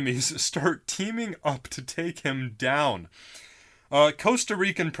his enemies start teaming up to take him down. Costa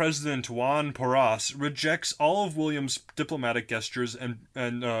Rican President Juan Porras rejects all of William's diplomatic gestures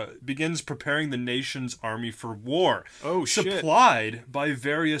and begins preparing the nation's army for war. Oh, shit. Supplied by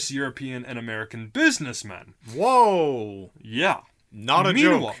various European and American businessmen. Whoa. Yeah. Not a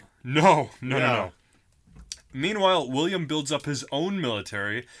Meanwhile- joke. No. Meanwhile, William builds up his own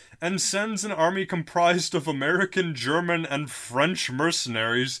military and sends an army comprised of American, German, and French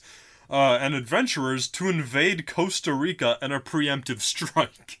mercenaries and adventurers to invade Costa Rica in a preemptive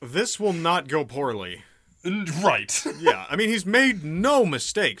strike. This will not go poorly. Right. Yeah. I mean, he's made no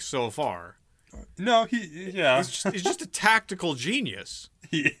mistakes so far. No, yeah. He's just a tactical genius.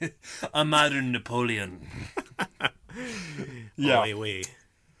 A modern Napoleon. Yeah. Oy wee.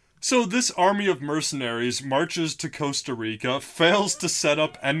 So this army of mercenaries marches to Costa Rica, fails to set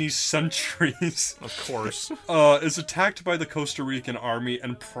up any sentries, Of course. is attacked by the Costa Rican army,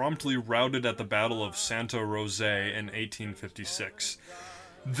 and promptly routed at the Battle of Santa Rosa in 1856.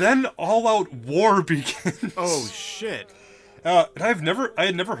 Then all-out war begins. Oh, shit. I had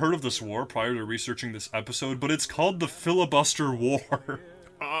never heard of this war prior to researching this episode, but it's called the Filibuster War.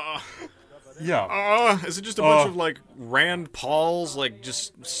 Yeah. Is it just a bunch of, like, Rand Pauls, like,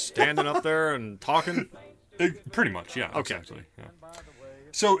 just standing up there and talking? Pretty much, yeah. Okay. Exactly, yeah.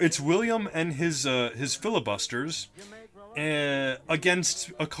 So it's William and his filibusters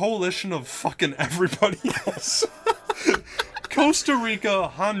against a coalition of fucking everybody else. Costa Rica,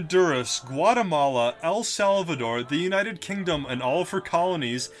 Honduras, Guatemala, El Salvador, the United Kingdom, and all of her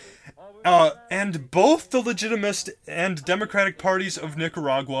colonies, and both the legitimist and democratic parties of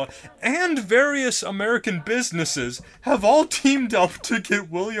Nicaragua and various American businesses have all teamed up to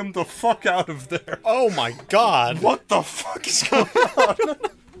get William the fuck out of there. Oh, my God. What the fuck is going on?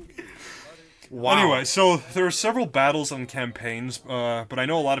 Wow. Anyway, so there are several battles and campaigns, but I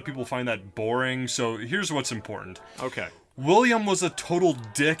know a lot of people find that boring, so here's what's important. Okay. William was a total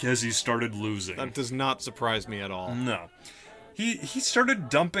dick as he started losing. That does not surprise me at all. No. He started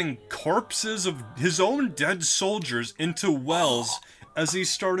dumping corpses of his own dead soldiers into wells as he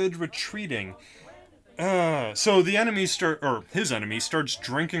started retreating. So the enemy his enemy starts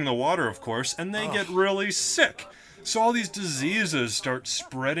drinking the water, of course, and they get really sick. So all these diseases start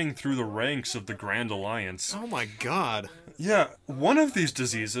spreading through the ranks of the Grand Alliance. Oh, my God. Yeah, one of these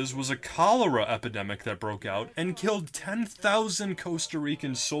diseases was a cholera epidemic that broke out and killed 10,000 Costa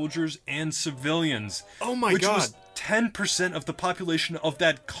Rican soldiers and civilians. Oh my which God. was 10% of the population of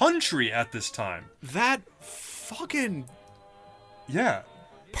that country at this time. That fucking Yeah.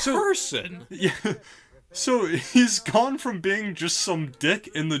 person. Yeah. So he's gone from being just some dick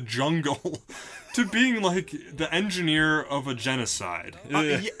in the jungle to being like the engineer of a genocide.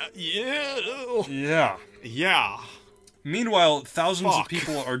 Yeah. Yeah. Meanwhile, thousands Fuck. of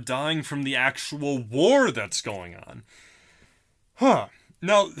people are dying from the actual war that's going on. Huh.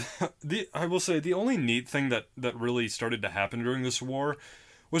 Now, I will say the only neat thing that really started to happen during this war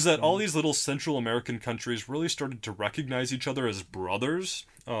was that all these little Central American countries really started to recognize each other as brothers.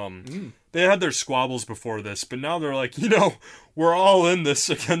 They had their squabbles before this, but now they're like, we're all in this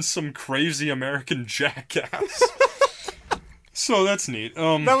against some crazy American jackass. So that's neat.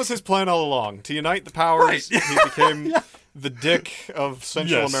 That was his plan all along, to unite the powers. Right. He became the dick of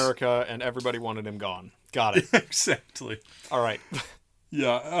Central America, and everybody wanted him gone. Got it. Exactly. All right.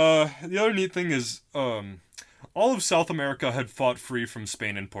 Yeah, the other neat thing is, all of South America had fought free from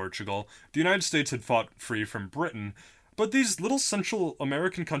Spain and Portugal. The United States had fought free from Britain. But these little Central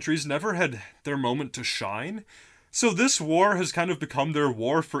American countries never had their moment to shine. So this war has kind of become their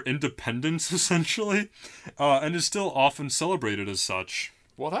war for independence, essentially, and is still often celebrated as such.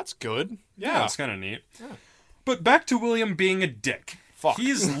 Well, that's good. Yeah, it's kind of neat. Yeah. But back to William being a dick. Fuck.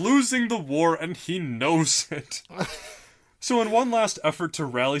 He's losing the war, and he knows it. So in one last effort to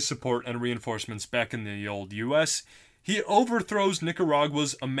rally support and reinforcements back in the old U.S., he overthrows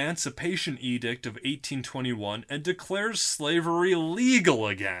Nicaragua's Emancipation Edict of 1821 and declares slavery legal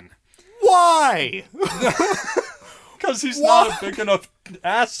again. Why? Because he's not a big enough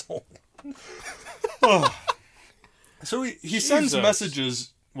asshole. So he sends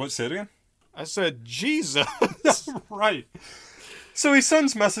messages... What, say it again? I said, Jesus. Right. So he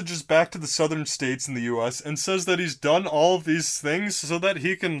sends messages back to the southern states in the U.S. and says that he's done all of these things so that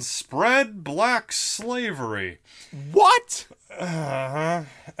he can spread black slavery. What?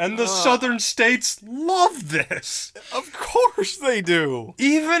 And the southern states love this. Of course they do.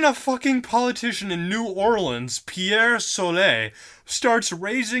 Even a fucking politician in New Orleans, Pierre Solé, starts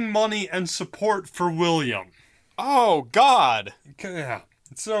raising money and support for William. Oh, God. Yeah,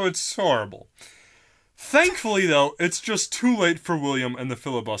 so it's horrible. Thankfully, though, it's just too late for William and the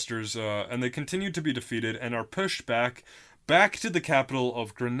filibusters, and they continue to be defeated and are pushed back to the capital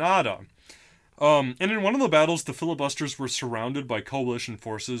of Granada. And in one of the battles, the filibusters were surrounded by coalition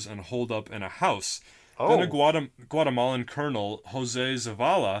forces and holed up in a house. Then a Guatemalan colonel, Jose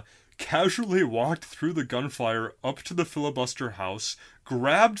Zavala, casually walked through the gunfire up to the filibuster house,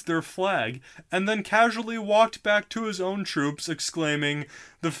 grabbed their flag, and then casually walked back to his own troops, exclaiming,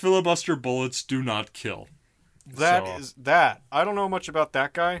 "The filibuster bullets do not kill." That. I don't know much about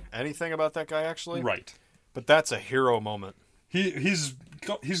that guy. Anything about that guy, actually. Right. But that's a hero moment. He's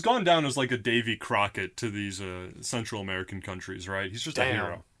gone down as like a Davy Crockett to these Central American countries, right? He's just a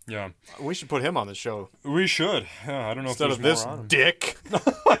hero. Yeah. We should put him on the show. We should. Yeah, I don't know Instead if there's of more on him. dick.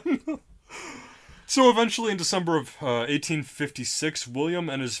 So eventually, in December of 1856, William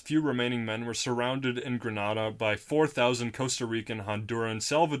and his few remaining men were surrounded in Granada by 4,000 Costa Rican, Honduran,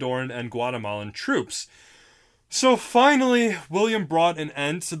 Salvadoran, and Guatemalan troops. So finally, William brought an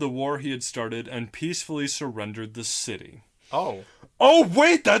end to the war he had started and peacefully surrendered the city. Oh,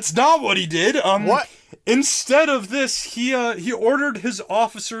 wait, that's not what he did. What? Instead of this, he ordered his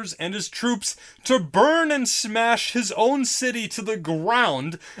officers and his troops to burn and smash his own city to the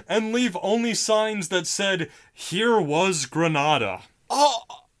ground and leave only signs that said, "Here was Granada." Oh,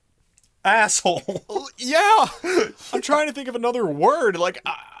 asshole. Yeah. I'm trying to think of another word. Like,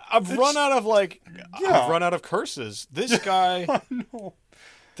 I've run out of curses. This guy. I know.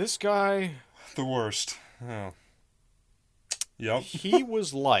 This guy. The worst. Yeah. Yep. He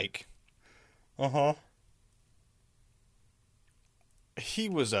was like. Uh-huh. He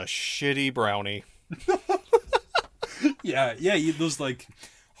was a shitty brownie. Yeah, those like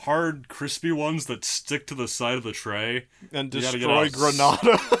hard, crispy ones that stick to the side of the tray. And destroy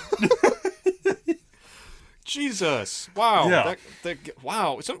Granada. Jesus. Wow. Yeah.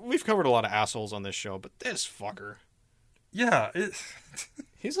 Wow. So we've covered a lot of assholes on this show, but this fucker. Yeah.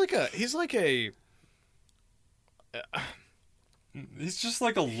 He's like a He's just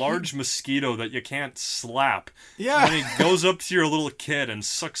like a large mosquito that you can't slap. Yeah. And he goes up to your little kid and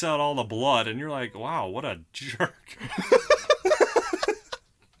sucks out all the blood, and you're like, wow, what a jerk.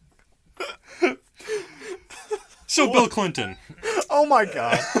 So, Bill Clinton. Oh my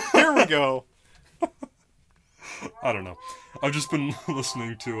God. Here we go. I don't know. I've just been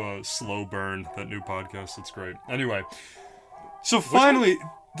listening to Slow Burn, that new podcast. It's great. Anyway. So finally,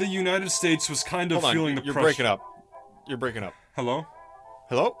 the United States was kind of feeling the pressure. You're breaking up. You're breaking up. Hello?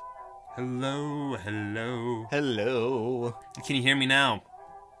 Hello? Hello, hello. Hello. Can you hear me now?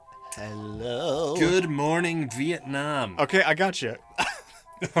 Hello. Good morning, Vietnam. Okay, I got you.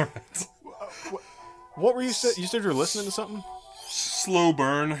 All right. What were you saying? You said you were listening to something? Slow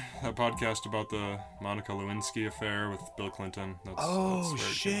Burn, a podcast about the Monica Lewinsky affair with Bill Clinton. That's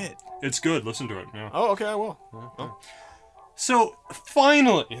very shit. Good. It's good. Listen to it. Yeah. Oh, okay, I will. Oh. So,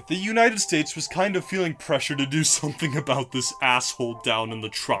 finally, the United States was kind of feeling pressure to do something about this asshole down in the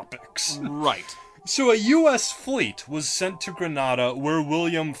tropics. Right. So a U.S. fleet was sent to Grenada, where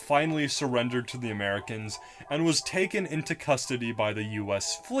William finally surrendered to the Americans and was taken into custody by the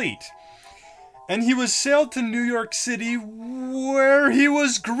U.S. fleet. And he was sailed to New York City, where he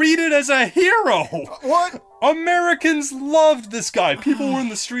was greeted as a hero. What? Americans loved this guy. People were in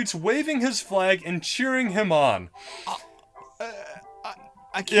the streets waving his flag and cheering him on.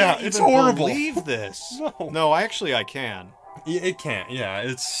 I can't Yeah, even it's horrible. believe this. No. No, actually, I can. It can't. Yeah,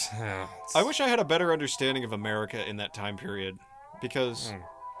 it's I wish I had a better understanding of America in that time period, because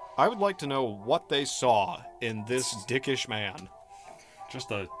I would like to know what they saw in this dickish man.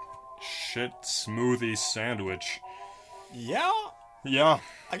 just a shit smoothie sandwich. Yeah, Yeah.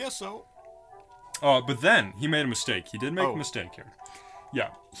 I guess so. But then he made a mistake. He did make Oh. a mistake here. Yeah,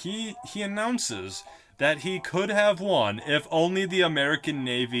 he announces that he could have won if only the American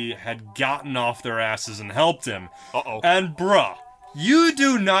Navy had gotten off their asses and helped him. Uh-oh. And bruh, you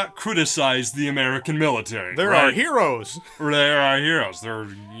do not criticize the American military. There right? are heroes. There are heroes.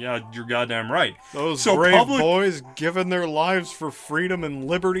 Yeah, you're goddamn right. Those So brave public- boys giving their lives for freedom and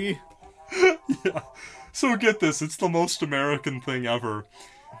liberty. Yeah. So get this, it's the most American thing ever.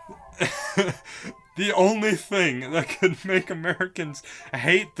 The only thing that could make Americans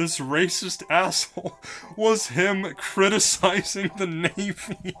hate this racist asshole was him criticizing the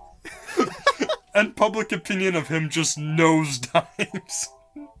Navy. And public opinion of him just nosedives.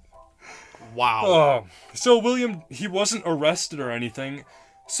 Wow. So William, he wasn't arrested or anything,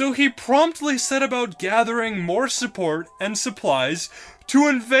 so he promptly set about gathering more support and supplies to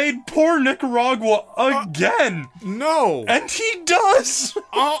invade poor Nicaragua again. No. And he does!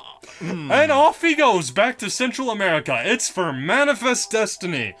 And off he goes back to Central America. It's for manifest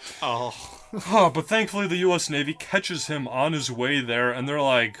destiny. Oh. But thankfully the U.S. Navy catches him on his way there, and they're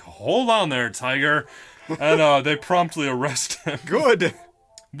like, hold on there, Tiger. And they promptly arrest him. Good.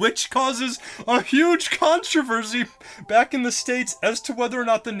 Which causes a huge controversy back in the States as to whether or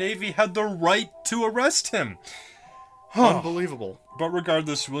not the Navy had the right to arrest him. Unbelievable. But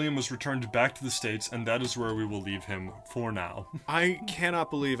regardless, William was returned back to the States, and that is where we will leave him for now. I cannot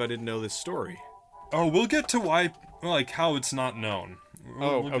believe I didn't know this story. Oh, we'll get to why, how it's not known.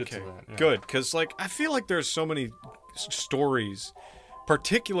 Oh, We'll get to okay. that, yeah. Good, because, I feel like there's so many stories,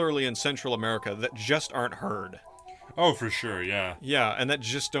 particularly in Central America, that just aren't heard. Oh, for sure, yeah. Yeah, and that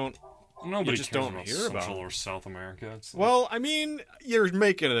just don't... Nobody just cares don't about hear about Central it. or South America. It's Well, I mean, you're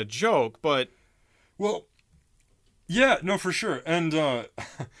making a joke, but... well, yeah, no, for sure. And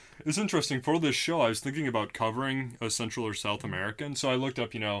it's interesting. For this show, I was thinking about covering a Central or South American, so I looked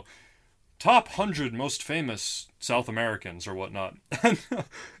up, top 100 most famous South Americans or whatnot. And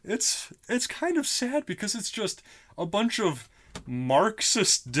it's kind of sad because it's just a bunch of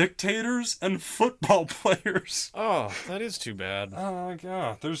Marxist dictators and football players. Oh, that is too bad.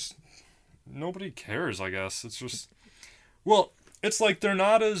 Yeah, there's... Nobody cares, I guess. It's just... Well, it's like they're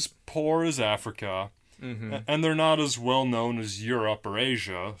not as poor as Africa, and they're not as well known as Europe or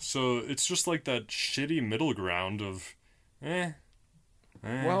Asia, so it's just like that shitty middle ground of...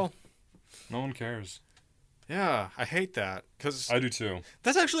 Well, no one cares. yeah, I hate that, because I do too.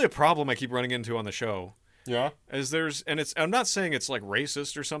 that's actually a problem I keep running into on the show. Yeah? I'm not saying it's like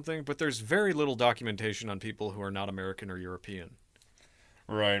racist or something, but there's very little documentation on people who are not American or European.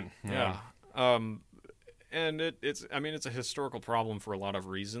 Right. Yeah. And it's a historical problem for a lot of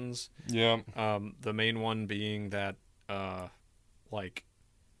reasons. Yeah. The main one being that, like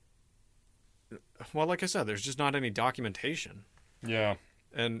I said, there's just not any documentation. Yeah.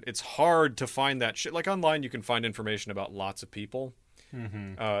 And it's hard to find that shit. Like online, you can find information about lots of people,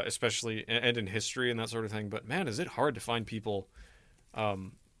 especially and in history and that sort of thing. But man, is it hard to find people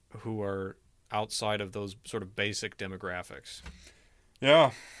who are outside of those sort of basic demographics.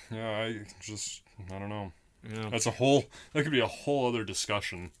 Yeah. I don't know. Yeah. That could be a whole other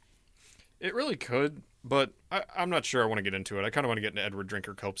discussion. It really could, but I'm not sure I want to get into it. I kind of want to get into Edward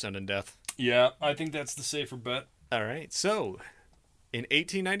Drinker Cope's End in Death. Yeah, I think that's the safer bet. All right, so in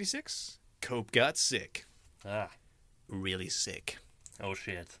 1896, Cope got sick. Really sick. Oh,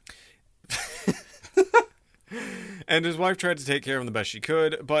 shit. And his wife tried to take care of him the best she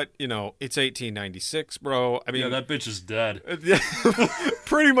could, but, it's 1896, bro. I mean, Yeah, that bitch is dead.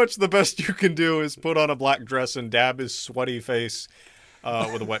 pretty much the best you can do is put on a black dress and dab his sweaty face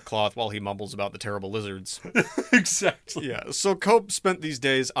with a wet cloth while he mumbles about the terrible lizards. Exactly. Yeah, so Cope spent these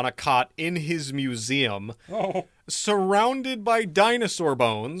days on a cot in his museum, Oh. surrounded by dinosaur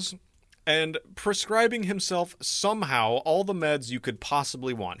bones, and prescribing himself somehow all the meds you could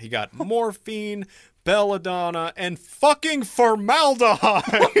possibly want. He got morphine, belladonna, and fucking formaldehyde!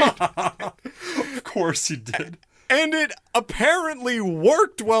 Of course he did. And it apparently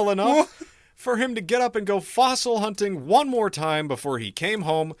worked well enough for him to get up and go fossil hunting one more time before he came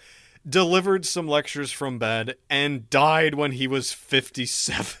home, delivered some lectures from bed, and died when he was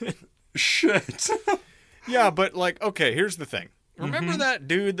 57. Shit. Yeah, but like, okay, here's the thing. Remember that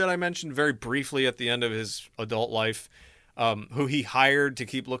dude that I mentioned very briefly at the end of his adult life, who he hired to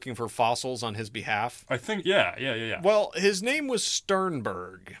keep looking for fossils on his behalf? I think, yeah. Well, his name was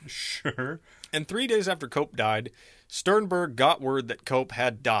Sternberg. Sure. And 3 days after Cope died, Sternberg got word that Cope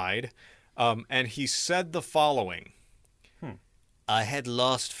had died, and he said the following. I had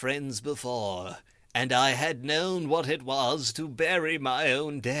lost friends before, and I had known what it was to bury my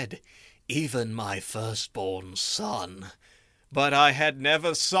own dead, even my firstborn son. But I had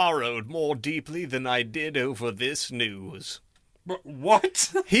never sorrowed more deeply than I did over this news.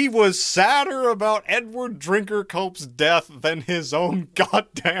 What? He was sadder about Edward Drinker Cope's death than his own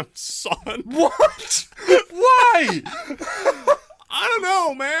goddamn son. What? Why? I don't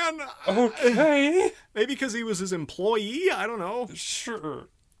know, man. Okay. Maybe because he was his employee? I don't know. Sure.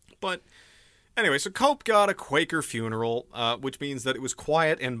 But anyway, so Cope got a Quaker funeral, which means that it was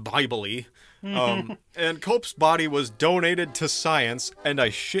quiet and Bible-y. And Cope's body was donated to science, and I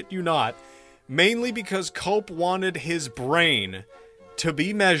shit you not, mainly because Cope wanted his brain to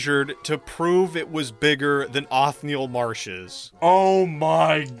be measured to prove it was bigger than Othniel Marsh's. Oh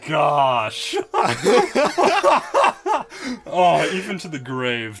my gosh. Oh, even to the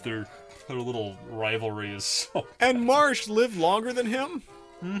grave, their little rivalry is so... And Marsh lived longer than him.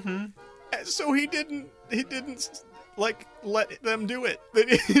 So he didn't like let them do it.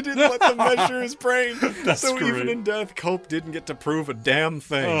 He didn't let them measure his brain. That's so great. even in death, Cope didn't get to prove a damn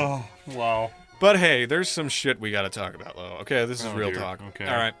thing. Oh, wow. But hey, there's some shit we gotta talk about, though. Okay, this is Oh, real dear. talk. Okay.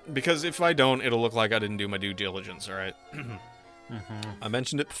 All right, because if I don't, it'll look like I didn't do my due diligence. All right. I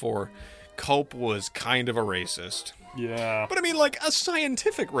mentioned it before. Cope was kind of a racist, Yeah. but I mean, like a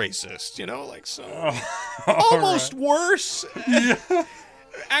scientific racist. You know, like so All almost right. worse. Yeah.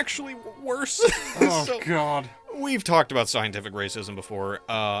 Actually, worse. Oh, So- God. We've talked about scientific racism before,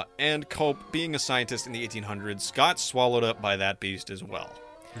 and Cope, being a scientist in the 1800s, got swallowed up by that beast as well.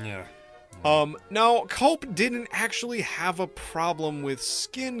 Yeah. Now, Cope didn't actually have a problem with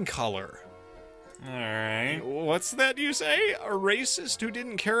skin color. All right. What's that you say? A racist who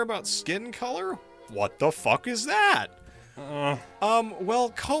didn't care about skin color? What the fuck is that?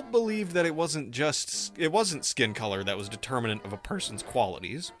 Well, Cope believed that it wasn't skin color that was determinant of a person's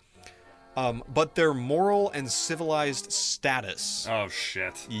qualities, but their moral and civilized status. Oh,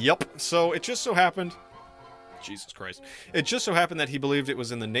 shit. Yep. So it just so happened... Jesus Christ. It just so happened that he believed it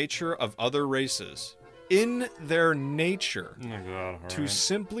was in the nature of other races, in their nature, Oh, God. All to right.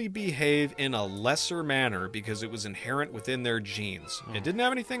 simply behave in a lesser manner because it was inherent within their genes. It didn't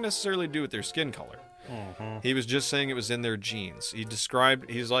have anything necessarily to do with their skin color. He was just saying it was in their genes.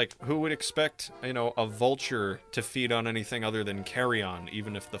 He's like, who would expect, a vulture to feed on anything other than carrion,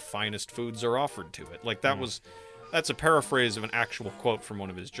 even if the finest foods are offered to it? Like, that's a paraphrase of an actual quote from one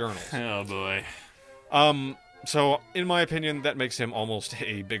of his journals. Oh, boy. So, in my opinion, that makes him almost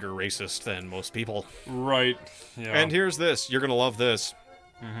a bigger racist than most people. Right. Yeah. And here's this. You're gonna love this.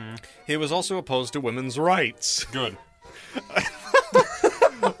 He was also opposed to women's rights. Good.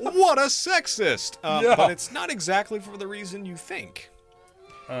 What a sexist! Yeah. But it's not exactly for the reason you think.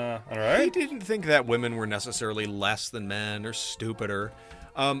 All He right. didn't think that women were necessarily less than men or stupider.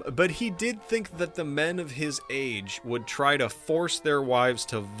 But he did think that the men of his age would try to force their wives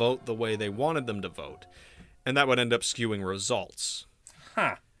to vote the way they wanted them to vote. And that would end up skewing results.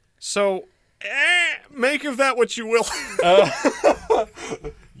 Huh. So, make of that what you will.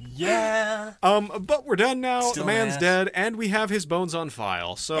 Yeah. But we're done now. Still The man's an ass. dead, and we have his bones on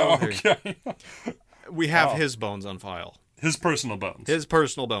file. So Okay. we have Oh. his bones on file. His personal bones. His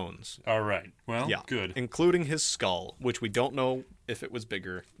personal bones. All right. Well, Yeah. good. Including his skull, which we don't know if it was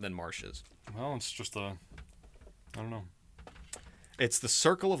bigger than Marsh's. Well, it's just I don't know. It's the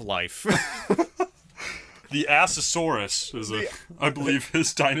circle of life. The Assosaurus is I believe,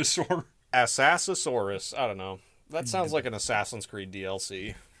 his dinosaur. Assasosaurus. I don't know. That sounds like an Assassin's Creed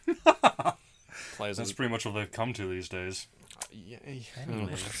DLC. Plays That's as... pretty much what they've come to these days. Yeah.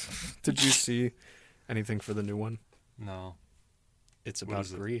 Anyways. Did you see anything for the new one? No. It's What about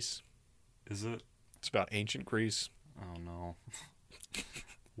is it? Greece. Is it? It's about ancient Greece. Oh, no.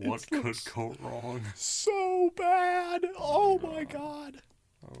 What could go wrong? So bad. Oh my god.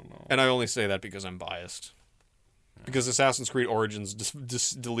 Oh, no. And I only say that because I'm biased. Because Assassin's Creed Origins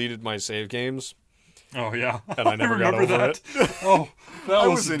just deleted my save games, Oh, yeah. and I never got remember over that. it. Oh, that I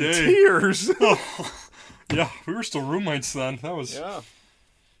was was the in day. tears. Yeah, we were still roommates then. That was... Yeah.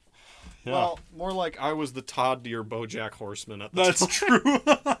 Yeah. Well, more like I was the Todd to your BoJack Horseman at the That's true.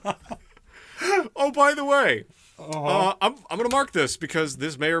 Oh, by the way, I'm gonna mark this because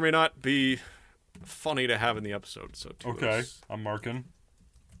this may or may not be funny to have in the episode. So Okay, I'm marking.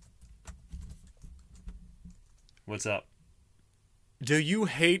 What's up? do you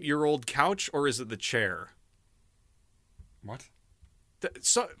hate your old couch or is it the chair? What?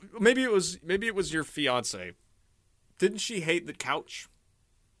 So maybe it was your fiance. Didn't she hate the couch?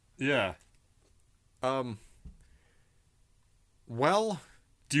 Yeah. Well,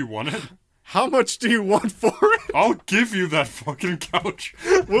 Do you want it? how much do you want for it? I'll give you that fucking couch.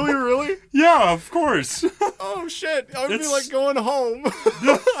 Will you really? Yeah, of course. Oh shit! I would be It's- like going home.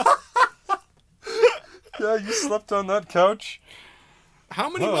 Yeah, you slept on that couch. How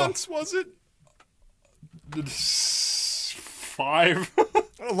many Oh. months was it? 5.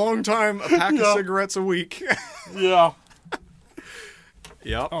 A long time. A pack Yeah. of cigarettes a week. Yeah.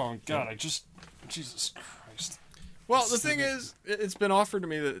 Yep. Oh god, Jesus Christ. Well, the thing is, it's been offered to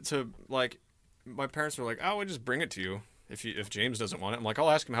me to like, my parents were like, "Oh, we'll just bring it to you if James doesn't want it." I'm like, "I'll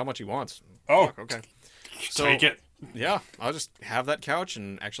ask him how much he wants." Oh, Fuck, okay. So, take it. Yeah, I'll just have that couch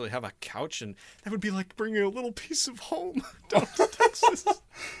and actually have a couch, and that would be like bringing a little piece of home down to Texas.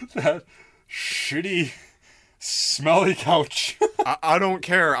 That shitty, smelly couch. I don't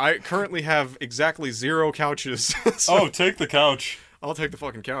care. I currently have exactly 0 couches. So Oh, take the couch. I'll take the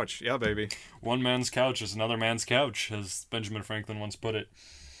fucking couch. Yeah, baby. One man's couch is another man's couch, as Benjamin Franklin once put it.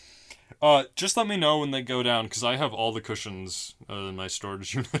 Just let me know when they go down, because I have all the cushions in my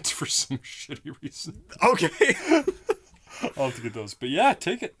storage unit for some shitty reason. Okay. I'll have to get those. But yeah,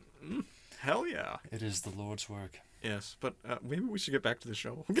 take it. Hell yeah. It is the Lord's work. Yes, but maybe we should get back to the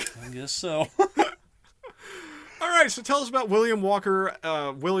show. I guess so. All right, so tell us about William Walker,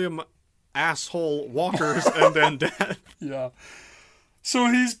 William Asshole Walker's and then Death. Yeah. So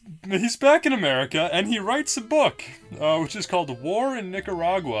he's back in America, and he writes a book, which is called War in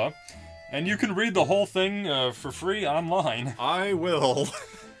Nicaragua, and you can read the whole thing for free online. I will.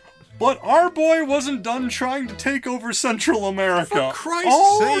 But our boy wasn't done trying to take over Central America. For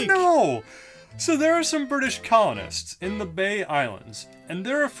Christ's sake. No! So there are some British colonists in the Bay Islands, and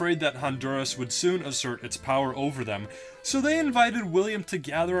they're afraid that Honduras would soon assert its power over them, so they invited William to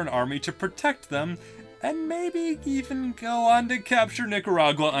gather an army to protect them, and maybe even go on to capture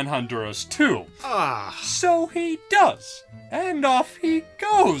Nicaragua and Honduras too. So he does, and off he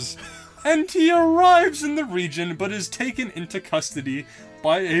goes. And he arrives in the region, but is taken into custody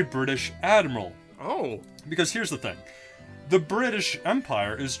by a British admiral. Oh. Because here's the thing. The British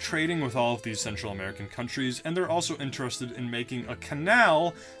Empire is trading with all of these Central American countries, and they're also interested in making a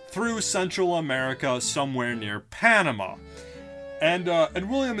canal through Central America somewhere near Panama. And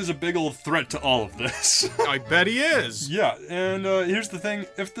William is a big old threat to all of this. I bet he is. Yeah, and here's the thing: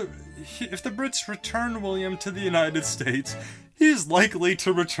 if the Brits return William to the United States, he's likely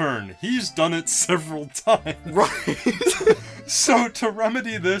to return. He's done it several times. Right. So to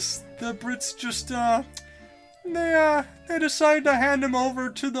remedy this, the Brits just they decide to hand him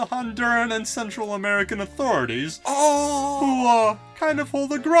over to the Honduran and Central American authorities, who kind of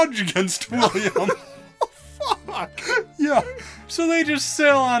hold a grudge against William. Fuck. Yeah, so they just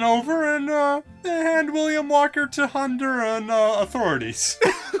sail on over and they hand William Walker to Honduran authorities.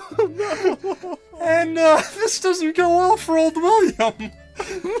 And this doesn't go well for old William.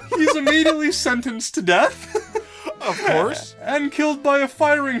 He's immediately sentenced to death. Of course. And killed by a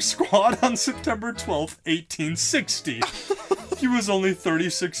firing squad on September 12th, 1860. He was only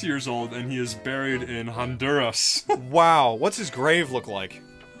 36 years old, and he is buried in Honduras. Wow. What's his grave look like?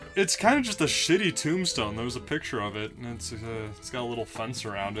 It's kind of just a shitty tombstone. There was a picture of it, and it's got a little fence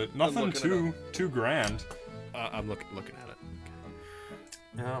around it. Nothing looking too grand. I'm looking at it.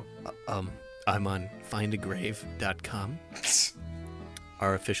 Yeah. I'm on findagrave.com.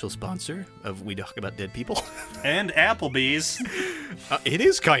 Our official sponsor of We Talk About Dead People. And Applebee's. It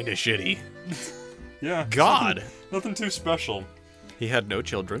is kind of shitty. Yeah. God. Nothing too special. He had no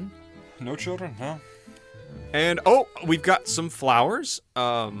children. No children? No. And, we've got some flowers.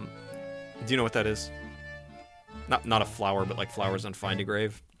 Do you know what that is? Not a flower, but like flowers on Find a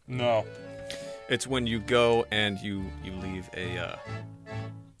Grave. No. It's when you go and you leave a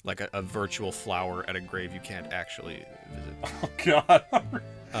virtual flower at a grave you can't actually visit. Oh, God.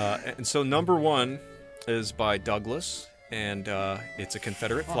 And so number 1 is by Douglas, and it's a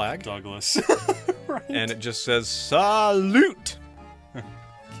Confederate flag, Douglas. Right. and it just says "Salute,"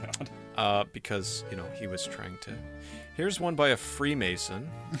 God. because he was trying to. Here's one by a Freemason,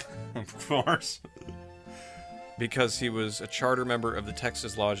 Of course. because he was a charter member of the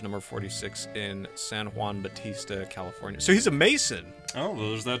Texas Lodge Number 46 in San Juan Bautista, California. So he's a Mason. Oh, well,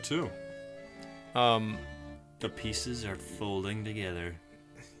 there's that too. The The pieces are folding together.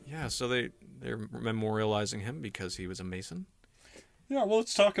 Yeah, so they They're memorializing him because he was a Mason. Yeah, well,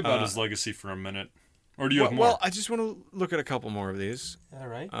 let's talk about his legacy for a minute. Or do you have more? Well, I just want to look at a couple more of these. All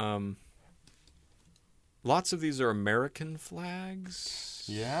right. Lots of these are American flags.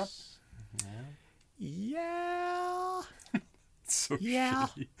 Yeah. Yeah. So Yeah.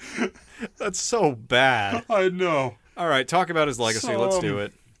 shitty. That's so bad. I know. All right, talk about his legacy. So, Let's do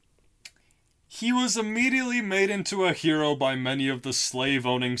it. He was immediately made into a hero by many of the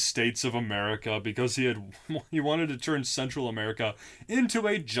slave-owning states of America because he wanted to turn Central America into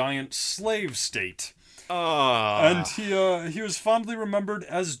a giant slave state. And he was fondly remembered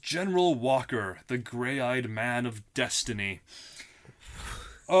as General Walker, the gray-eyed man of destiny.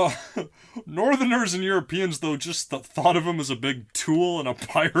 Northerners and Europeans, though, just thought of him as a big tool and a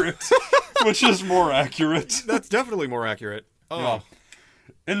pirate, which is more accurate. That's definitely more accurate. Yeah.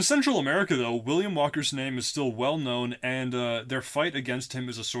 In Central America, though, William Walker's name is still well known, and their fight against him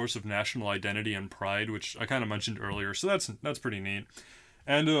is a source of national identity and pride, which I kind of mentioned earlier, so that's pretty neat.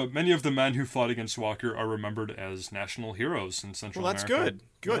 And many of the men who fought against Walker are remembered as national heroes in Central America. Well, that's good.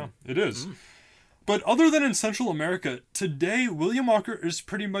 Good. Yeah, it is. But other than in Central America, today William Walker is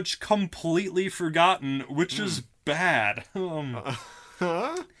pretty much completely forgotten, which is bad.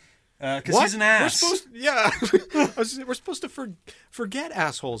 Because he's an ass. We're supposed to forget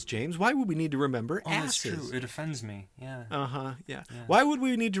assholes, James. Why would we need to remember asses? That's true. It offends me. Yeah. Yeah. Why would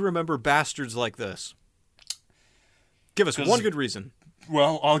we need to remember bastards like this? Give us one good reason.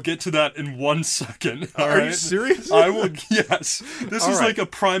 Well, I'll get to that in 1 second. Are you serious? I will. Yes. This is right. like a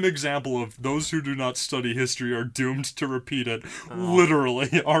prime example of those who do not study history are doomed to repeat it.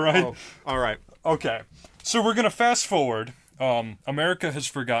 Literally. All right. Oh, all right. Okay. So we're gonna fast forward. America has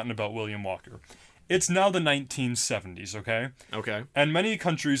forgotten about William Walker. It's now the 1970s. Okay. Okay. And many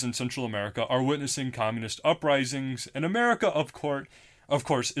countries in Central America are witnessing communist uprisings, and America, of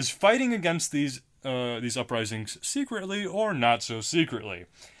course, is fighting against these uprisings secretly or not so secretly.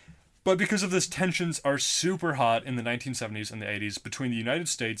 But because of this, tensions are super hot in the 1970s and the 80s between the United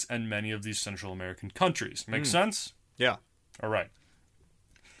States and many of these Central American countries. Make sense? Yeah. All right.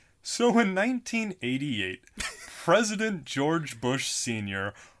 So in 1988, President George Bush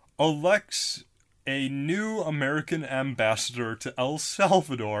Sr. elects a new American ambassador to El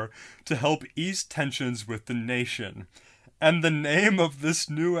Salvador to help ease tensions with the nation. And the name of this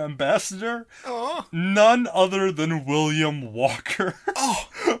new ambassador? None other than William Walker.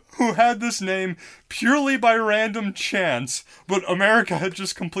 Who had this name purely by random chance, but America had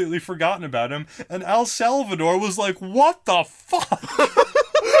just completely forgotten about him, and El Salvador was like, what the fuck?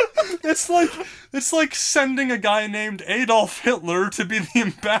 It's like sending a guy named Adolf Hitler to be the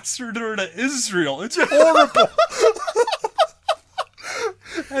ambassador to Israel. It's horrible.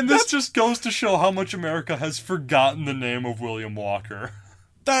 And this just goes to show how much America has forgotten the name of William Walker.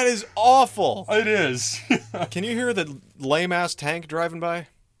 That is awful. It is. Can you hear the lame-ass tank driving by?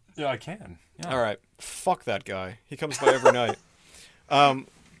 Yeah, I can. Yeah. All right. Fuck that guy. He comes by every night. I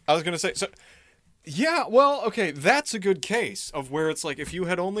was going to say, yeah, well, okay, that's a good case of where it's like, if you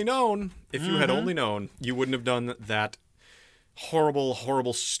had only known, you wouldn't have done that horrible,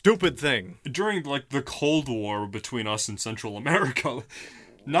 horrible, stupid thing. During, like, the Cold War between us and Central America,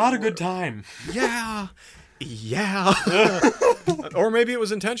 not a good time. Yeah. Or maybe it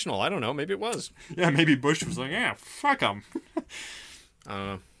was intentional. I don't know. Maybe it was. Yeah, maybe Bush was like, yeah, fuck him.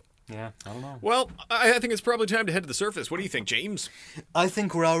 Yeah, I don't know. Well, I think it's probably time to head to the surface. What do you think, James? I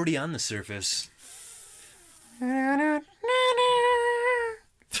think we're already on the surface. I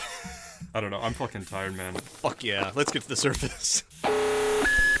don't know. I'm fucking tired, man. Fuck yeah. Let's get to the surface.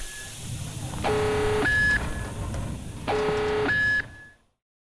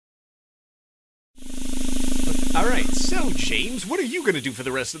 All right, so, James, what are you going to do for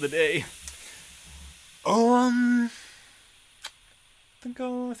the rest of the day? I think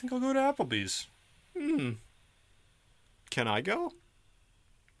I'll go to Applebee's. Can I go?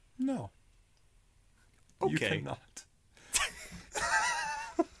 No. Okay. You cannot.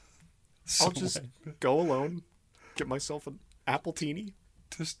 I'll just go alone, get myself an Appletini.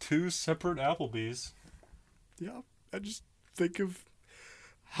 Just 2 separate Applebee's. Yeah, I just think of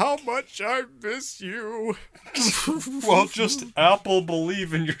how much I miss you. Well, just Apple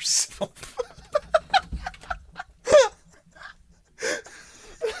believe in yourself.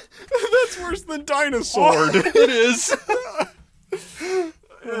 That's worse than dinosaur. It is.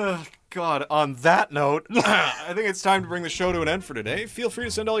 God, on that note, I think it's time to bring the show to an end for today. Feel free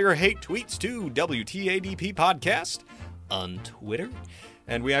to send all your hate tweets to WTADP Podcast on Twitter.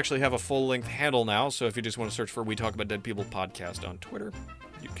 And we actually have a full-length handle now, so if you just want to search for We Talk About Dead People Podcast on Twitter,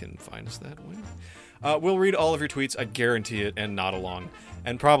 You can find us that way. We'll read all of your tweets, I guarantee it, and nod along,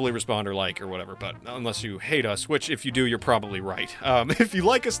 and probably respond or like or whatever, but unless you hate us, which if you do, you're probably right. If you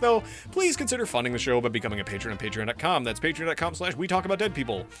like us, though, please consider funding the show by becoming a patron on patreon.com. That's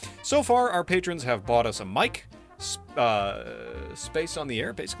patreon.com/WeTalkAboutDeadPeople. So far, our patrons have bought us a mic, space on the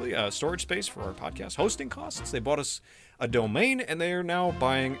air, basically, storage space for our podcast, hosting costs. They bought us a domain, and they are now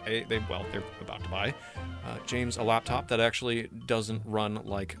buying they're about to buy James a laptop that actually doesn't run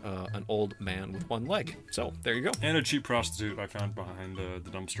like an old man with one leg. So there you go. And a cheap prostitute I found behind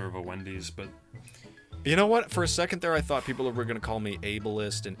the dumpster of a Wendy's, but you know what? For a second there, I thought people were going to call me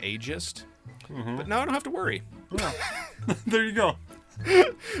ableist and ageist, but now I don't have to worry. yeah. There you go.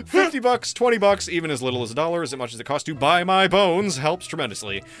 $50, $20, even as little as $1, as much as it costs to buy my bones, helps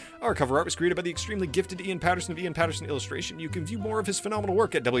tremendously. Our cover art was created by the extremely gifted Ian Patterson of Ian Patterson Illustration. You can view more of his phenomenal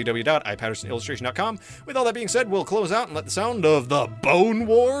work at www.ipattersonillustration.com. With all that being said, we'll close out and let the sound of the Bone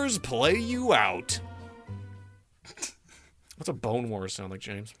Wars play you out. What's a Bone Wars sound like,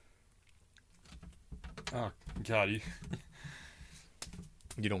 James? Oh, God.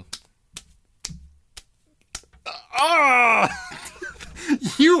 You don't...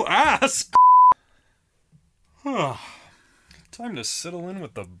 You ass! Time to settle in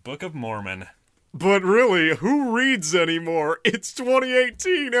with the Book of Mormon. But really, who reads anymore? It's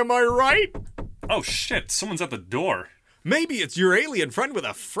 2018, am I right? Oh shit, someone's at the door. Maybe it's your alien friend with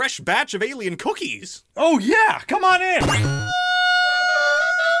a fresh batch of alien cookies. Oh yeah, come on in!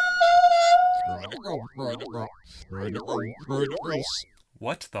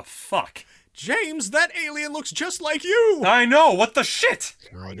 What the fuck? James, that alien looks just like you! I know, what the shit?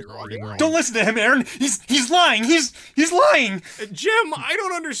 Don't listen to him, Aaron! He's lying! He's lying! Jim, I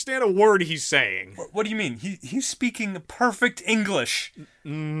don't understand a word he's saying. What do you mean? He's speaking perfect English.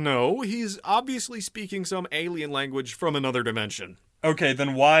 No, he's obviously speaking some alien language from another dimension. Okay,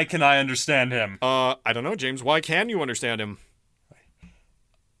 then why can I understand him? I don't know, James. Why can you understand him?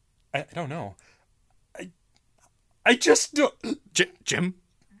 I don't know. I just don't... Jim?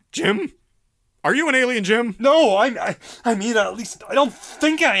 Are you an alien, Jim? No, I mean, at least I don't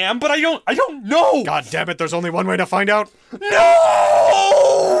think I am, but I don't know! God damn it, there's only one way to find out.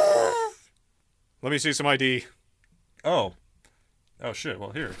 No! Let me see some ID. Oh shit,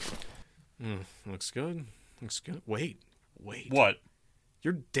 well here. Looks good. Wait. What?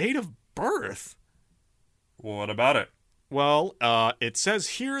 Your date of birth. What about it? Well, it says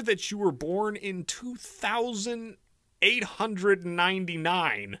here that you were born in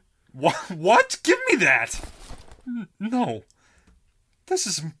 2899. What? Give me that! No. This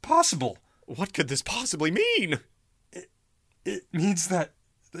is impossible. What could this possibly mean? It means that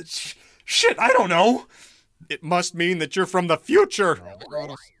shit, I don't know! It must mean that you're from the future.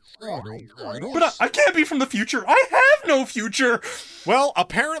 But I can't be from the future. I have no future! Well,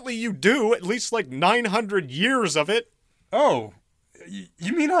 apparently you do, at least like 900 years of it. Oh,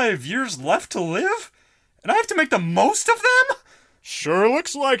 you mean I have years left to live? And I have to make the most of them? Sure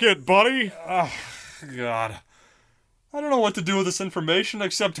looks like it, buddy. Oh, God. I don't know what to do with this information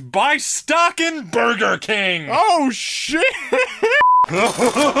except buy stock in Burger King! Oh, shit!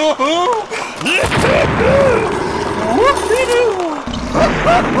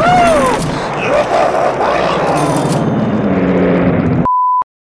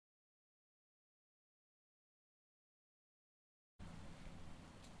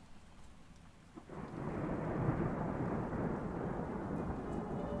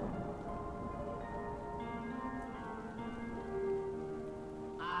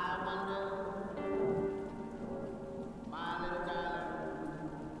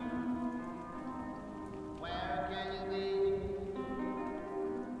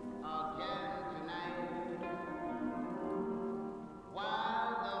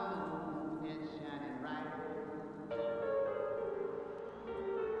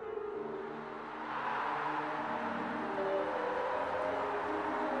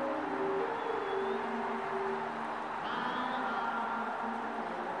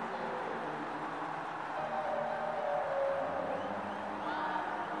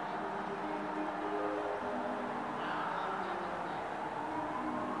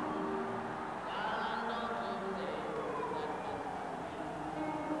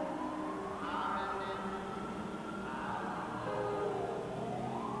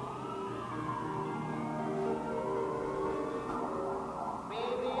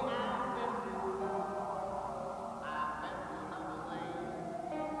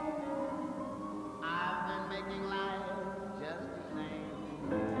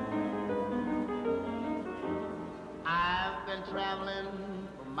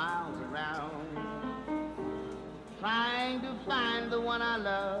 one I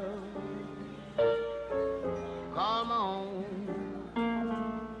love. Call my own.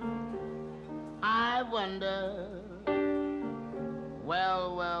 I wonder,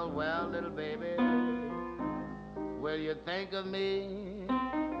 well, well, well, little baby, will you think of me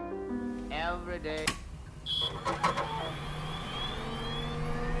every day?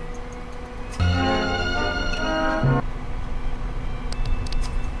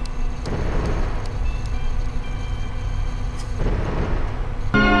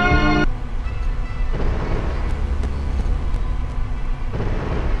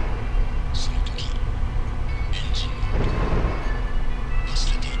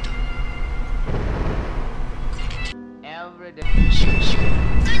 Every day.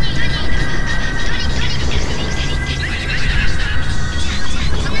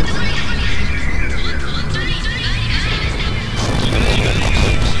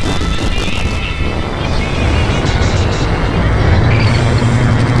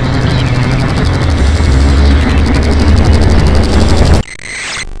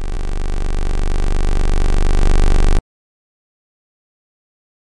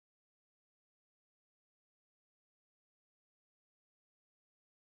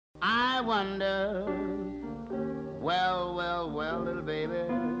 I wonder, well, well, well, little baby,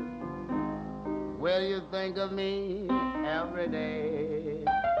 will you think of me every day?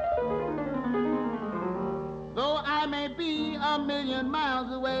 Though I may be a million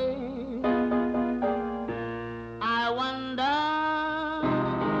miles away,